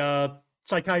know, the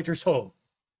psychiatrist's home,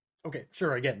 okay,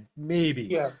 sure, again, maybe.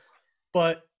 Yeah.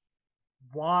 But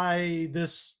why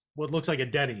this, what looks like a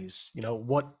Denny's? You know,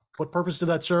 what purpose did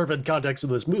that serve in context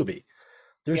of this movie?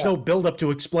 There's no buildup to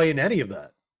explain any of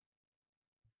that.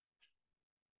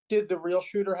 Did the real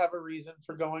shooter have a reason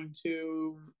for going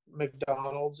to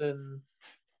McDonald's and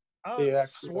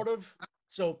Sort of.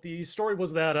 So the story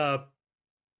was that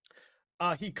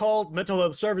he called mental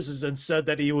health services and said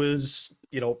that he was,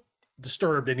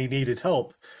 disturbed and he needed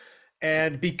help.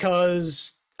 And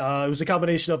because it was a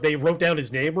combination of they wrote down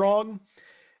his name wrong,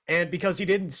 and because he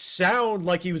didn't sound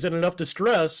like he was in enough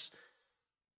distress,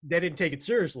 they didn't take it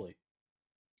seriously.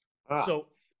 So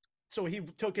he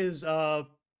took his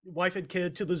wife and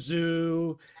kid to the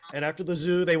zoo, and after the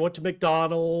zoo, they went to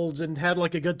McDonald's and had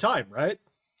like a good time, right?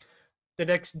 The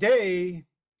next day,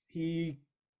 he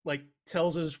like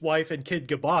tells his wife and kid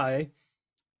goodbye,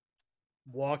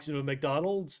 walks into a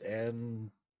McDonald's, and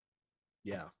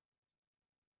yeah,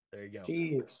 there you go.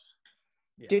 Jeez.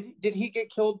 Yeah. Did he get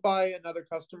killed by another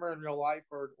customer in real life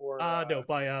or no,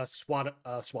 by a SWAT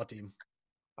team.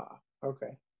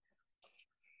 Okay.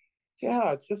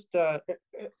 Yeah, it's just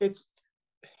it's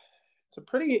a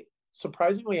pretty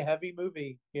surprisingly heavy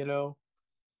movie, and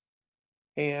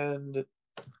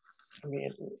I mean,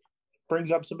 it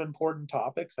brings up some important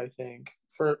topics, I think,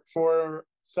 for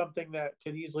something that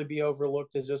could easily be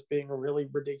overlooked as just being a really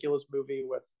ridiculous movie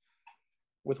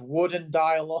with wooden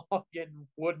dialogue and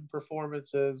wooden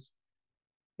performances.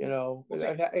 Well, see,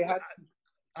 it had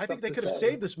I think they could have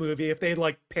saved this movie if they'd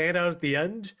like pan out at the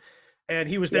end and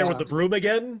he was there with the broom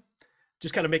again,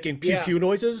 just kind of making pew pew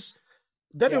noises.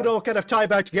 Then it would all kind of tie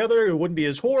back together. It wouldn't be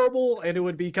as horrible, and it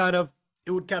would kind of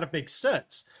make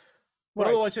sense. But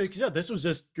otherwise, like you said, this was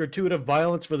just gratuitous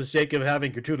violence for the sake of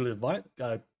having gratuitous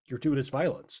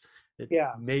violence. It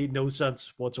made no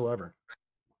sense whatsoever.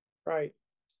 Right.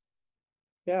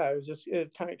 Yeah, it was just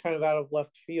kind of out of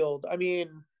left field. I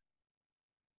mean,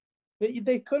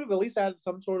 they could have at least added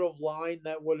some sort of line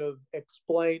that would have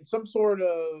explained some sort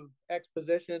of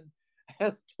exposition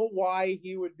as to why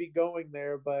he would be going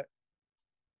there. But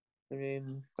I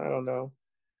mean, I don't know.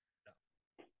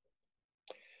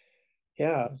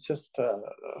 Yeah, it's just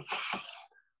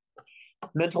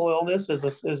mental illness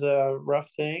is a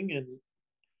rough thing, and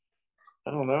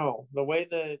I don't know, the way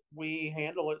that we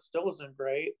handle it still isn't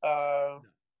great.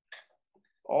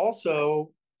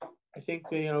 Also, I think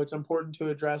that, it's important to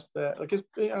address that, like,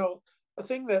 a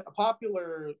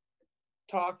popular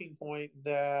talking point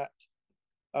that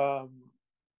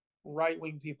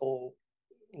right-wing people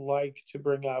like to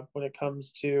bring up when it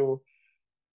comes to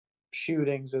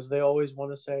shootings is they always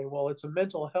want to say, well, it's a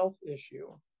mental health issue.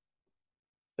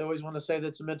 They always want to say that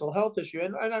it's a mental health issue.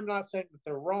 And I'm not saying that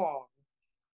they're wrong.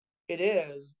 It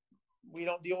is. We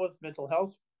don't deal with mental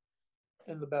health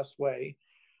in the best way.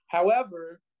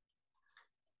 However,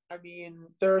 I mean,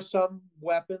 there are some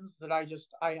weapons that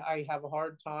I have a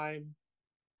hard time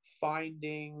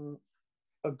finding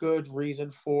a good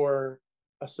reason for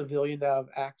a civilian to have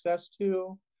access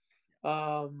to.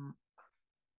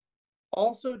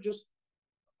 Also, just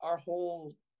our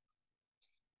whole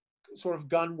sort of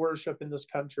gun worship in this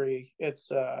country.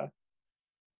 It's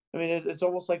it's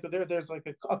almost like there's like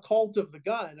a cult of the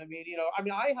gun. I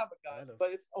mean, I have a gun,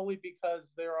 but it's only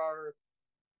because there are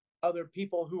other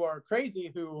people who are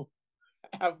crazy who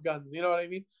have guns. You know what I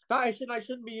mean? No, I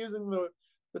shouldn't be using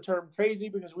the term crazy,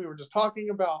 because we were just talking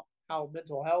about how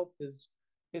mental health is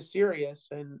serious,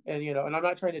 and I'm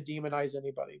not trying to demonize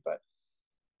anybody, but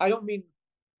I don't mean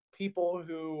people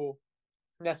who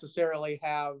necessarily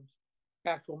have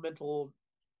actual mental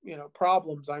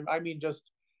problems. I mean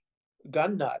just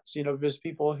gun nuts, just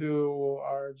people who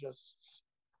are just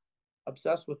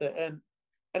obsessed with it. And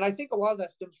I think a lot of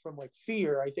that stems from like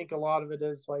fear. I think a lot of it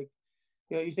is like,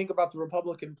 you think about the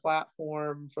Republican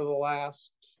platform for the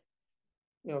last,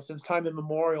 since time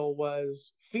immemorial,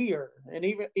 was fear. And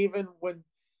even when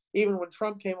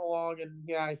Trump came along, and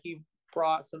he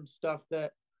brought some stuff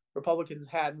that Republicans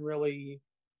hadn't really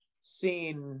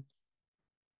seen.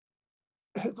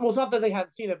 Well, it's not that they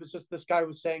hadn't seen it, it's just this guy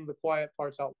was saying the quiet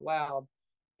parts out loud.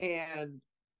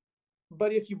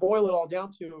 But if you boil it all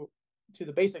down to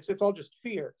the basics, it's all just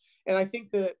fear. And I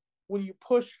think that when you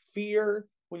push fear,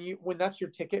 when that's your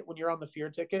ticket, when you're on the fear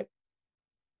ticket,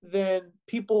 then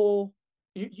people,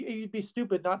 you'd be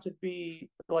stupid not to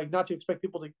expect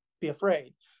people to be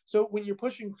afraid. So when you're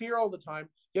pushing fear all the time,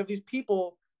 you have these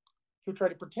people who try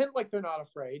to pretend like they're not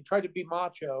afraid, try to be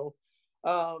macho,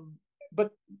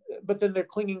 but then they're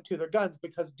clinging to their guns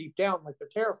because deep down, like, they're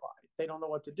terrified. They don't know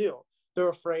what to do. They're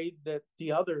afraid that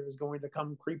the other is going to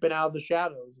come creeping out of the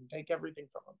shadows and take everything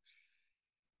from them.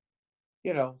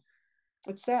 You know,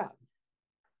 it's sad.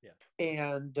 Yeah.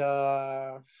 And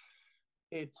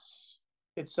it's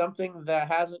something that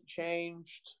hasn't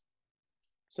changed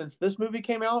since this movie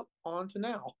came out on to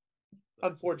now,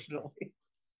 unfortunately.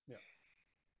 Yeah.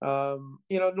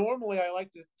 Normally I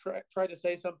like to try to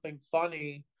say something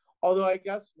funny, although I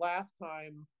guess last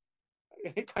time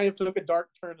it kind of took a dark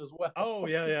turn as well. Oh,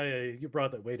 yeah. You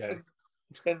brought that way down.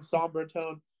 and somber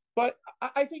tone. But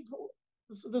I think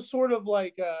the sort of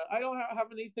like, I don't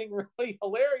have anything really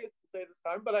hilarious to say this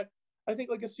time, but I think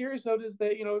like a serious note is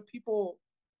that, if people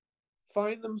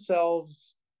find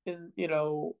themselves in,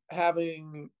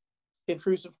 having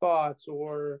intrusive thoughts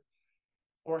or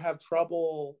have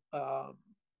trouble,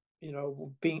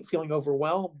 feeling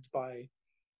overwhelmed by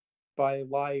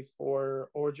life or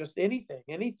just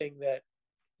anything that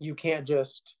you can't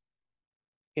just,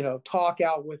 talk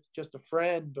out with just a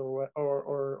friend or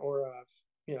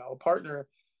a partner.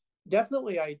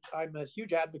 Definitely, I'm a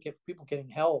huge advocate for people getting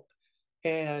help.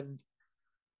 And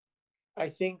I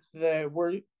think that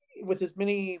with as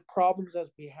many problems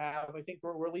as we have, I think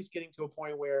we're at least getting to a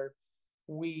point where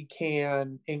we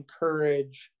can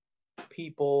encourage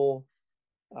people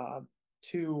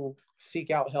to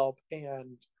seek out help,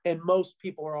 and most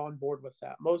people are on board with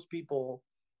that. Most people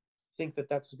think that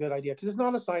that's a good idea because it's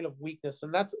not a sign of weakness,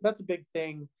 and that's a big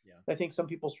thing. I think some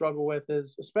people struggle with,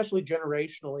 is especially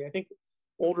generationally. I think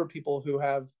older people who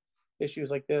have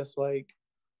issues like this, like,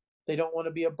 they don't want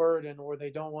to be a burden, or they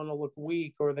don't want to look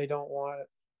weak, or they don't want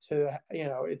to,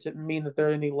 it to mean that they're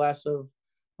any less of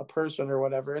a person or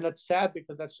whatever. And it's sad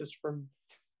because that's just from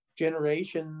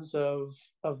generations of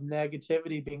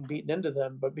negativity being beaten into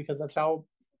them. But because that's how,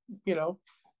 if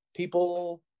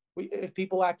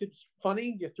people acted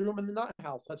funny, you threw them in the nut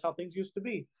house. That's how things used to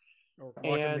be. Or lock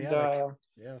them in the attic.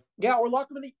 Yeah, or lock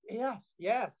them in the,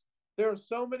 yes. There are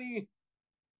so many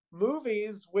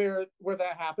movies where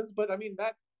that happens, but I mean,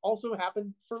 that also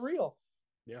happened for real.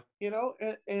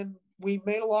 And we've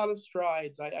made a lot of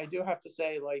strides. I do have to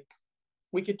say, like,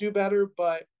 we could do better,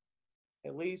 but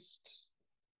at least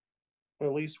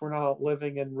we're not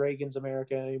living in Reagan's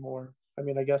America anymore. I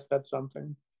mean, I guess that's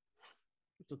something.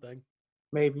 It's a thing.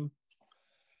 Maybe.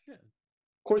 Yeah.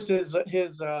 Of course, his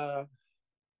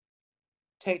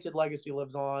tainted legacy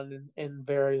lives on in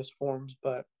various forms,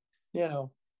 but it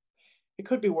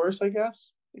could be worse. I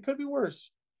guess it could be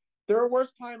worse. There are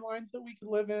worse timelines that we could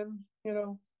live in.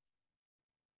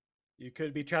 You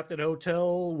could be trapped in a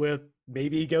hotel with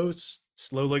maybe ghosts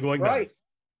slowly going right. back.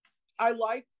 I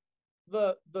liked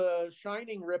the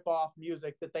Shining ripoff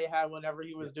music that they had whenever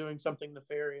he was doing something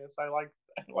nefarious. I like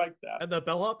that. And the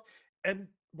bellhop. And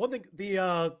one thing,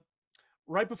 the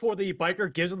right before the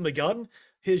biker gives him the gun,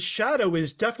 his shadow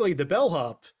is definitely the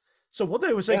bellhop. So one thing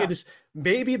I was thinking is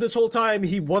maybe this whole time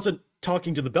he wasn't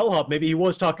talking to the bellhop. Maybe he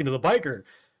was talking to the biker.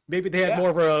 Maybe they had more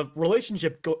of a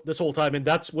relationship this whole time, and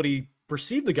that's what he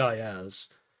perceived the guy as.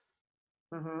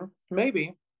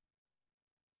 Maybe.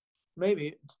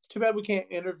 It's too bad we can't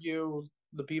interview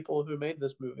the people who made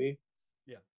this movie.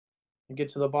 And get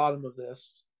to the bottom of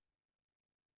this.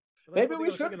 Well, maybe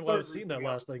we should. When I was seeing that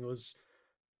last thing was,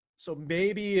 so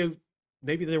maybe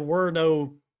there were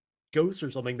no ghosts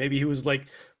or something. Maybe he was like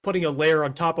putting a layer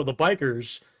on top of the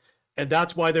bikers, and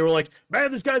that's why they were like,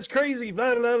 "Man, this guy's crazy,"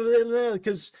 blah, blah, blah, blah,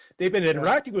 because they've been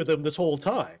interacting with him this whole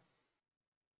time.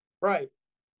 Right.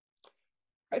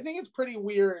 I think it's pretty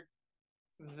weird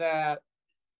that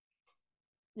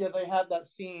they had that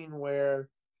scene where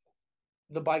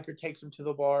the biker takes him to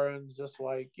the bar and is just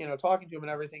like, talking to him and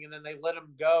everything, and then they let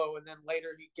him go, and then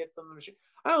later he gets them the machine.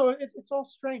 I don't know, it's all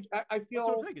strange. I feel. That's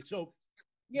what I'm thinking. So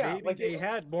maybe like they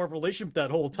had more of a relationship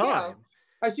that whole time.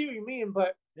 I see what you mean,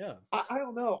 but I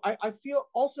don't know. I feel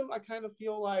also, I kind of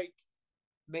feel like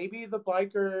maybe the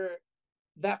biker,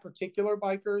 that particular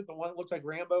biker, the one that looks like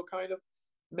Rambo kind of,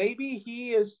 maybe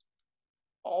he is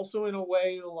also in a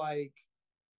way like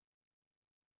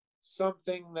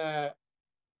something that,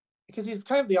 because he's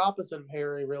kind of the opposite of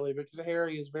Harry, really, because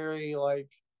Harry is very like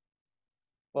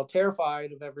well,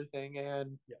 terrified of everything,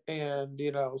 and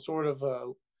sort of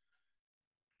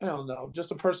I don't know,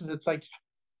 just a person that's like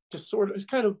just sort of is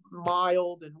kind of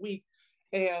mild and weak,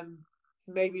 and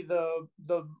maybe the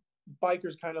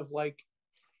biker's kind of like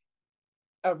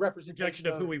a representation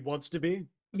of who he wants to be.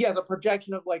 Yes, a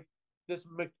projection of like this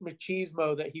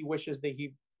machismo that he wishes that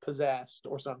he possessed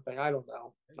or something. I don't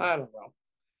know.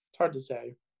 It's hard to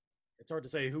say. It's hard to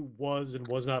say who was and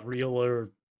was not real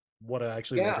or what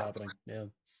actually was happening. Yeah.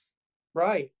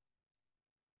 Right.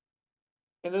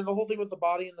 And then the whole thing with the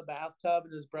body in the bathtub,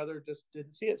 and his brother just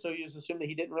didn't see it, so he just assumed that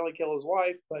he didn't really kill his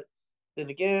wife. But then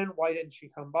again, why didn't she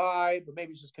come by? But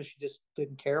maybe it's just because she just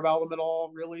didn't care about him at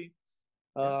all, really.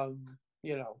 Who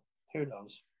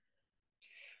knows?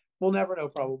 We'll never know,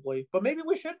 probably. But maybe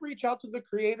we should reach out to the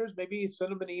creators. Maybe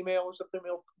send them an email or something.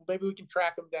 Maybe we can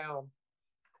track them down.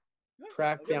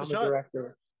 Track down the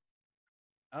director.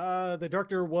 The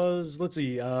director was, let's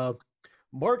see,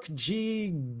 Mark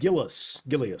G.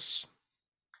 Gillius.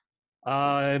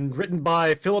 And written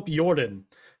by Philip Jordan,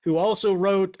 who also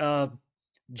wrote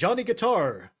Johnny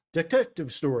Guitar,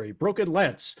 Detective Story, Broken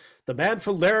Lance, The Man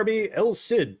from Laramie, El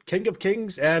Cid, King of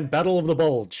Kings, and Battle of the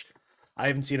Bulge. I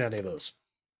haven't seen any of those.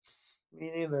 Me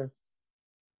neither.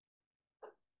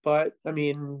 But I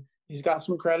mean, he's got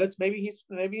some credits. Maybe he's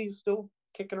still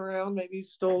kicking around. Maybe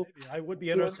he's still. Maybe. I would be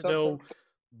interested to know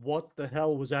what the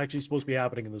hell was actually supposed to be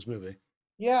happening in this movie.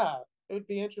 Yeah, it would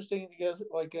be interesting to get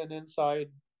like an inside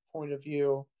point of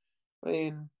view. I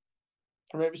mean,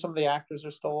 or maybe some of the actors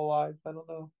are still alive. I don't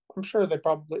know. I'm sure they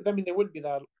probably. I mean, they wouldn't be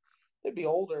that. They'd be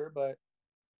older, but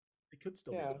they could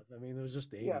still be alive. I mean, it was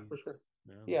just the 80s. Yeah, for sure.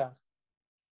 Yeah.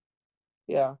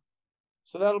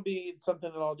 So that'll be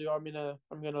something that I'll do. I'm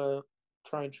gonna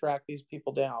try and track these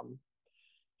people down,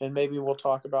 and maybe we'll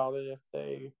talk about it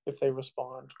if they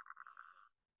respond.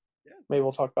 Yeah. Maybe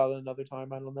we'll talk about it another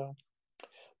time. I don't know.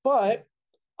 But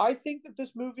I think that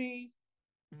this movie,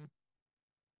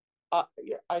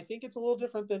 I think it's a little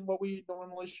different than what we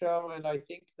normally show, and I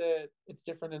think that it's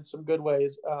different in some good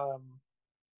ways.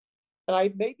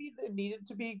 And maybe it needed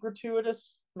to be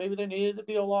gratuitous. Maybe there needed to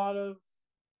be a lot of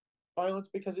violence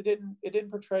because it didn't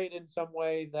portray it in some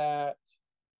way that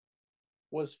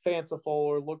was fanciful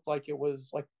or looked like it was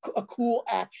like a cool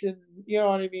action, you know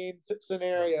what I mean,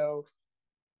 scenario.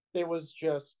 It was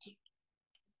just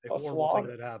a horrible thing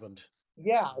that happened.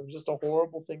 Yeah, it was just a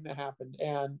horrible thing that happened.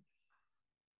 And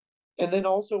then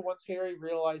also once Harry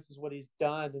realizes what he's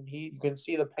done, and you can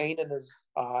see the pain in his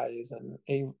eyes, and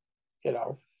he,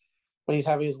 when he's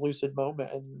having his lucid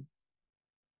moment, and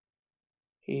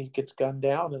he gets gunned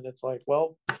down, and it's like,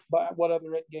 well, but what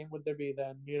other end game would there be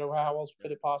then? How else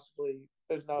could it possibly?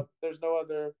 There's no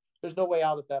way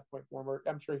out at that point for him.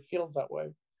 I'm sure he feels that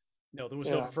way. No, there was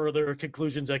no further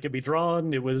conclusions that could be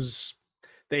drawn. It was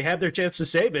they had their chance to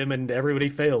save him, and everybody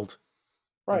failed,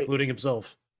 right, including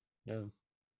himself. Yeah,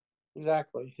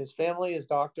 exactly. His family, his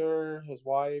doctor, his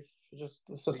wife, just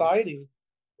the society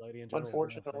in general,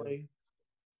 unfortunately.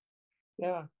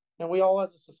 Yeah. And we all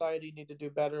as a society need to do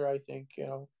better, I think,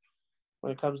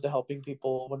 when it comes to helping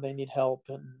people when they need help.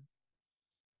 And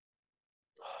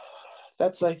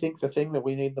that's, I think, the thing that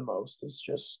we need the most is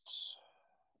just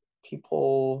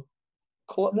people,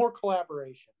 more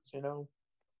collaborations,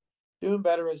 doing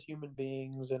better as human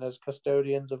beings and as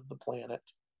custodians of the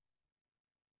planet.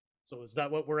 So is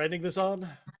that what we're ending this on?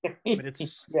 I mean,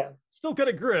 it's yeah, still kind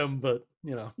of grim, but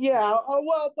Yeah.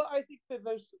 Well, but I think that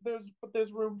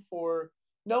there's room for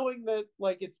knowing that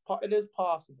like it is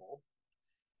possible.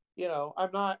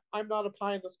 I'm not a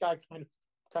pie in the sky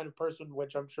kind of person,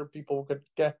 which I'm sure people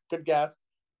could guess.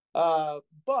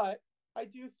 But I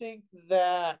do think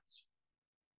that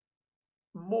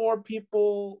more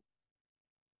people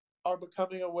are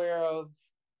becoming aware of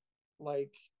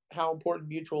like how important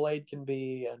mutual aid can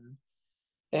be,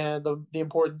 and the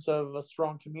importance of a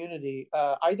strong community.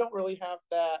 I don't really have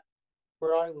that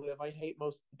where I live. I hate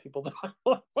most of the people that I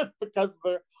live with because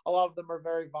a lot of them are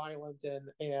very violent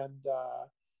and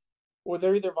or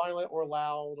they're either violent or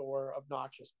loud or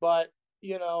obnoxious. But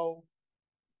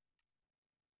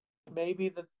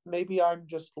maybe I'm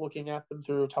just looking at them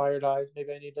through tired eyes.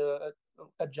 Maybe I need to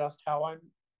adjust how I'm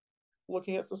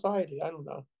looking at society. I don't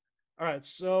know. All right,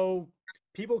 so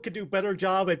people can do a better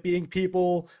job at being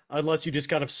people unless you just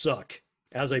kind of suck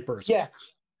as a person.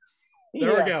 Yes.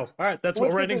 There we go. All right, that's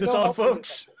what we're ending this on,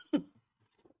 folks.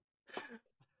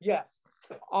 Yes.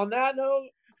 On that note,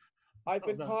 I've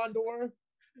been Condor.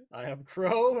 I am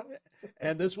Crow,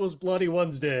 and this was Bloody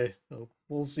Wednesday. So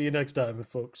we'll see you next time,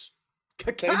 folks.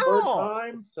 Same bird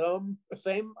time,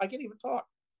 same. I can't even talk.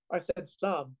 I said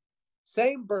some.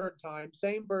 Same bird time,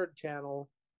 same bird channel.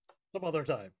 Some other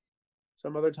time.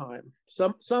 Some other time.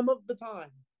 Some of the time.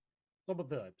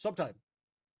 Sometime.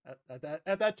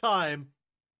 At that time,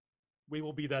 we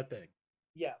will be that thing.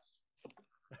 Yes.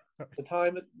 The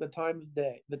time of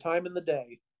day. The time in the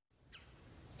day.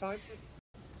 It's time for